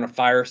decides they want to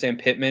fire Sam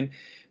Pittman,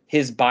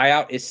 his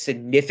buyout is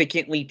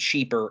significantly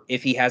cheaper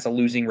if he has a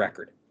losing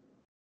record.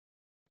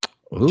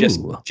 Ooh.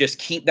 Just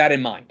keep that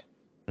in mind.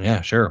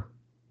 Yeah, sure.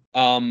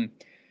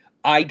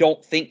 I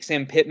don't think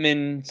Sam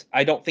Pittman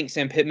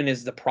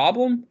is the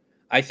problem.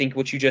 I think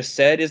what you just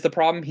said is the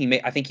problem.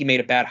 I think he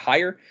made a bad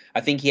hire. I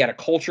think he had a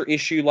culture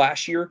issue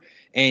last year,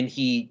 and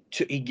he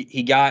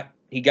got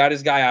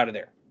his guy out of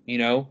there.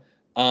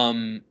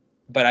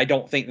 But I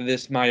don't think that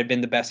this might have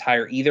been the best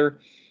hire either.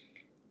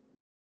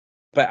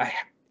 But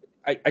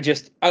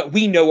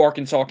we know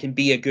Arkansas can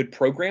be a good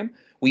program.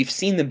 We've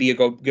seen them be a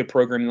good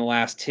program in the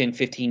last 10,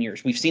 15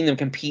 years. We've seen them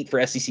compete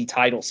for SEC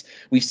titles.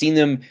 We've seen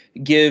them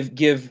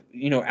give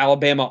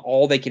Alabama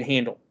all they can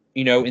handle,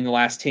 in the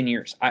last 10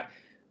 years. I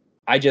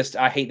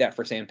hate that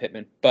for Sam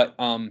Pittman. But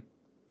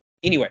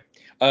anyway,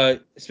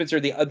 Spencer,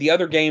 the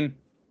other game,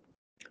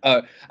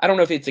 I don't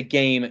know if it's a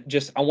game.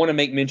 Just I want to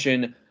make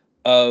mention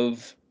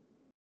of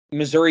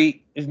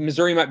Missouri.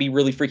 Missouri might be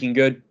really freaking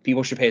good.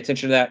 People should pay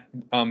attention to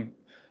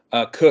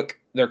that. Cook,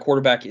 their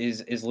quarterback,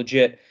 is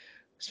legit.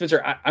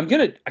 Spencer, I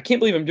can't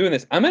believe I'm doing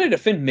this. I'm going to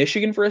defend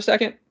Michigan for a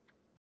second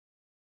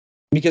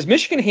because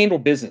Michigan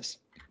handled business.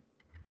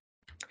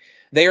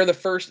 They are the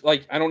first, I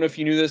don't know if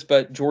you knew this,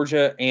 but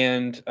Georgia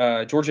and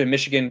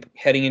Michigan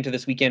heading into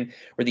this weekend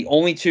were the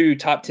only two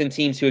top 10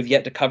 teams who have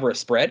yet to cover a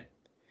spread.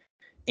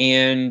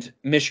 And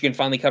Michigan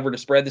finally covered a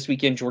spread this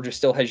weekend. Georgia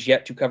still has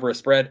yet to cover a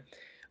spread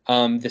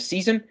this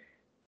season.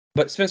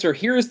 But Spencer,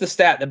 here is the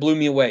stat that blew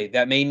me away.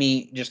 That made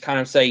me just kind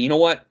of say, you know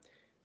what?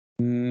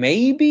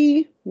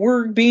 Maybe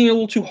we're being a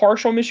little too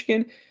harsh on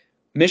Michigan.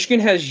 Michigan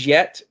has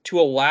yet to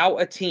allow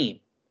a team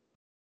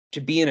to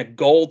be in a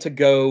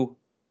goal-to-go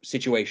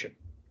situation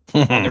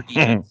on their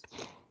defense.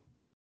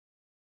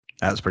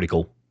 That's pretty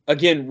cool.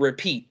 Again,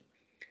 repeat.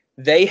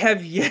 They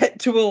have yet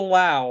to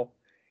allow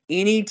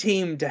any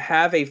team to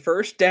have a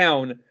first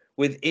down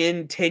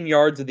within 10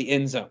 yards of the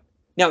end zone.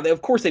 Now,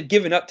 of course, they've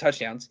given up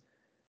touchdowns,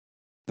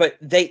 but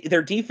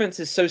their defense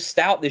is so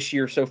stout this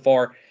year so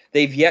far,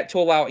 they've yet to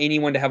allow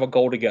anyone to have a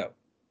goal to go.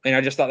 And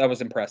I just thought that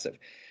was impressive.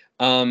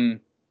 So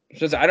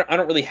I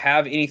don't really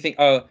have anything.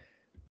 I'll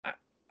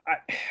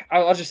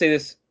just say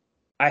this.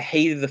 I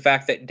hated the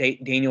fact that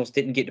Daniels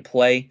didn't get to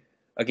play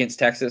against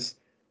Texas.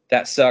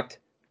 That sucked.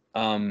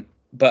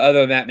 But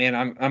other than that, man,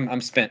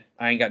 I'm spent.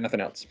 I ain't got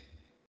nothing else.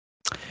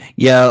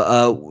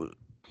 Yeah,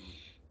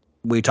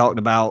 we talked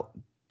about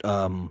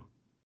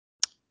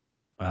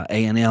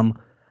A&M.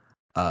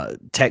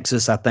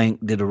 Texas, I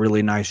think, did a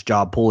really nice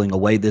job pulling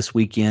away this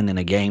weekend in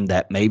a game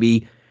that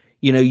maybe,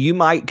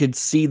 you could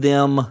see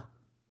them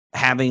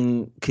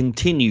having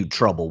continued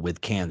trouble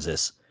with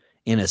Kansas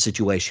in a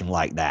situation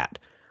like that,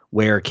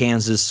 where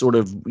Kansas sort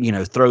of,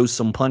 throws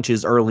some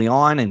punches early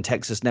on and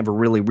Texas never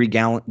really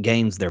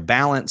regains their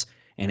balance,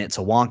 and it's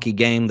a wonky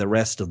game the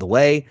rest of the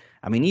way.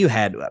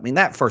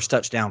 That first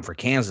touchdown for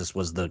Kansas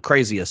was the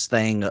craziest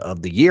thing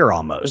of the year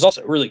almost. It was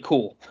also really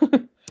cool.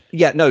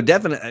 Yeah, no,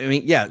 definitely.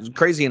 It's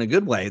crazy in a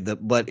good way,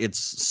 but it's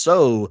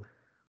so,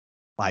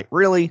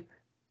 really?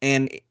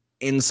 And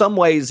in some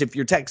ways, if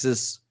you're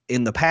Texas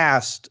in the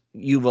past,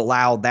 you've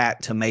allowed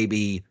that to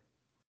maybe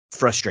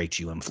frustrate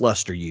you and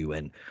fluster you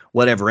and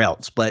whatever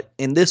else. But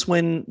in this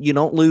one, you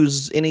don't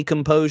lose any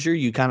composure.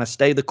 You kind of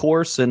stay the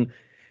course, and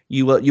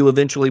you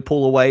eventually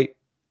pull away.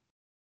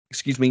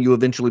 You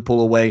eventually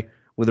pull away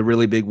with a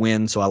really big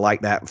win. So I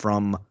like that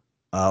from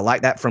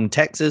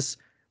Texas.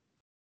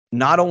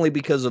 Not only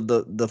because of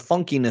the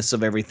funkiness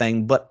of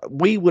everything, but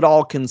we would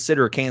all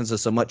consider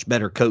Kansas a much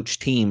better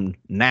coached team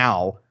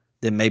now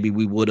than maybe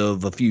we would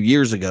have a few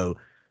years ago.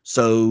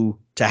 So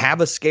to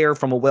have a scare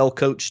from a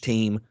well-coached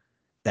team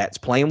that's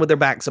playing with their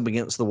backs up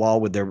against the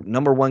wall with their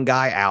number one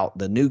guy out,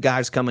 the new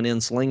guys coming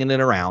in, slinging it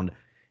around,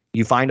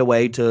 you find a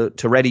way to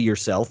ready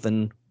yourself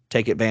and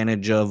take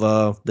advantage of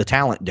the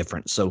talent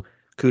difference. So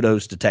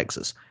kudos to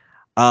Texas.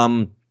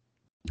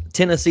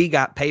 Tennessee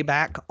got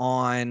payback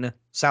on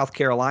South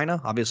Carolina.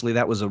 Obviously,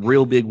 that was a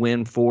real big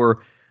win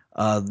for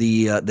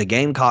the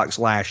Gamecocks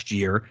last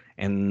year,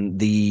 and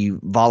the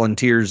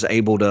Volunteers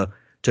able to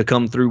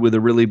come through with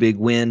a really big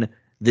win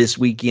this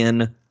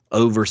weekend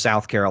over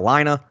South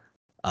Carolina.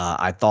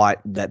 I thought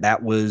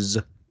that was,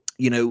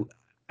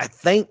 I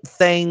think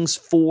things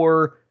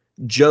for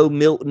Joe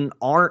Milton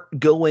aren't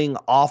going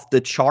off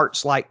the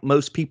charts like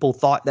most people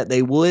thought that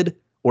they would,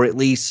 or at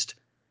least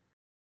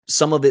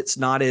some of it's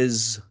not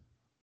as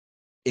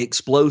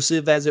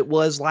explosive as it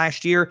was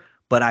last year.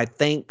 But I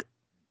think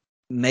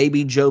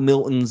maybe Joe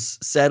Milton's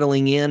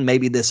settling in.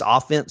 Maybe this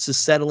offense is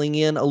settling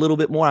in a little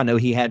bit more. I know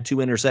he had 2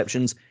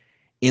 interceptions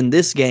in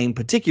this game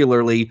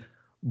particularly,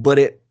 but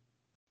it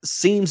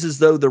seems as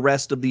though the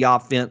rest of the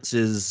offense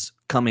is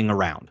coming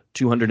around.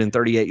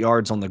 238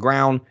 yards on the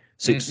ground,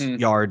 6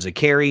 yards a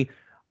carry.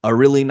 A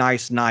really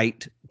nice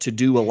night to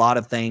do a lot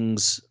of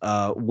things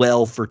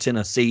well for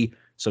Tennessee.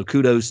 So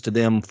kudos to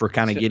them for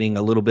kind of getting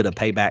a little bit of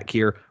payback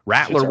here.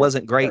 Rattler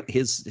wasn't great.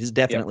 His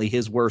definitely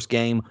his worst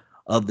game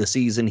of the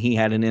season. He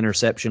had an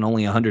interception,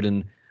 only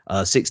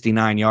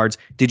 169 yards.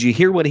 Did you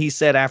hear what he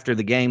said after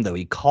the game, though?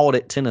 He called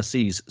it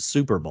Tennessee's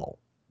Super Bowl.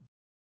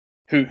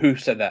 Who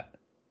said that?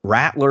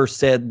 Rattler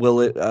said,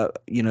 well,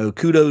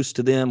 kudos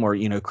to them, or,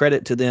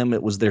 credit to them.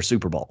 It was their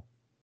Super Bowl.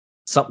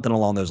 Something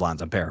along those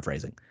lines. I'm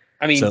paraphrasing.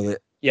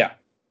 Yeah.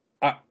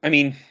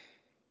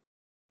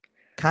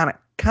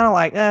 Kind of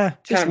like,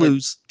 just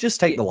lose. Just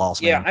take the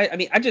loss, man.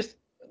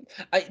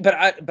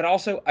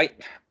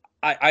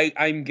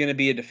 I'm going to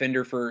be a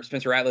defender for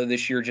Spencer Rattler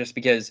this year just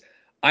because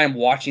I am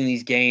watching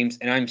these games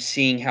and I'm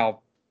seeing how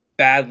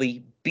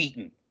badly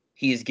beaten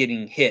he is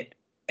getting hit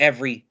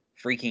every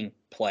freaking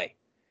play.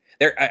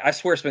 I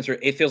swear, Spencer,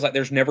 it feels like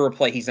there's never a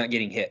play he's not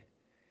getting hit.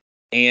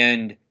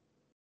 And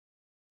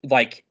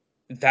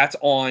that's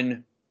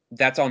on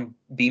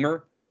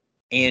Beamer.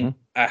 And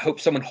I hope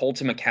someone holds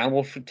him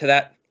accountable to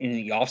that in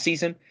the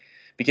offseason,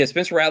 because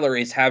Spencer Rattler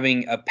is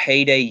having a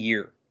payday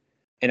year.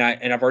 And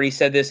I've already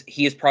said this,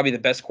 he is probably the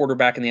best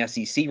quarterback in the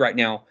SEC right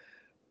now,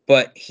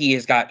 but he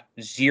has got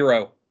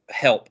zero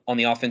help on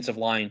the offensive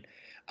line.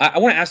 I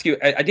want to ask you,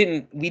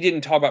 we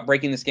didn't talk about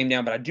breaking this game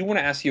down, but I do want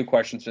to ask you a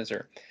question,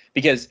 Spencer,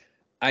 because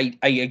I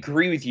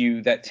agree with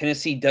you that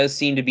Tennessee does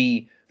seem to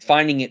be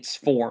finding its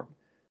form.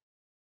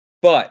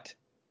 But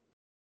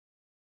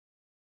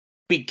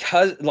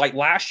because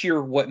last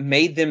year, what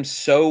made them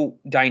so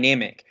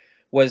dynamic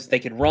was they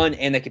could run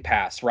and they could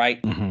pass, right?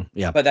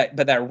 Yeah. But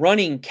that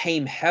running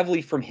came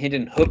heavily from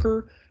Hendon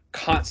Hooker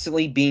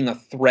constantly being a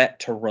threat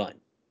to run,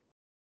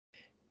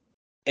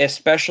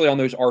 especially on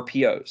those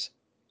RPOs.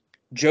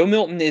 Joe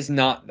Milton is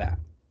not that.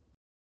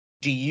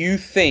 Do you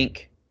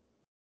think?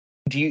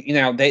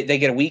 They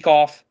get a week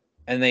off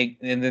and they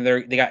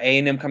got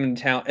A&M coming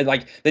to town,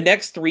 and the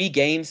next 3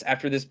 games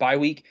after this bye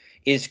week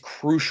is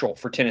crucial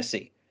for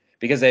Tennessee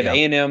because they have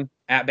A&M,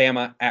 at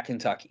Bama, at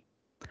Kentucky.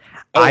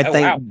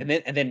 And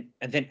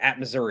then at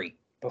Missouri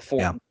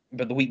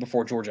but the week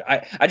before Georgia.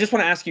 I just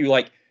want to ask you,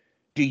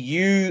 do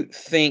you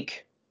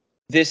think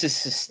this is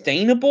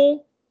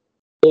sustainable,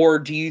 or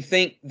do you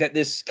think that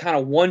this kind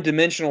of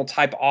one-dimensional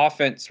type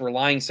offense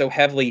relying so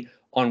heavily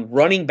on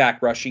running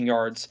back rushing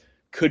yards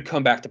could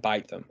come back to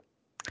bite them?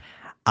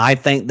 I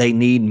think they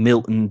need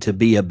Milton to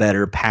be a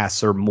better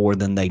passer more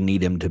than they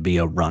need him to be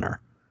a runner.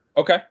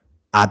 Okay.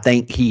 I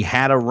think he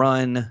had a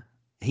run.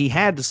 He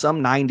had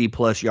some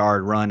 90-plus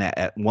yard run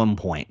at one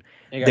point.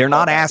 They're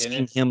not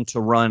asking him to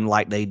run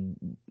like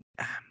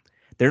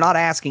they're not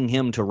asking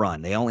him to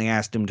run. They only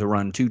asked him to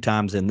run 2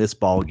 times in this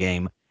ball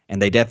game,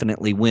 and they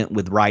definitely went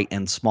with Wright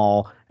and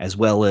Small as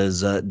well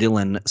as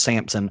Dylan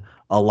Sampson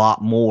a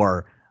lot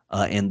more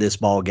in this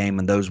ball game,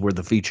 and those were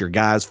the featured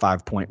guys,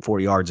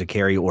 5.4 yards a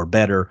carry or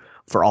better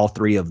for all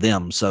 3 of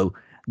them. So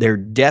they're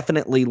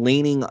definitely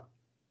leaning.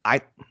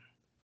 I'm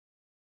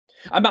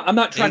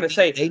not trying to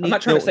say they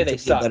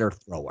suck. A better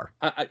thrower.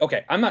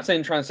 Okay, I'm not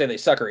trying to say they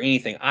suck or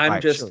anything. I'm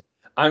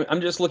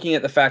just looking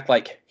at the fact,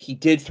 like, he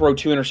did throw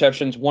 2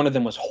 interceptions. One of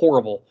them was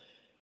horrible,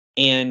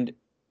 and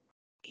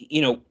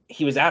he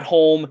was at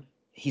home.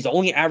 He's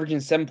only averaging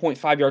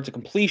 7.5 yards of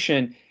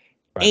completion,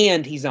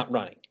 and he's not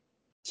running.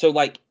 So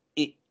like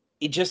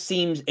it just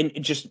seems, and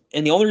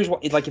the only reason why,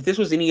 like, if this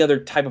was any other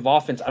type of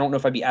offense, I don't know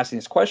if I'd be asking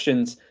these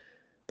questions,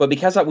 but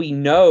because we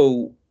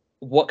know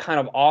what kind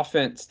of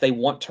offense they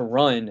want to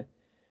run,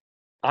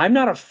 I'm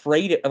not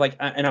afraid of, like,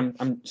 and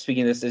I'm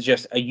speaking this as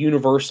just a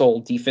universal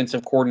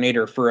defensive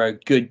coordinator for a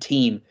good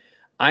team.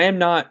 I'm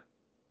not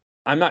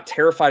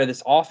terrified of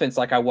this offense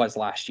like I was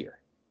last year.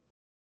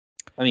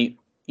 I mean,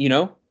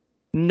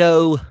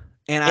 No,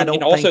 and I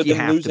don't think you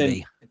have to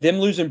be. Them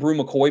losing Brew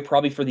McCoy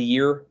probably for the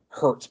year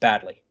hurts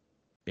badly.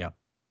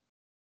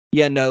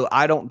 Yeah, no,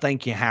 I don't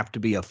think you have to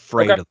be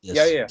afraid of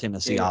this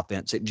Tennessee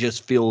offense. It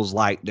just feels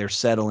like they're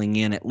settling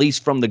in, at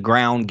least from the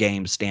ground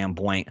game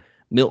standpoint.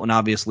 Milton,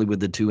 obviously,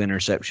 with the 2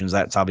 interceptions,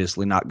 that's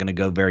obviously not going to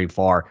go very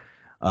far.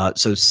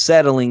 So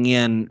settling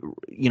in,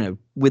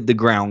 with the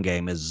ground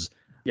game is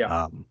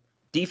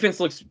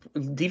defense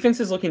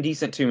is looking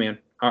decent too, man.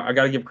 I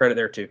got to give credit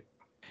there too.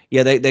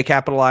 Yeah, they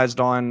capitalized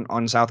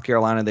on South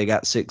Carolina. They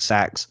got 6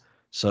 sacks,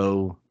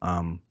 so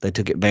they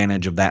took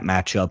advantage of that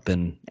matchup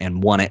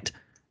and won it.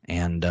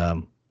 And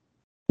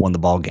won the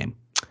ball game.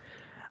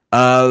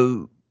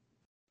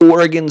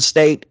 Oregon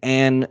State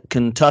and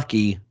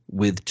Kentucky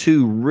with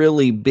 2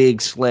 really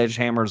big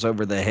sledgehammers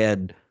over the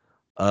head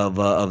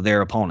of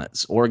their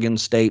opponents. Oregon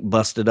State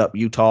busted up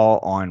Utah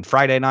on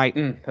Friday night,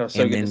 and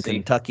then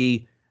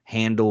Kentucky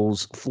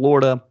handles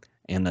Florida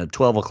in the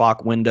 12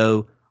 o'clock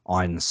window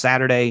on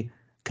Saturday.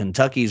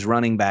 Kentucky's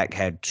running back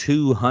had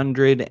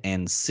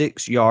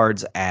 206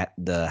 yards at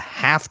the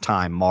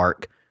halftime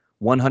mark,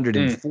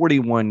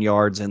 141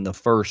 yards in the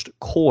first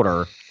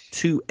quarter,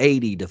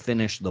 280 to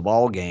finish the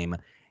ball game.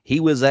 He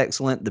was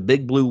excellent. The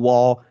big blue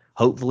wall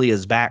hopefully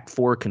is back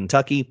for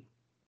Kentucky,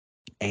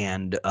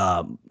 and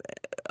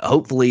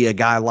hopefully a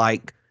guy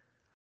like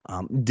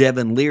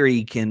Devin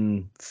Leary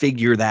can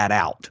figure that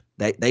out.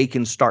 They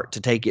can start to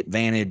take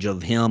advantage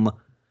of him,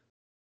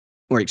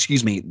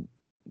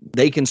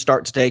 they can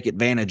start to take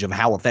advantage of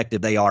how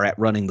effective they are at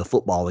running the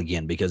football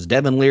again, because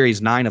Devin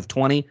Leary's 9 of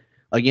 20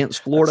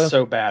 against Florida. That's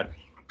so bad.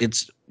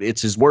 It's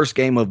his worst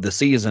game of the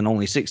season,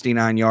 only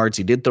 69 yards.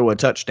 He did throw a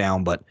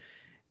touchdown, but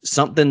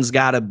something's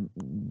got to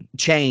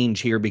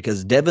change here,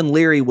 because Devin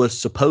Leary was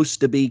supposed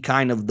to be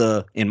kind of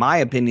in my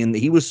opinion,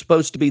 he was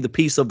supposed to be the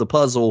piece of the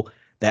puzzle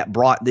that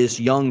brought this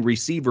young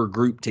receiver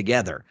group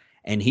together,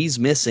 and he's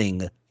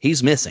missing.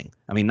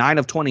 I mean, 9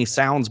 of 20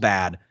 sounds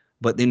bad,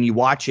 but then you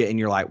watch it and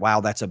you're like, wow,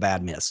 that's a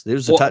bad miss.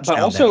 There's a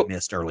touchdown that he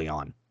missed early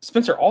on.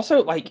 Spencer,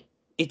 also, like,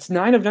 it's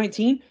 9 of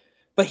 19,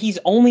 but he's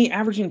only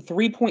averaging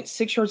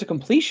 3.6 yards of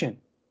completion.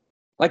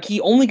 Like,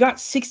 he only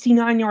got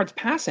 69 yards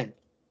passing.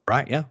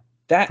 Right, yeah.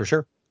 That for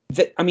sure.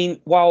 I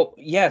mean, while,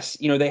 yes,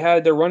 they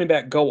had their running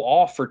back go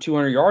off for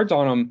 200 yards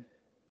on him,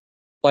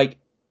 like,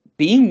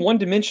 being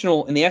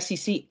one-dimensional in the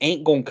SEC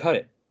ain't going to cut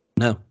it.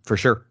 No, for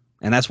sure.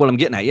 And that's what I'm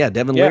getting at. Yeah,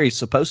 Devin Leary's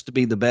supposed to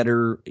be the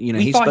better,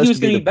 he's supposed to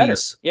be the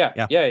piece.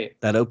 Yeah.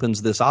 That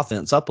opens this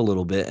offense up a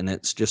little bit, and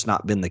it's just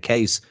not been the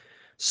case.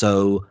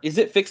 So is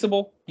it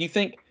fixable, do you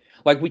think?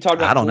 Like, we talked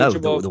about, I don't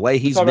know, the way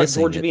he's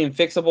missing Georgia being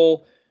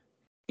fixable,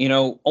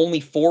 only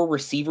 4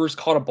 receivers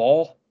caught a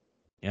ball.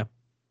 Yeah.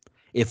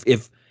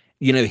 If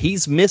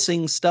he's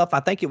missing stuff, I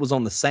think it was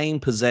on the same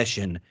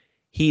possession.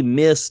 He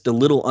missed a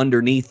little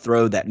underneath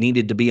throw that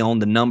needed to be on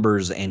the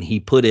numbers, and he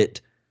put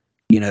it,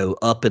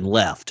 up and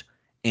left.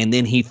 And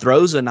then he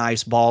throws a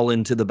nice ball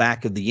into the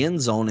back of the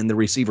end zone, and the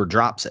receiver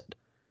drops it,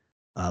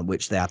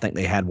 which I think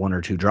they had 1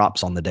 or 2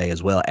 drops on the day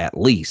as well, at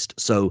least.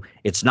 So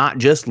it's not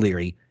just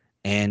Leary.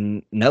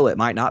 And no, it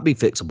might not be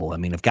fixable. I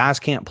mean, if guys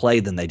can't play,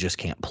 then they just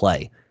can't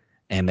play.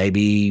 And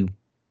maybe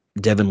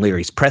Devin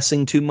Leary's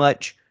pressing too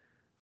much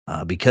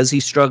because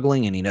he's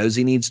struggling and he knows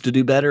he needs to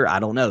do better. I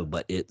don't know,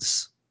 but it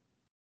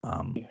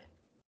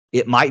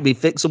might be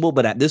fixable.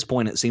 But at this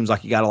point, it seems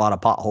like you got a lot of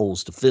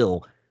potholes to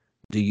fill.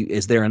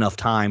 Is there enough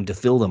time to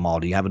fill them all?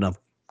 Do you have enough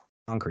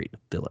concrete to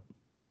fill it?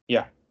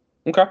 Yeah.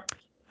 Okay. All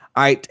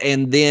right.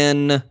 And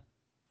then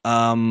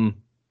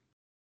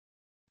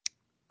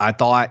I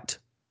thought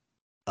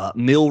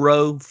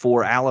Milroe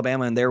for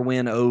Alabama and their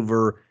win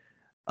over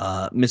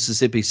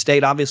Mississippi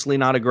State. Obviously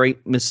not a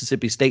great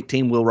Mississippi State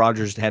team. Will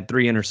Rogers had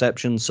 3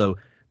 interceptions, so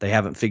they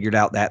haven't figured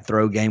out that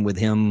throw game with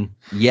him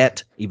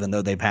yet, even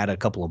though they've had a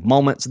couple of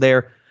moments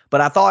there.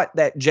 But I thought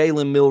that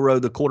Jalen Milroe,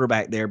 the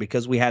quarterback there,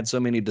 because we had so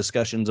many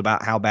discussions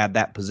about how bad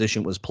that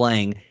position was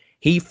playing,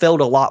 he felt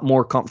a lot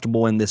more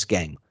comfortable in this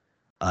game.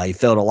 He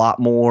felt a lot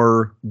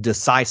more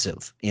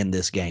decisive in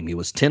this game. He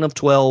was 10 of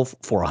 12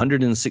 for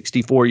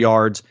 164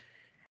 yards,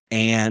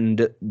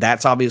 and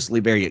that's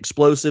obviously very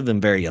explosive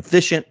and very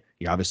efficient.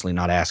 You're obviously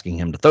not asking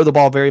him to throw the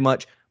ball very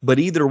much, but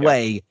either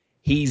way,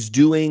 he's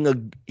doing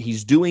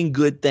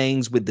good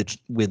things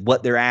with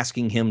what they're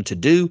asking him to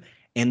do.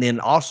 And then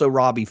also,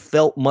 Robbie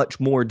felt much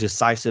more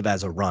decisive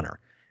as a runner.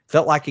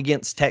 Felt like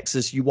against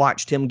Texas, you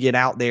watched him get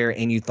out there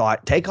and you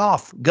thought, take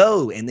off,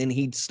 go. And then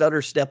he'd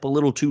stutter step a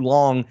little too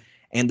long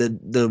and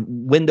the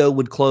window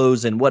would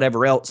close and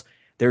whatever else.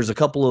 There's a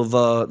couple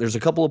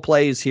of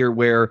plays here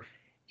where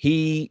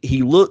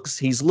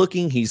he's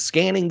looking, he's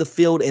scanning the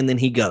field, and then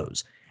he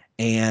goes.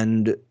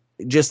 And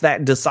just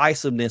that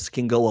decisiveness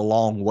can go a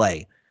long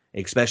way,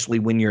 especially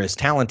when you're as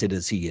talented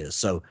as he is.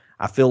 So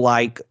I feel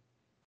like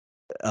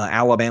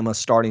Alabama's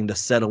starting to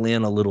settle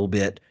in a little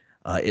bit,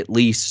 at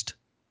least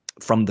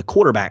from the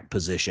quarterback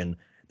position.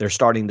 They're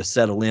starting to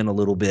settle in a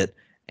little bit,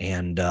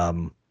 and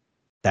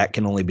that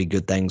can only be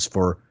good things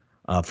for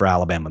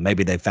Alabama.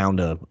 Maybe they found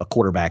a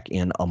quarterback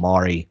in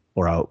Amari,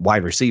 or a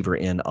wide receiver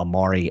in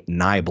Amari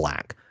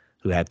Niblack,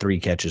 who had 3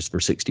 catches for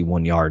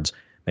 61 yards.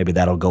 Maybe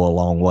that'll go a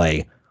long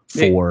way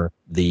for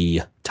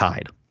the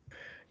Tide.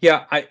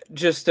 Yeah, I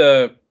just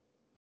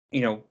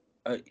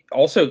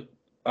also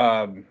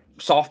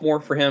sophomore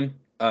for him.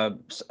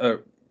 He's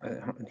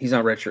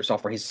not a redshirt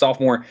sophomore. He's a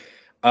sophomore.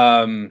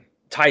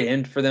 Tight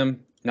end for them,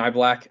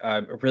 Niblack.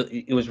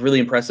 It was really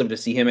impressive to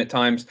see him at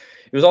times.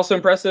 It was also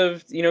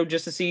impressive,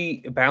 just to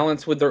see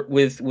balance with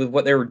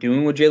what they were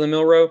doing with Jalen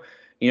Milroe.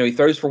 He only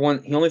throws for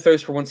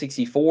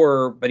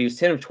 164, but he was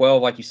 10 of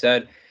 12, like you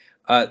said.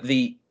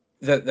 The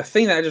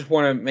thing that I just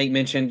want to make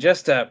mention,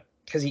 just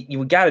because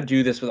you got to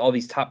do this with all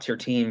these top tier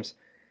teams,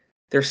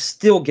 they're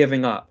still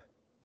giving up.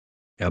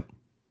 Yep.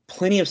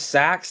 Plenty of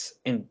sacks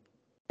and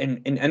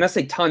I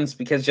say tons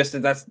because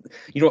that's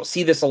you don't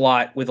see this a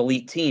lot with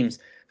elite teams.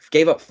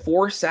 Gave up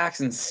 4 sacks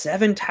and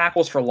 7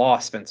 tackles for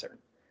loss, Spencer.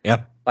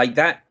 Yep. Like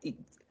that.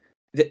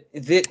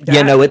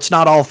 It's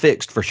not all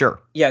fixed for sure.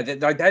 Yeah,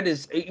 that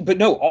is. But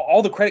no,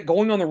 all the credit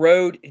going on the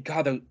road.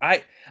 God,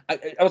 I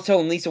was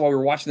telling Lisa while we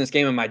were watching this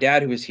game, and my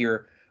dad, who was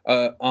here,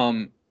 there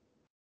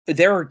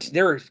are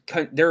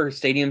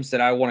stadiums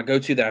that I want to go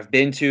to that I've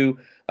been to.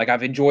 Like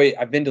I've been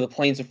to the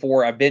Plains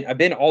before. I've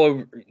been all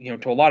over,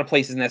 to a lot of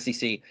places in the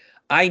SEC.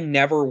 I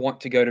never want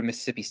to go to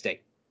Mississippi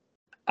State.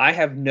 I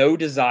have no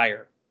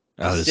desire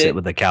to sit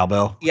with the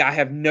cowbell. Yeah, I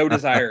have no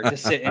desire to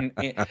sit and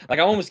like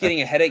I'm almost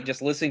getting a headache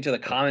just listening to the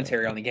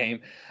commentary on the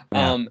game.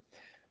 Yeah.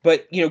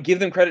 But give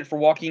them credit for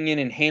walking in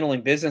and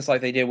handling business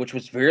like they did, which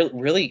was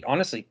really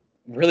honestly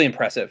really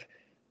impressive.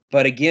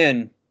 But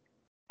again,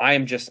 I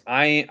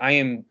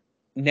am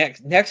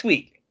next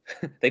week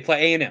they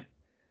play A&M,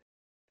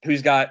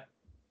 who's got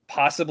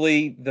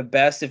possibly the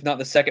best, if not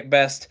the second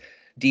best,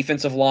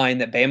 defensive line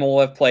that Bama will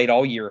have played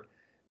all year.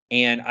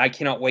 And I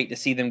cannot wait to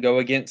see them go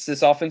against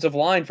this offensive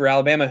line for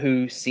Alabama,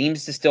 who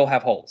seems to still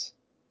have holes.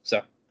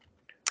 So,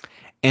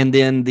 and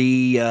then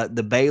the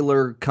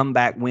Baylor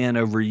comeback win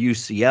over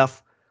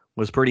UCF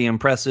was pretty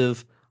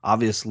impressive.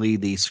 Obviously,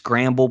 the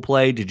scramble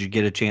play. Did you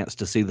get a chance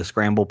to see the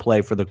scramble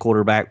play for the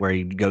quarterback where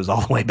he goes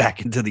all the way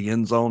back into the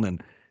end zone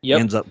and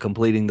ends up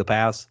completing the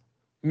pass?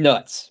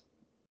 Nuts,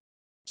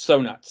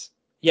 so nuts.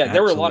 Yeah,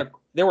 absolutely.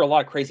 There were a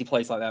lot of crazy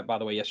plays like that. By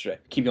the way, yesterday.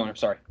 Keep going. I'm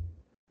sorry.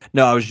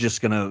 No, I was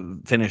just going to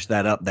finish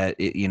that up. That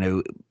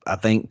I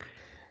think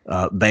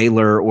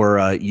Baylor or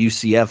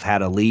UCF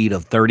had a lead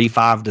of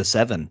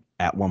 35-7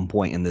 at one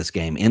point in this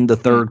game. In the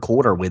third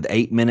quarter, with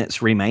 8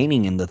 minutes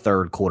remaining in the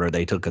third quarter,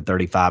 they took a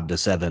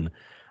 35-7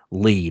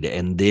 lead,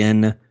 and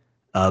then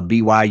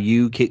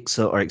Baylor kicks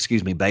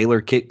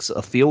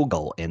a field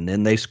goal, and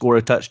then they score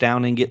a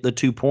touchdown and get the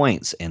 2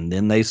 points, and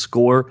then they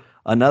score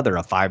a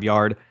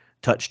 5-yard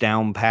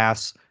touchdown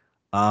pass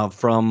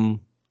from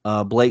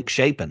Blake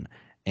Shapen.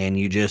 And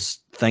you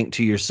just think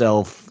to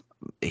yourself,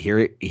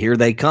 here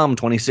they come,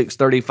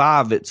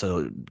 26-35. It's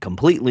a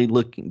completely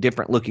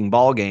different looking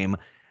ball game,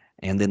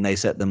 and then they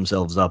set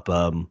themselves up.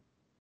 That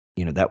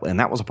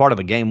was a part of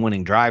a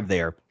game-winning drive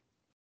there.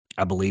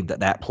 I believe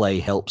that play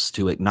helps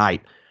to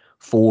ignite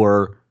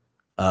for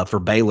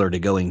Baylor to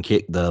go and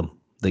kick the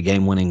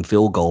game-winning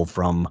field goal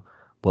from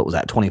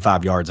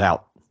 25 yards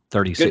out,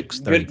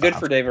 36-35. Good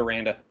for Dave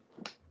Aranda.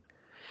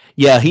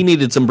 Yeah, he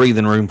needed some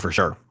breathing room for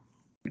sure.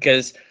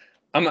 Because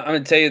I'm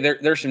going to tell you,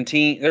 there's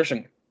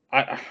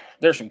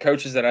some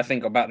coaches that I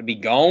think are about to be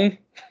gone.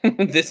 We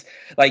were just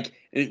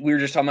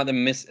talking about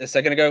them a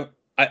second ago.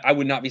 I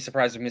would not be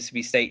surprised if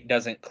Mississippi State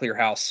doesn't clear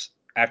house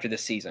after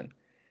this season,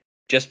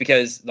 just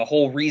because the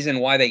whole reason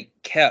why they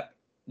kept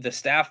the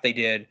staff they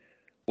did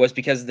was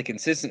because of the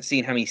consistency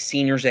and how many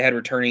seniors they had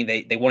returning.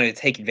 They wanted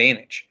to take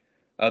advantage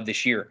of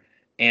this year,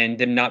 and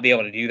them not be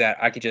able to do that.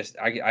 I just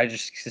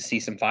see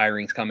some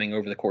firings coming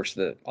over the course of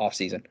the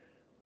offseason.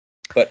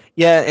 But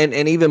yeah,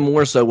 and even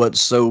more so,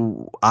 what's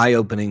so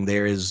eye-opening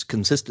there is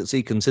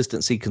consistency for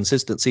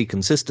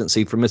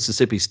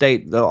Mississippi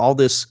State. All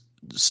this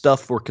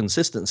stuff for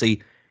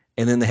consistency,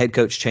 and then the head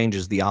coach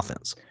changes the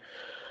offense.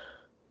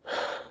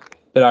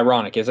 Bit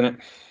ironic, isn't it?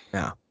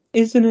 Yeah.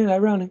 Isn't it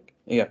ironic?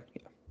 Yeah.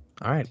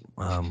 All right,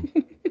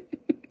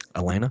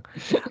 Elena.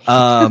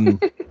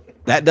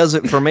 That does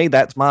it for me.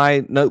 That's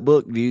my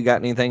notebook. Do you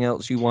got anything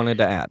else you wanted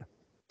to add?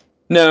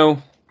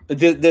 No.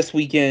 This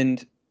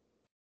weekend.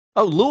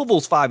 Oh,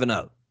 Louisville's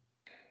 5-0.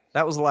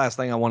 That was the last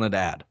thing I wanted to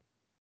add.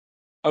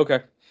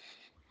 Okay.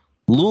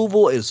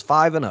 Louisville is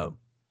 5-0.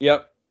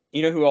 Yep.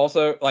 You know who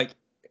also, like,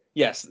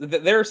 yes,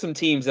 there are some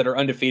teams that are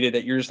undefeated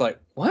that you're just like,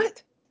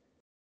 what?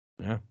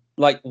 Yeah.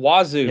 Like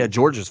Wazoo. Yeah,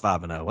 Georgia's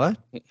 5-0. What?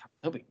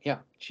 Yeah,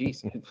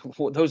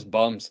 jeez. Those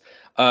bums.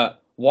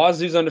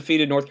 Wazoo's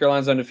undefeated. North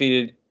Carolina's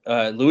undefeated.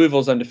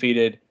 Louisville's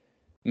undefeated.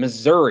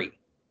 Missouri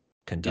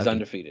is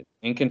undefeated.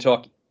 In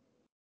Kentucky.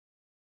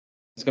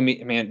 It's gonna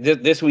be, man.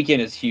 This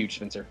weekend is huge,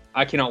 Spencer.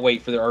 I cannot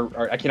wait for our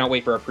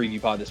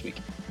preview pod this week.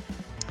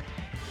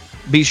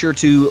 Be sure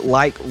to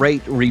like,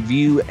 rate,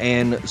 review,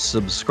 and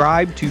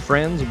subscribe to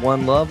Friends,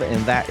 One Love,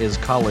 and that is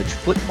college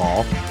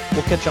football.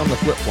 We'll catch you on the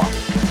flip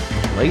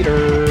flop.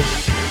 Later.